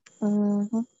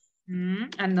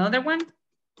 Another one?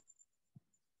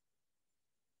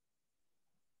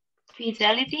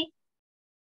 Fidelity.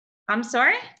 I'm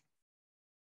sorry?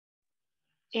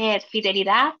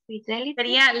 Fidelidad, fidelity.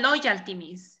 Sería loyalty,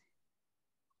 Miss.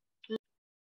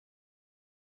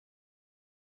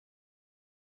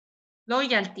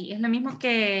 Loyalty, es lo mismo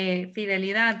que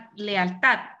fidelidad,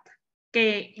 lealtad.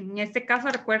 Que en este caso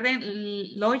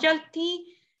recuerden,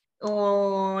 loyalty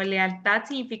o lealtad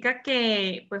significa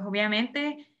que, pues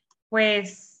obviamente,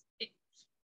 pues,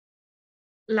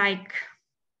 like,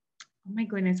 oh my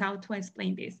goodness, how to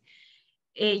explain this?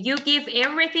 you give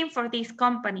everything for this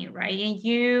company, right? And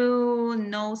you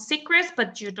know secrets,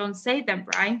 but you don't say them,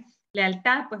 right?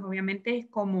 Lealtad, pues obviamente es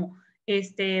como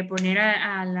poner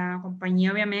a la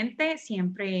compañía, obviamente,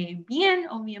 siempre bien,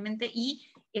 obviamente, y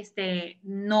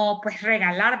no pues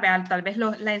regalar, ¿verdad? Tal vez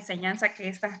la enseñanza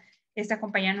que esta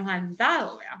compañía nos han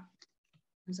dado, ¿verdad?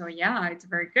 So yeah, it's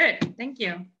very good. Thank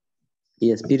you.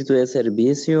 Y espíritu de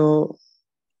servicio,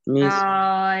 Miss.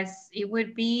 It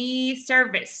would be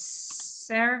service.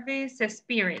 Service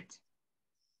spirit.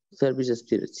 Service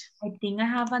spirit. I think I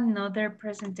have another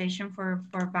presentation for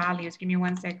values. Give me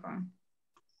 1 second.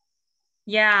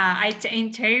 Yeah,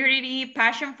 integrity,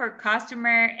 passion for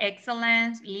customer,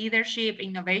 excellence, leadership,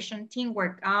 innovation,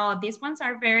 teamwork. Oh, these ones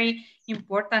are very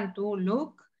important too.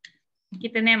 Look, aquí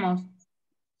tenemos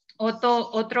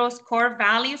otros core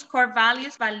values,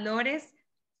 valores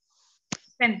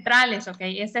centrales,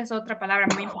 okay? Esa es otra palabra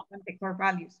muy importante, core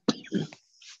values.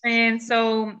 And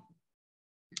so,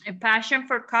 a passion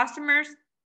for customers,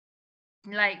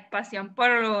 like pasión por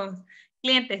los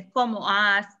clientes, como,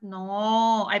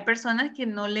 no, hay personas que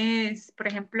no les, por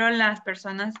ejemplo, las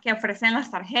personas que ofrecen las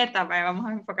tarjetas, vamos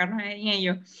a enfocarnos en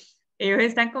ellos. Ellos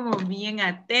están como bien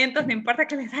atentos, no importa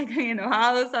que les hagan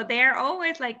enojados, so they're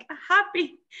always like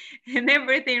happy and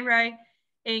everything, right?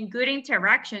 And good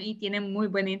interaction, y tienen muy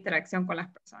buena interacción con las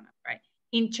personas, right?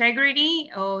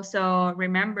 Integrity, also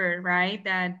remember, right,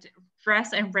 that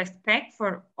trust and respect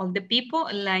for all the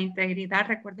people. La integridad,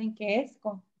 recuerden que es,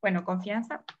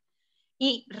 confianza.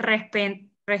 Y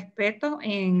respeto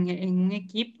en un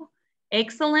equipo.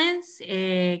 Excellence,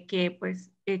 que pues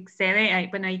excede, ahí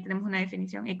tenemos una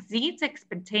definición. Exceeds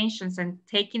expectations and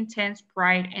take intense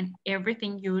pride in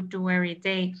everything you do every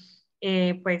day.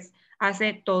 Pues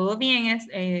hace todo bien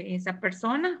esa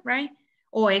persona, right?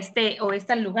 O este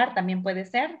lugar también puede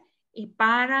ser. Y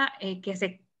para que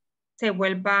se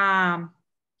vuelva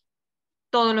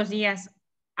todos los días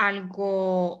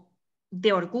algo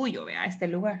de orgullo, ¿vea? Este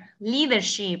lugar.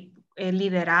 Leadership,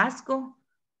 liderazgo,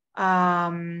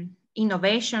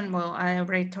 innovation, well, I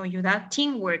already told you that.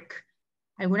 Teamwork.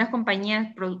 Algunas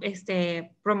compañías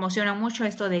promocionan mucho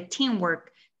esto de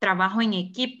teamwork, trabajo en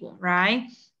equipo, right?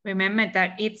 Remember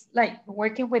that it's like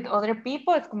working with other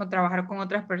people, es como trabajar con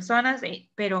otras personas,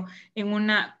 pero en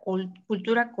una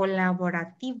cultura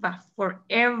colaborativa for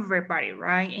everybody,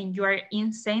 right? And you are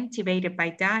incentivized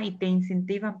by that, y te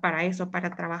incentivan para eso,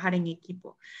 para trabajar en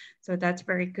equipo. So that's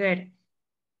very good.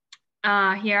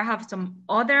 Here I have some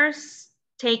others.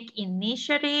 Take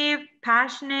initiative,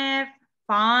 passionate,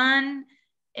 fun,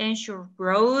 ensure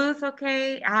growth,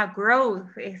 okay?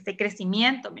 Growth,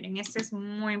 crecimiento, miren, este es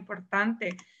muy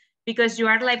importante. Because you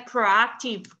are like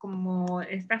proactive, como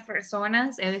estas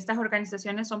personas, estas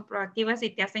organizaciones son proactivas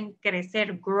y te hacen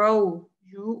crecer, grow,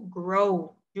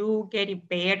 you get it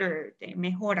better, te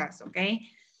mejoras, okay?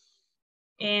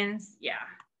 And yeah,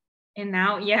 and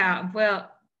now, yeah,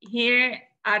 well, here,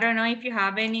 I don't know if you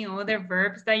have any other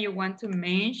verbs that you want to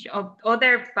mention,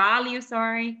 other values,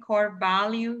 sorry, core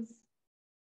values.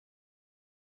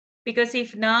 Because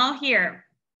if now here,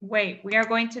 wait, we are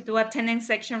going to do attendance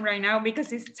section right now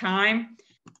because it's time.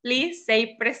 Please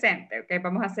say presente, okay?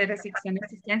 Vamos a hacer la sección de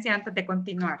asistencia antes de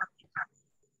continuar.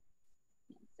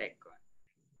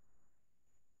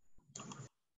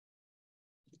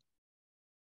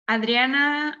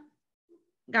 Adriana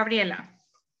Gabriela.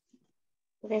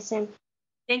 Present.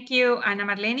 Thank you. Ana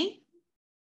Marlene.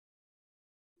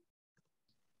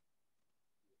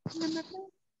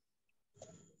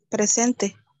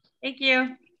 Presente. Thank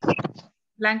you.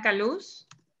 Blanca Luz.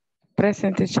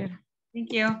 Present, teacher.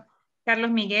 Thank you.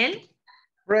 Carlos Miguel.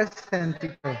 Present,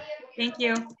 teacher. Thank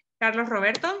you. Carlos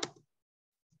Roberto.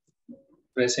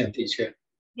 Present, teacher.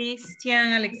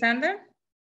 Cristian Alexander.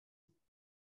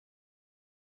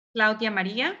 Claudia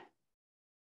María.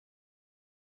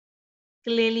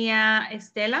 Clelia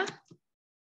Estela.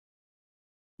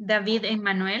 David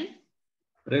Emmanuel.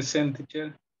 Present,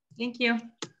 teacher. Thank you.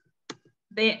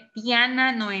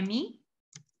 Diana Noemi.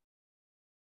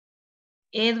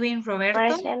 Edwin Roberto.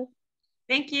 Present.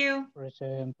 Thank you.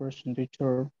 Present,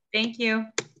 teacher. Thank you.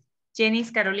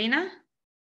 Janice Carolina.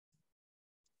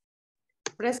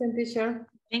 Present, teacher.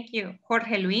 Thank you.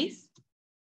 Jorge Luis.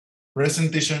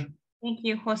 Present, teacher. Thank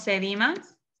you. José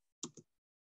Dimas.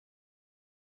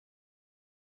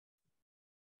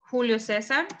 Julio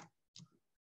César.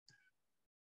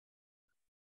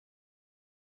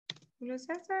 Julio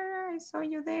César, I saw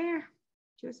you there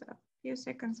just a few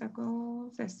seconds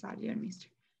ago. César, you're Mr.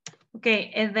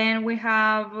 Okay, and then we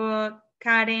have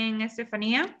Karen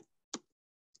Estefania.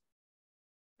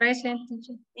 Present,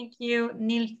 teacher. Thank you.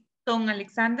 Nilton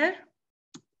Alexander.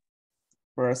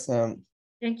 Present.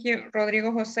 Thank you.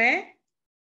 Rodrigo José.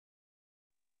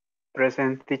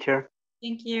 Present, teacher.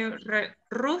 Thank you.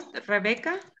 Ruth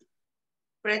Rebecca.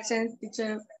 Present,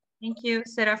 teacher. Thank you.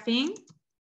 Serafín.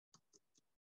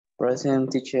 Present,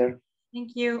 teacher.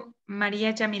 Thank you.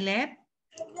 María Yamilet.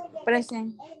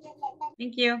 Present.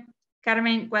 Thank you.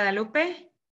 Carmen Guadalupe.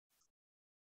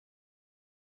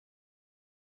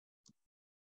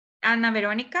 Ana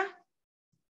Verónica.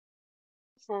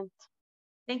 Present.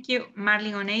 Thank you.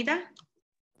 Marlene Oneida.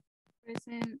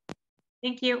 Present.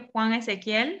 Thank you. Juan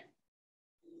Ezequiel.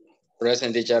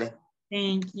 Present, teacher.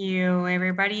 Thank you,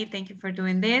 everybody. Thank you for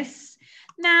doing this.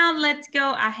 Now let's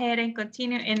go ahead and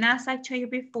continue. And as I told you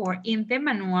before, in the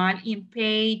manual, in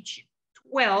page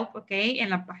 12, okay, en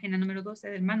la página número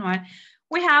 12 del manual,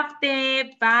 we have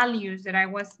the values that I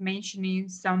was mentioning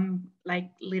some like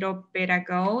little bit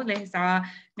ago. Les estaba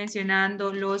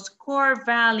mencionando los core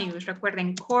values.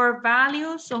 Recuerden, core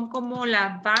values son como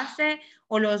la base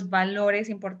o los valores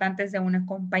importantes de una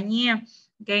compañía.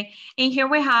 Okay, and here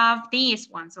we have these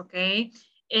ones, okay?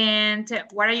 And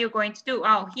what are you going to do?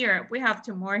 Oh, here, we have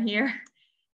two more here.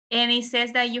 And it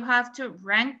says that you have to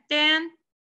rank them,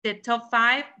 the top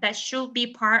 5 that should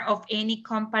be part of any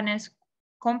company's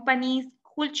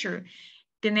culture.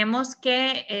 Tenemos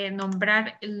que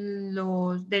nombrar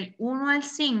los del 1 al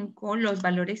 5, los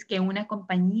valores que una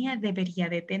compañía debería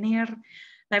de tener.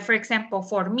 Like, for example,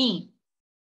 for me,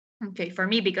 okay, for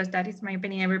me, because that is my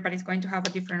opinion, everybody's going to have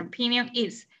a different opinion,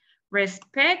 is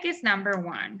respect is number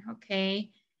 1, okay?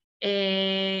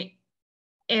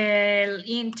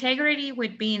 Integrity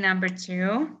would be number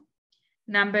 2.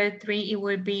 Number 3, it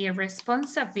would be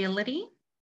responsibility.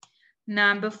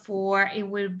 Number 4, it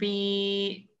will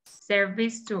be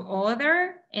service to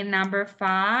other. And number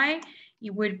 5,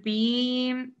 it would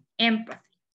be empathy.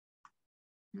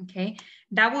 Okay,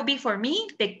 that would be for me,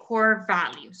 the core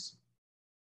values.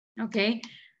 Okay,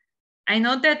 I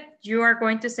know that you are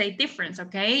going to say difference,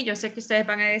 okay? Yo sé que ustedes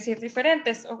van a decir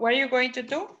diferentes. So what are you going to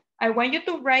do? I want you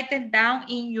to write them down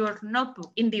in your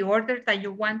notebook, in the order that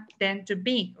you want them to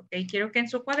be, okay? Quiero que en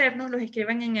su cuaderno los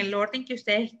escriban en el orden que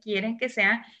ustedes quieren que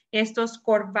sean estos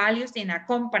core values in a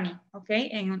company,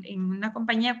 okay? En una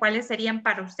compañía, ¿cuáles serían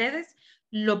para ustedes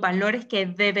los valores que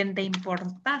deben de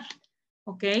importar?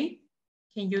 Okay,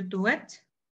 can you do it?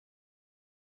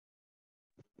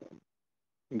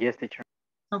 Yes, teacher.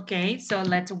 Okay, so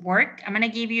let's work. I'm gonna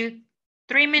give you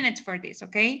 3 minutes for this,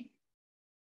 okay?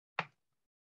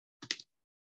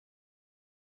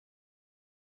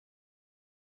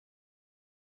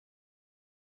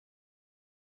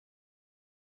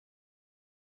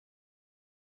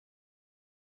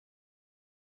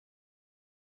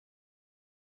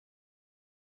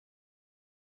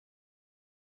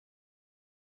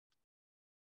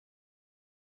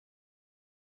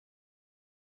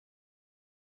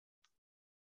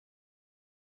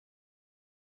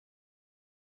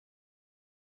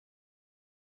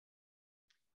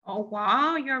 Oh,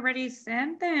 wow, you already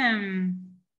sent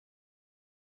them.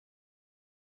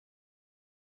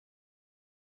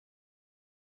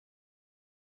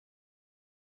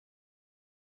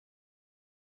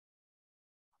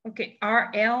 Okay,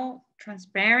 RL,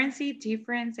 transparency,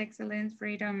 difference, excellence,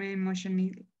 freedom,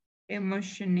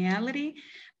 emotionality,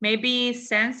 maybe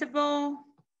sensible,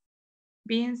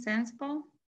 being sensible,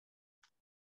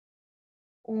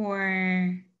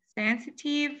 or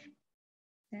sensitive.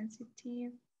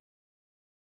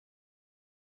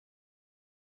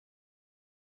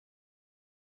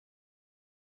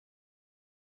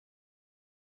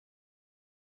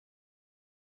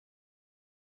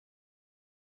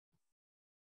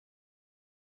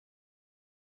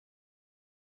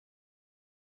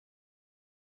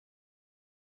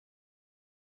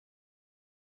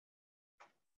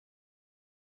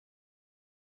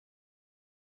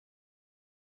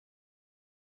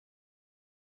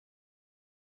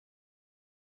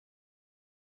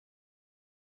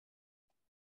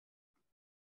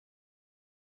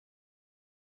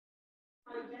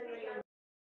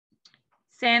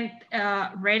 Sent,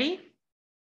 ready?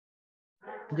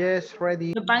 Yes,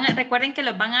 ready. Recuerden que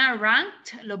los van a rank,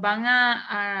 los van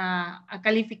a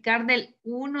calificar del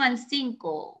 1 al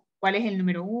 5. ¿Cuál es el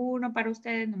número 1 para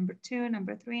ustedes? Number 2,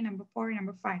 number 3, number 4,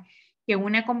 number 5. Que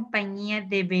una compañía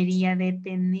debería de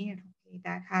tener. Okay,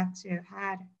 that has to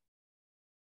have.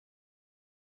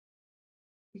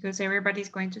 Because everybody's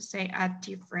going to say a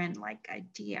different like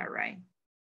idea, right?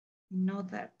 You know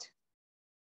that.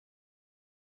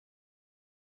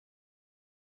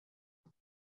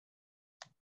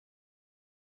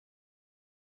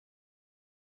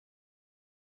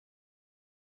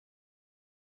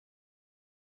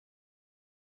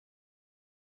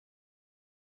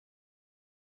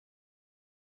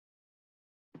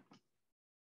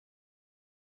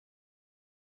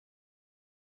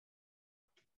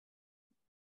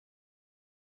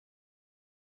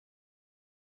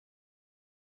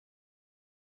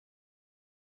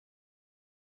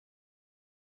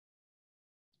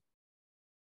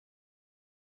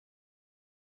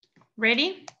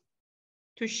 ready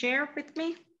to share with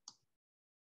me?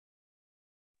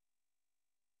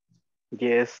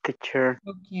 Yes, teacher.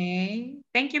 Okay.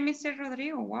 Thank you, Mr.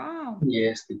 Rodrigo. Wow.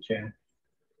 Yes, teacher.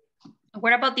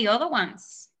 What about the other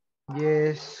ones?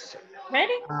 Yes,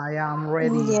 Ready? I am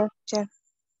ready. Yes, teacher.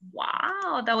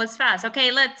 Wow, that was fast.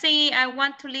 Okay, let's see. I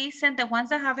want to listen the ones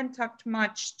that haven't talked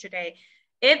much today.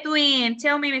 Edwin,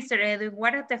 tell me, Mr. Edwin,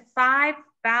 what are the 5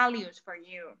 values for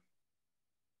you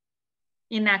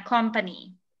in a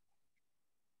company?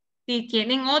 Si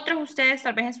tienen otros ustedes,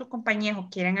 tal vez en sus compañías o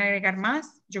quieren agregar más,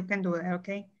 you can do it,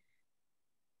 okay?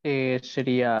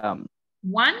 Sería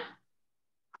 1.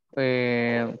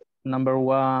 number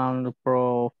 1,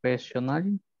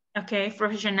 professional. Okay,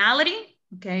 professionality.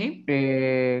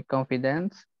 Okay.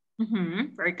 Confidence.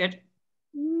 Very good.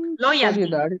 Loyalty.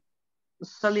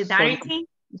 Solidarity.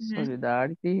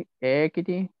 Solidarity.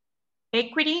 Equity.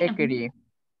 Equity.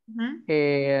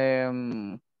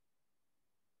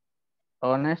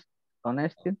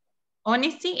 Honesty.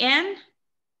 Honesty and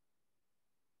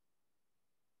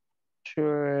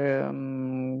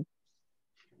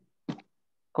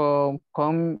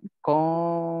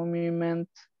commitment.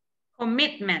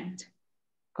 Commitment.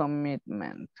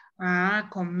 Commitment.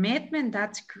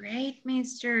 That's great,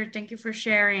 mister. Thank you for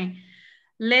sharing.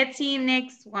 Let's see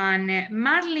next one.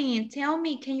 Marlene, tell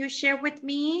me, can you share with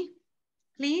me,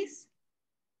 please?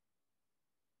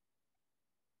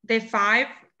 The 5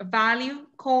 value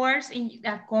cores in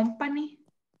a company.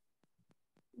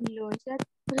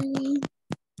 Loyalty.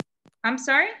 I'm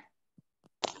sorry?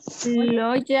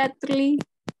 Loyalty.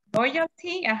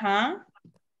 Loyalty,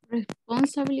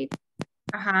 Responsibility.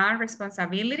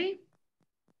 Responsibility.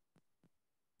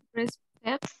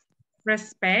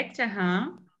 Respect.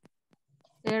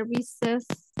 Services.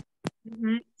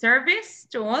 Service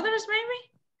to others,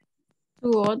 maybe?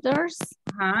 To others.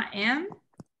 And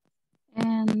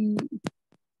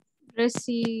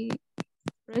resilience.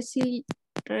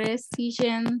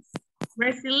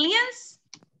 Resilience.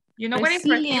 You know what is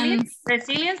resilience?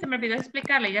 Resilience, se me olvidó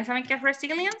explicarle. ¿Ya saben qué es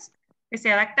resilience? Que se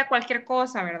adapta a cualquier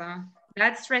cosa, ¿verdad?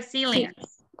 That's resilience.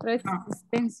 Sí.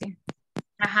 Resistencia.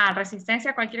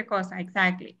 Resistencia a cualquier cosa,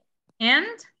 exactly.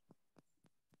 And?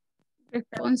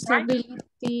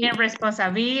 Responsibility. And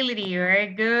responsibility,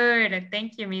 very good.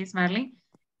 Thank you, Miss Marlene.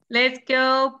 Let's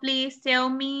go, please tell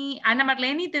me. Ana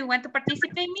Marlene, do you want to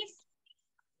participate, Miss?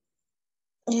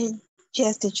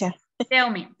 Yes, teacher. Tell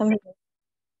me.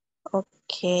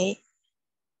 Okay.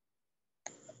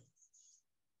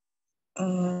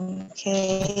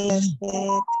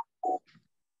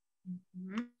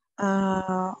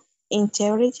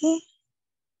 Integrity.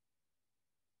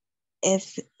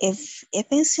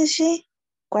 Efficiency.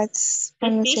 What's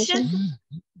pronunciation?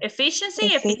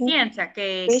 Efficiency, eficiencia,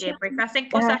 que pues hacen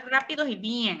cosas rápidos y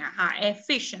bien.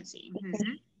 Efficiency.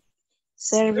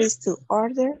 Service to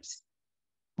others,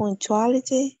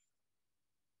 punctuality,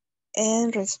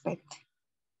 and respect.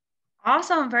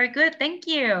 Awesome, very good, thank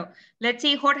you. Let's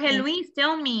see, Jorge Luis,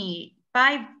 tell me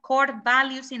 5 core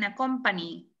values in a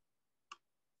company.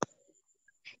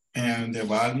 And the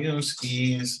values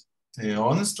is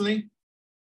honestly.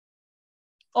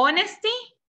 Honestly.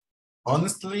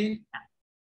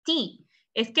 Sí,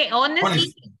 es que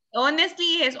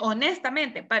honestly es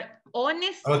honestamente, pero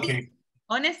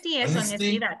honesty es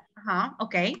honestidad.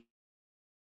 Okay.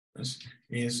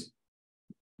 Is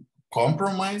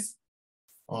compromise.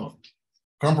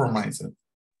 Compromise.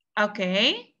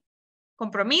 Okay.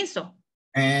 Compromiso.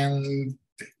 And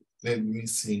let me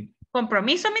see.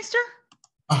 Compromiso, mister?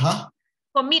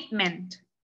 Commitment.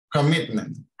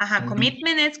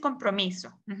 Commitment es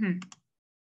compromiso.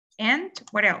 And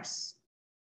what else?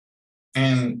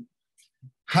 And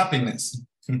happiness.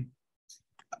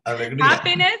 Alegría.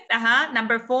 Happiness,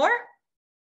 number 4.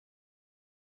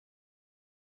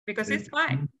 Because it's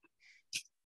 5.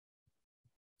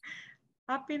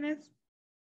 Happiness.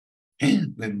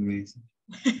 Let me see.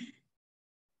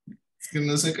 Es que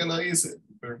no sé qué lo dice.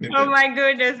 Oh my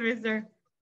goodness, mister.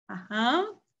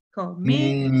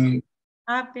 Commit.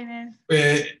 Happiness.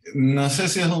 No sé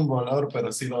si es un valor,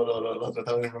 pero sí lo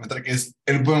trataba de implementar, que es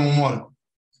el buen humor.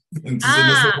 Entonces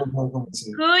no sé cómo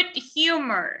decir. Good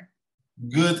humor.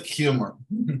 Good humor.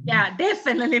 Yeah,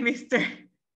 definitely, mister.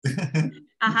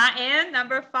 And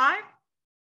number 5?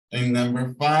 And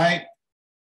number 5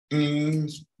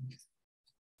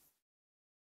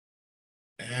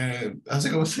 ¿hace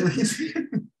cómo se dice?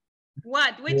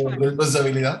 What? Which one?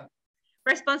 Responsabilidad.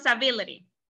 Responsibility.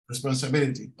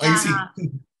 Ahí sí.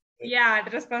 Yeah,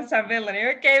 responsibility.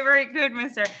 Okay, very good,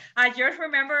 mister. I just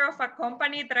remember of a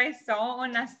company that I saw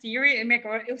on a series.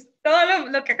 Todo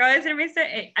lo que acaba de decir,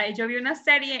 mister, yo vi una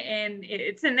serie and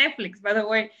it's en Netflix, by the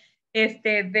way,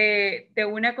 de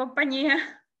una compañía,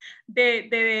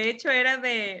 de hecho era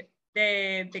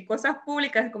de cosas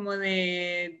públicas como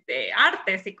de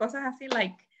artes y cosas así,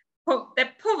 like the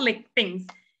public things.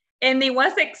 And it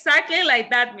was exactly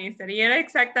like that, mister. Y era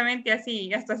exactamente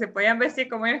así. Hasta se podían vestir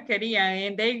como ellos querían.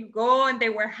 And they go and they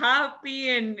were happy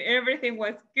and everything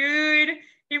was good.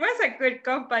 It was a good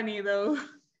company though.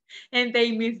 And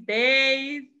they missed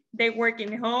days. They work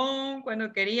in home cuando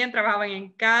querían, trabajaban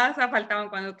en casa, faltaban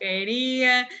cuando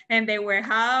querían, and they were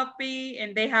happy,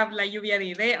 and they have la lluvia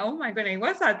de idea. Oh my goodness, it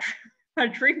was a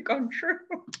dream come true.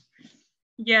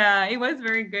 Yeah, it was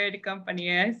very good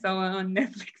company. I saw on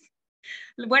Netflix.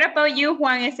 What about you,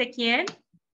 Juan Ezequiel?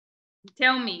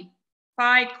 Tell me,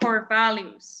 5 core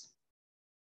values.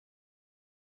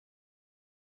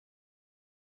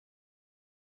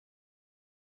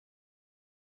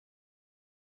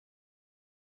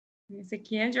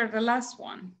 Ezequiel, you're the last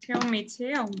one. Tell me.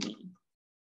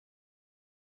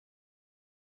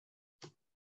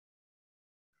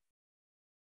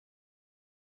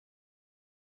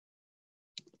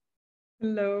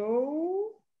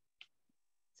 Hello?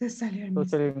 Social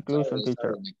inclusion,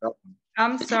 teacher.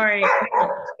 I'm sorry.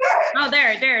 Oh,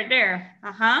 there.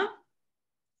 Uh-huh.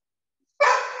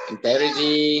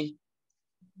 Integrity,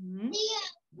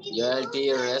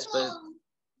 loyalty, respect.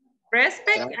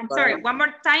 Respect? I'm sorry, one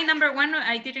more time, number 1,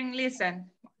 I didn't listen.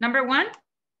 Number 1?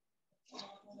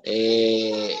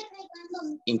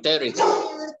 Integrity.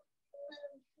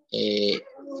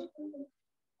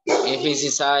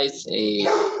 Emphasize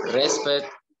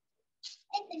respect,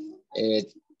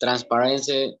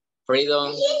 transparency,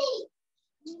 freedom,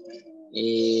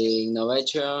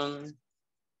 innovation,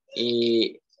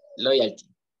 loyalty.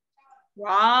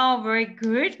 Wow, very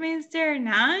good, mister.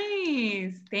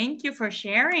 Nice. Thank you for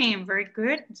sharing. Very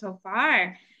good so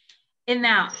far. And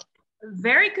now,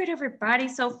 very good, everybody,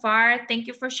 so far. Thank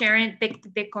you for sharing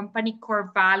the company core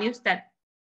values that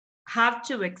have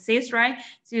to exist, right?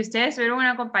 Si ustedes tuvieron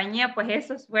una compañía, pues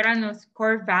esos fueran los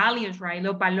core values, right?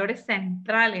 Los valores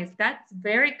centrales. That's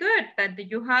very good that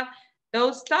you have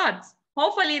those thoughts.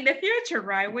 Hopefully in the future,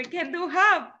 right? We can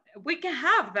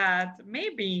have that,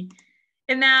 maybe.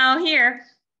 And now here,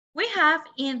 we have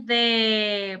in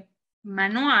the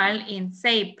manual in,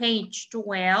 say, page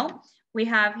 12, we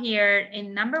have here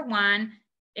in number 1,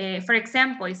 for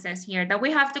example, it says here that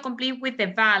we have to complete with the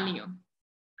value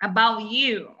about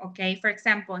you, okay? For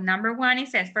example, number 1, it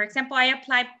says, for example, I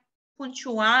apply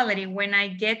punctuality when I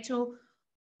get to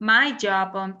my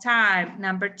job on time.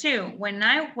 Number 2, when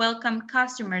I welcome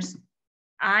customers,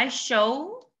 I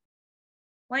show.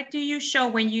 What do you show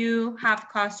when you have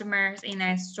customers in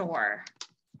a store?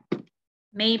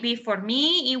 Maybe for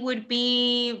me, it would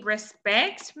be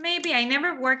respect. Maybe I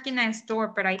never worked in a store,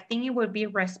 but I think it would be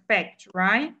respect,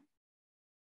 right?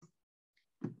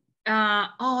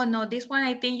 Oh no, this one,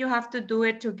 I think you have to do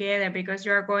it together because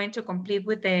you are going to complete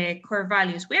with the core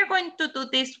values. We are going to do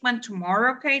this one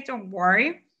tomorrow, okay? Don't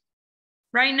worry.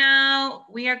 Right now,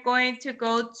 we are going to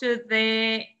go to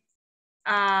the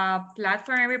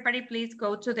platform. Everybody, please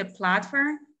go to the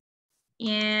platform.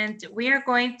 And we are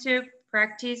going to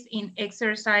practice in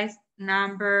exercise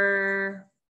number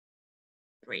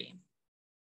 3.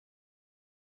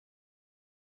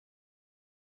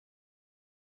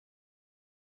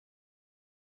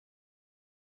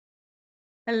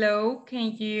 Hello,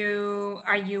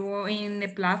 are you in the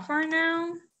platform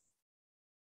now?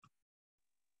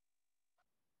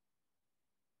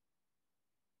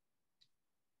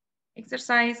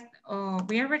 Exercise, oh,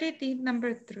 we already did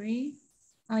number 3.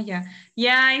 Oh yeah,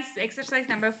 it's exercise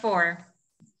number 4.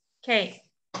 Okay.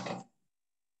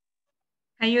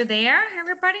 Are you there,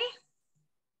 everybody?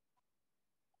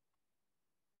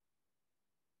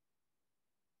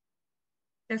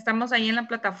 Estamos ahí en la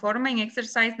plataforma en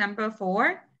exercise number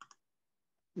 4.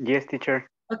 Yes, teacher.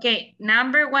 Okay,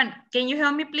 number 1. Can you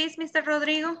help me please, Mr.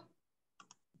 Rodrigo?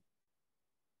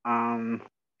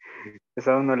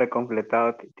 Eso aún no lo he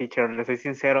completado, teacher. Le soy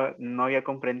sincero, no había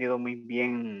comprendido muy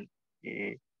bien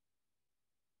de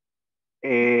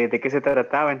qué se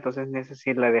trataba, entonces ese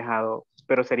sí la he dejado,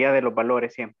 pero sería de los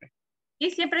valores siempre.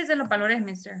 Y siempre es de los valores,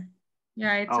 mister.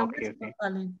 Yeah, it's always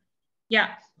valid.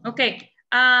 Yeah, okay.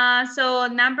 So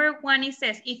number 1, it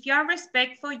says, if you are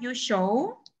respectful, you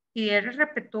show. Si eres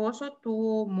respetuoso,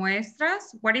 tú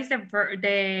muestras. What is the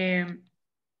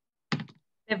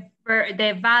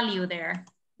value there?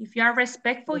 If you are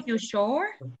respectful, you show.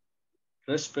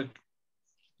 Respect.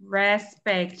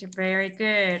 Respect, very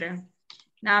good.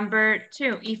 Number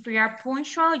 2, if you are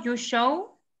punctual, you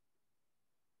show.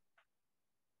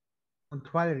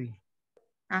 Punctuality.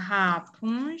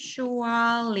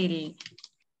 Punctuality.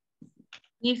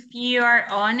 If you are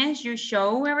honest, you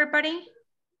show everybody.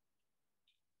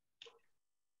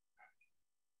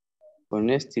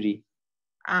 Honesty.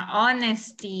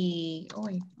 Honesty. Oh,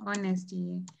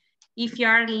 honesty. If you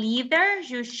are leader,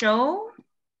 you show.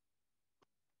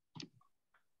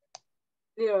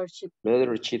 Leadership.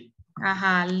 Leadership.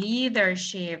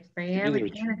 Leadership. Very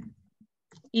Leadership. good.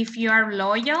 If you are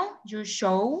loyal, you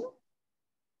show.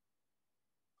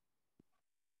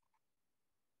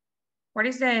 What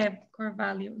is the core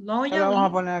value? Lo vamos a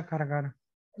Loyal. poner a cargar.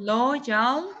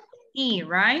 Loyalty,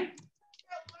 right?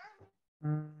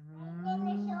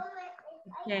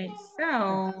 Okay,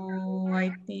 so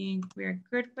I think we're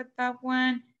good with that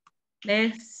one.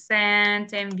 Let's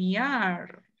send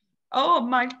enviar. Oh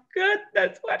my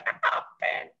goodness, what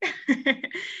happened?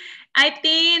 I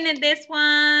think in this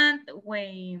one,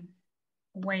 wait,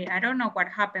 I don't know what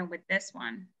happened with this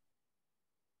one.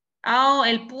 Oh,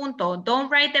 el punto.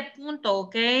 Don't write the punto,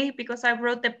 okay? Because I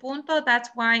wrote the punto, that's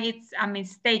why it's a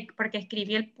mistake. Porque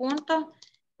escribí el punto,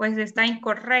 pues está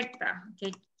incorrecta.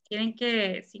 Okay. Quieren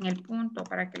que sin el punto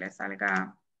para que le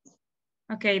salga.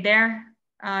 Okay, there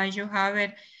you have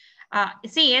it.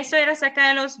 Sí, eso era acerca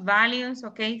de los values,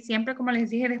 ok. Siempre como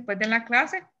les dije después de la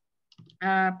clase,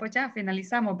 pues ya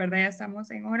finalizamos, ¿verdad? Ya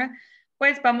estamos en hora.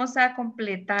 Pues vamos a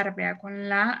completar, vea, con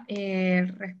la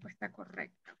respuesta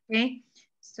correcta, ok.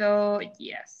 So,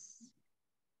 yes.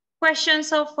 Questions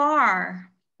so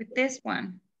far with this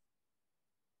one?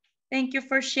 Thank you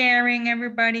for sharing,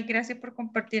 everybody. Gracias por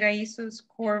compartir ahí sus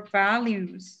core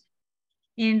values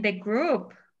in the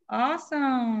group.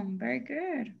 Awesome, very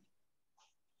good.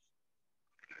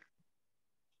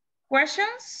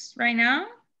 Questions right now?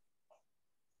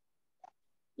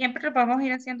 Siempre lo vamos a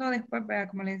ir haciendo después, ¿verdad?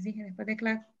 Como les dije, después de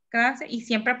clase. Y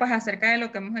siempre pues acerca de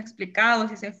lo que hemos explicado.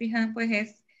 Si se fijan, pues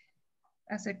es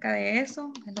acerca de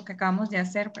eso. Es lo que acabamos de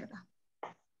hacer, ¿verdad?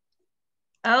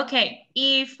 Okay.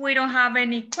 If we don't have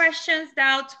any questions,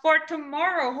 doubts for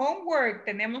tomorrow, homework.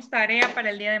 Tenemos tarea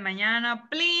para el día de mañana.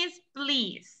 Please,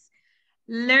 please.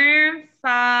 Learn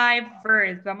 5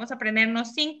 verbs. Vamos a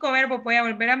aprendernos 5 verbos. Voy a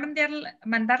volver a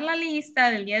mandar la lista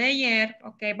del día de ayer.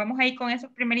 Ok, vamos a ir con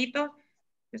esos primeritos.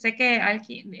 Yo sé que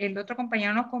el otro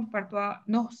compañero nos compartió,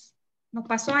 nos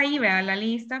pasó ahí, vea, la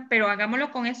lista, pero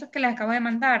hagámoslo con esos que les acabo de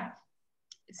mandar.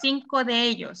 5 de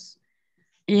ellos.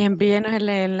 Y envíenos el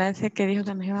enlace que dijo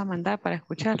que nos iba a mandar para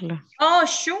escucharlo. Oh,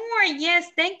 sure,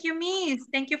 yes, thank you, Miss.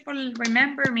 Thank you for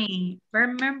remember me.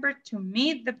 Remember to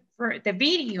meet the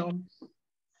video.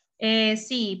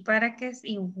 Sí, para que es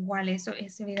igual,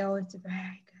 ese video es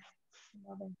very good.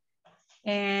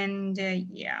 And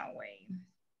yeah, wait.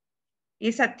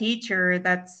 It's a teacher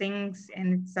that sings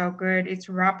and it's so good. It's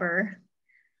rapper.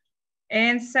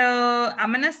 And so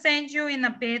I'm going to send you in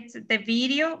a bit the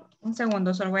video. Un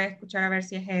segundo, solo voy a escuchar a ver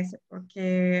si es ese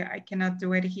porque I cannot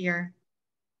do it here.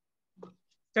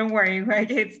 Don't worry, right?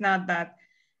 It's not that.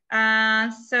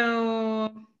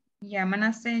 So yeah, I'm going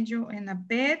to send you in a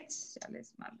bit. Ya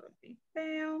les mando el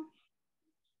video.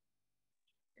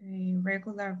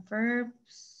 Regular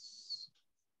verbs.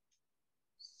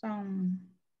 Some.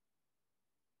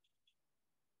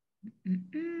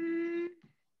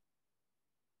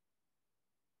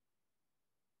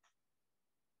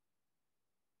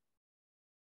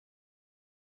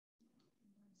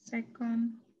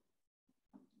 Second.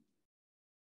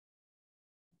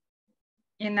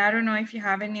 And I don't know if you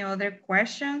have any other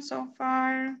questions so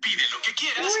far. Pide lo que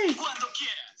quieras, cuando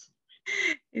quieras.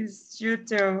 It's you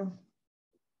too.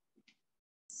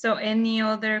 So any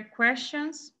other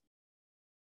questions?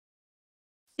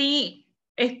 Sí,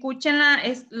 escúchenla,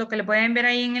 es lo que le pueden ver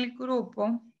ahí en el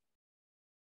grupo.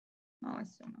 No,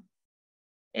 eso no.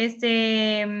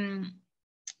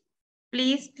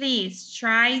 Please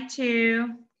try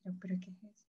to. ¿Pero qué es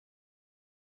eso?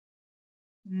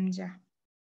 Ya.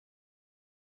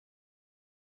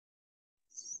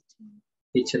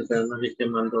 Teacher, no vi que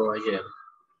mandó ayer.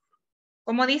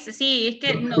 ¿Cómo dice? Sí, es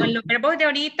que no, los verbos de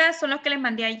ahorita son los que les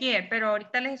mandé ayer, pero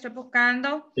ahorita les estoy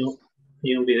buscando.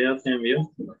 ¿Y un video te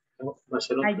envió?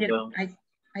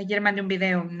 Ayer mandé un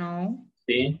video, no.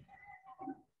 Sí.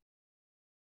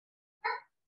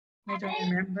 I don't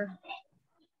remember.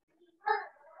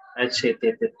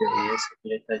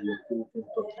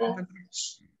 https://youtube.com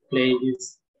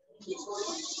playlist.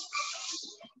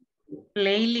 Playlist.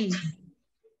 Playlist.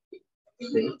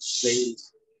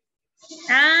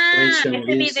 Ese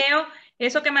video,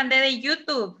 eso que mandé de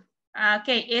YouTube. Ok,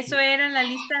 eso era en la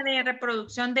lista de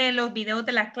reproducción de los videos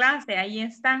de la clase. Ahí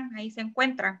están, ahí se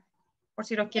encuentran. Por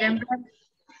si los quieren ver.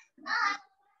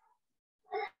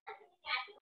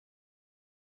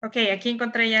 Ok, aquí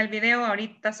encontré ya el video.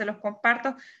 Ahorita se los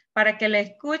comparto. para que la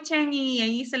escuchen y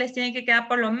ahí se les tiene que quedar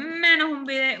por lo menos un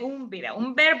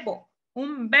verbo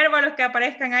a los que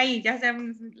aparezcan ahí. Ya sea,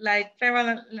 like,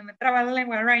 me traba la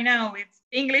lengua right now. It's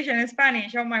English and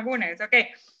Spanish. Oh my goodness.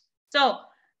 Okay. So,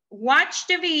 watch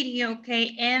the video,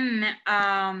 okay, and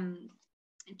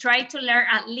try to learn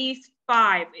at least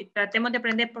 5. Tratemos de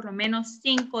aprender por lo menos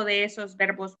 5 de esos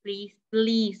verbos,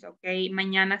 please, okay.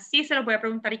 Mañana sí se los voy a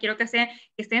preguntar y quiero que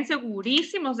estén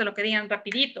segurísimos de lo que digan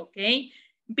rapidito, okay.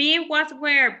 Be, was,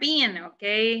 were, been,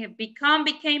 okay. Become,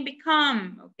 became,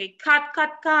 become, okay. Cut,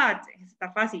 cut, cut.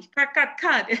 Está fácil.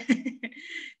 Cut.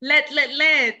 let.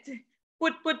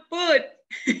 Put.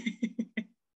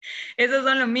 Esos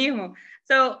son lo mismo.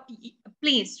 So,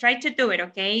 please, try to do it,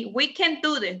 okay? We can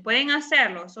do this. Pueden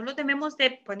hacerlo. Solo debemos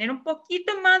de poner un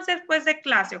poquito más después de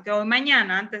clase, okay? O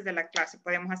mañana, antes de la clase,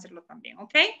 podemos hacerlo también,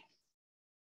 okay?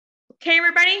 Okay,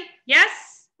 everybody?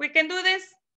 Yes? We can do this?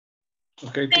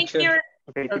 Okay, Thank teacher. you.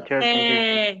 Okay, teacher.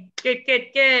 Okay.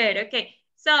 Good. Okay.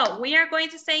 So, we are going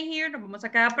to stay here. Nos vamos a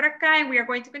quedar por acá and we are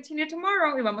going to continue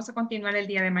tomorrow. Y vamos a continuar el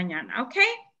día de mañana, okay?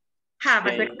 Have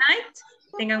a good night.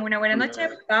 Tengan una buena noche.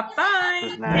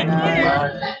 Bye-bye. Take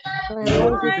care.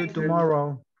 See you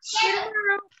tomorrow.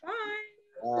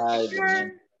 Bye.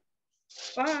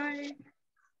 Bye.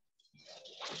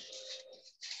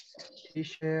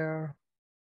 Teacher.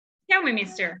 Tell me,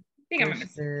 mister. Dígame,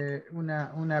 mister.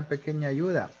 Una pequeña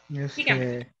ayuda.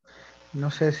 Dígame.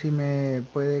 No sé si me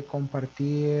puede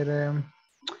compartir.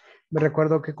 Me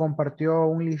recuerdo que compartió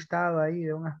un listado ahí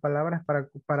de unas palabras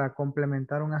para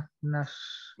complementar unas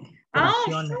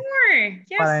oraciones. Sure.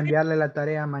 Yes, para enviarle la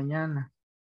tarea mañana.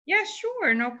 Yeah,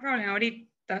 sure. No problem.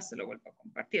 Ahorita se lo vuelvo a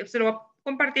compartir. Se lo voy a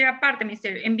compartir aparte,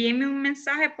 mister. Envíenme un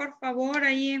mensaje, por favor,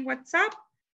 ahí en WhatsApp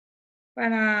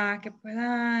para que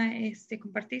pueda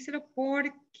compartírselo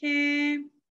porque...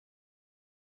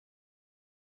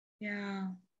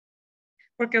 Ya...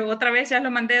 Porque otra vez ya lo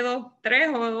mandé 3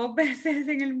 o 2 veces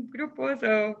en el grupo,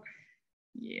 so,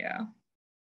 yeah.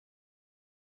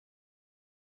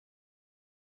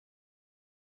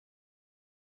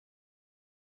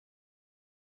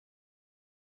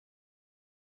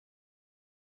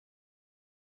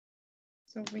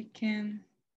 So we can...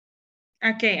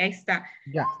 Ok, ahí está.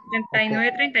 Ya.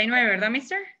 39, ¿verdad,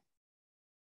 mister?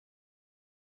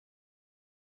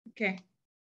 Ok.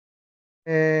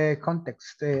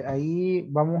 Context. Ahí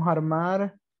vamos a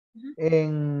armar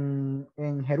en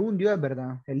gerundio, ¿es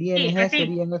verdad? El ING Sí,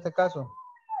 sería en este caso.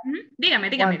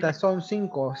 Dígame. ¿Cuántas son?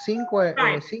 5. 5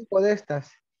 de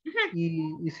estas.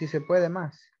 Y si se puede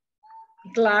más.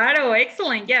 Claro,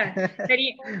 excelente, ya.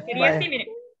 Sería así, mire.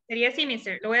 Sería así,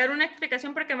 mister. Le voy a dar una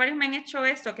explicación porque varios me han hecho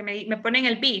esto, que me ponen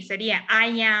el be. Sería,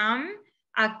 I am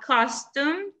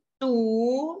accustomed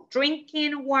to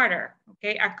drinking water.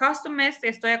 Okay, accustomed es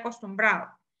estoy acostumbrado.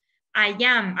 I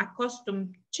am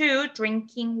accustomed to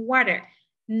drinking water.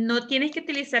 No tienes que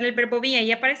utilizar el verbo be.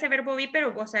 Ahí aparece el verbo be,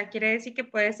 pero, o sea, quiere decir que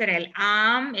puede ser el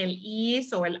am, el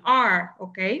is o el are,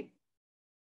 ¿ok?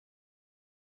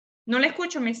 No le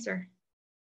escucho, mister.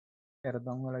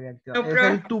 Perdón, no lo había activado. Es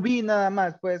el to be nada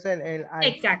más. Puede ser el I.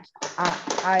 Exacto.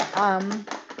 I am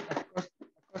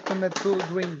accustomed to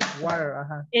drink water.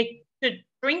 Ajá. To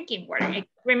drinking water.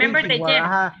 Remember drinking the water.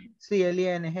 Ajá. Sí, el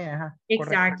ING. Ajá.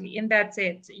 Exactly. Correcto. And that's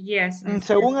it. Yes.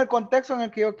 Según el contexto en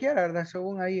el que yo quiera, ¿verdad?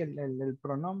 Según ahí el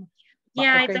pronombre.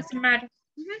 Yeah, okay. It doesn't matter.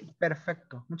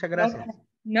 Perfecto. Muchas gracias.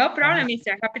 No problem,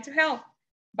 mister. Happy to help.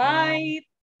 Bye.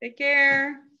 Take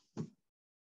care.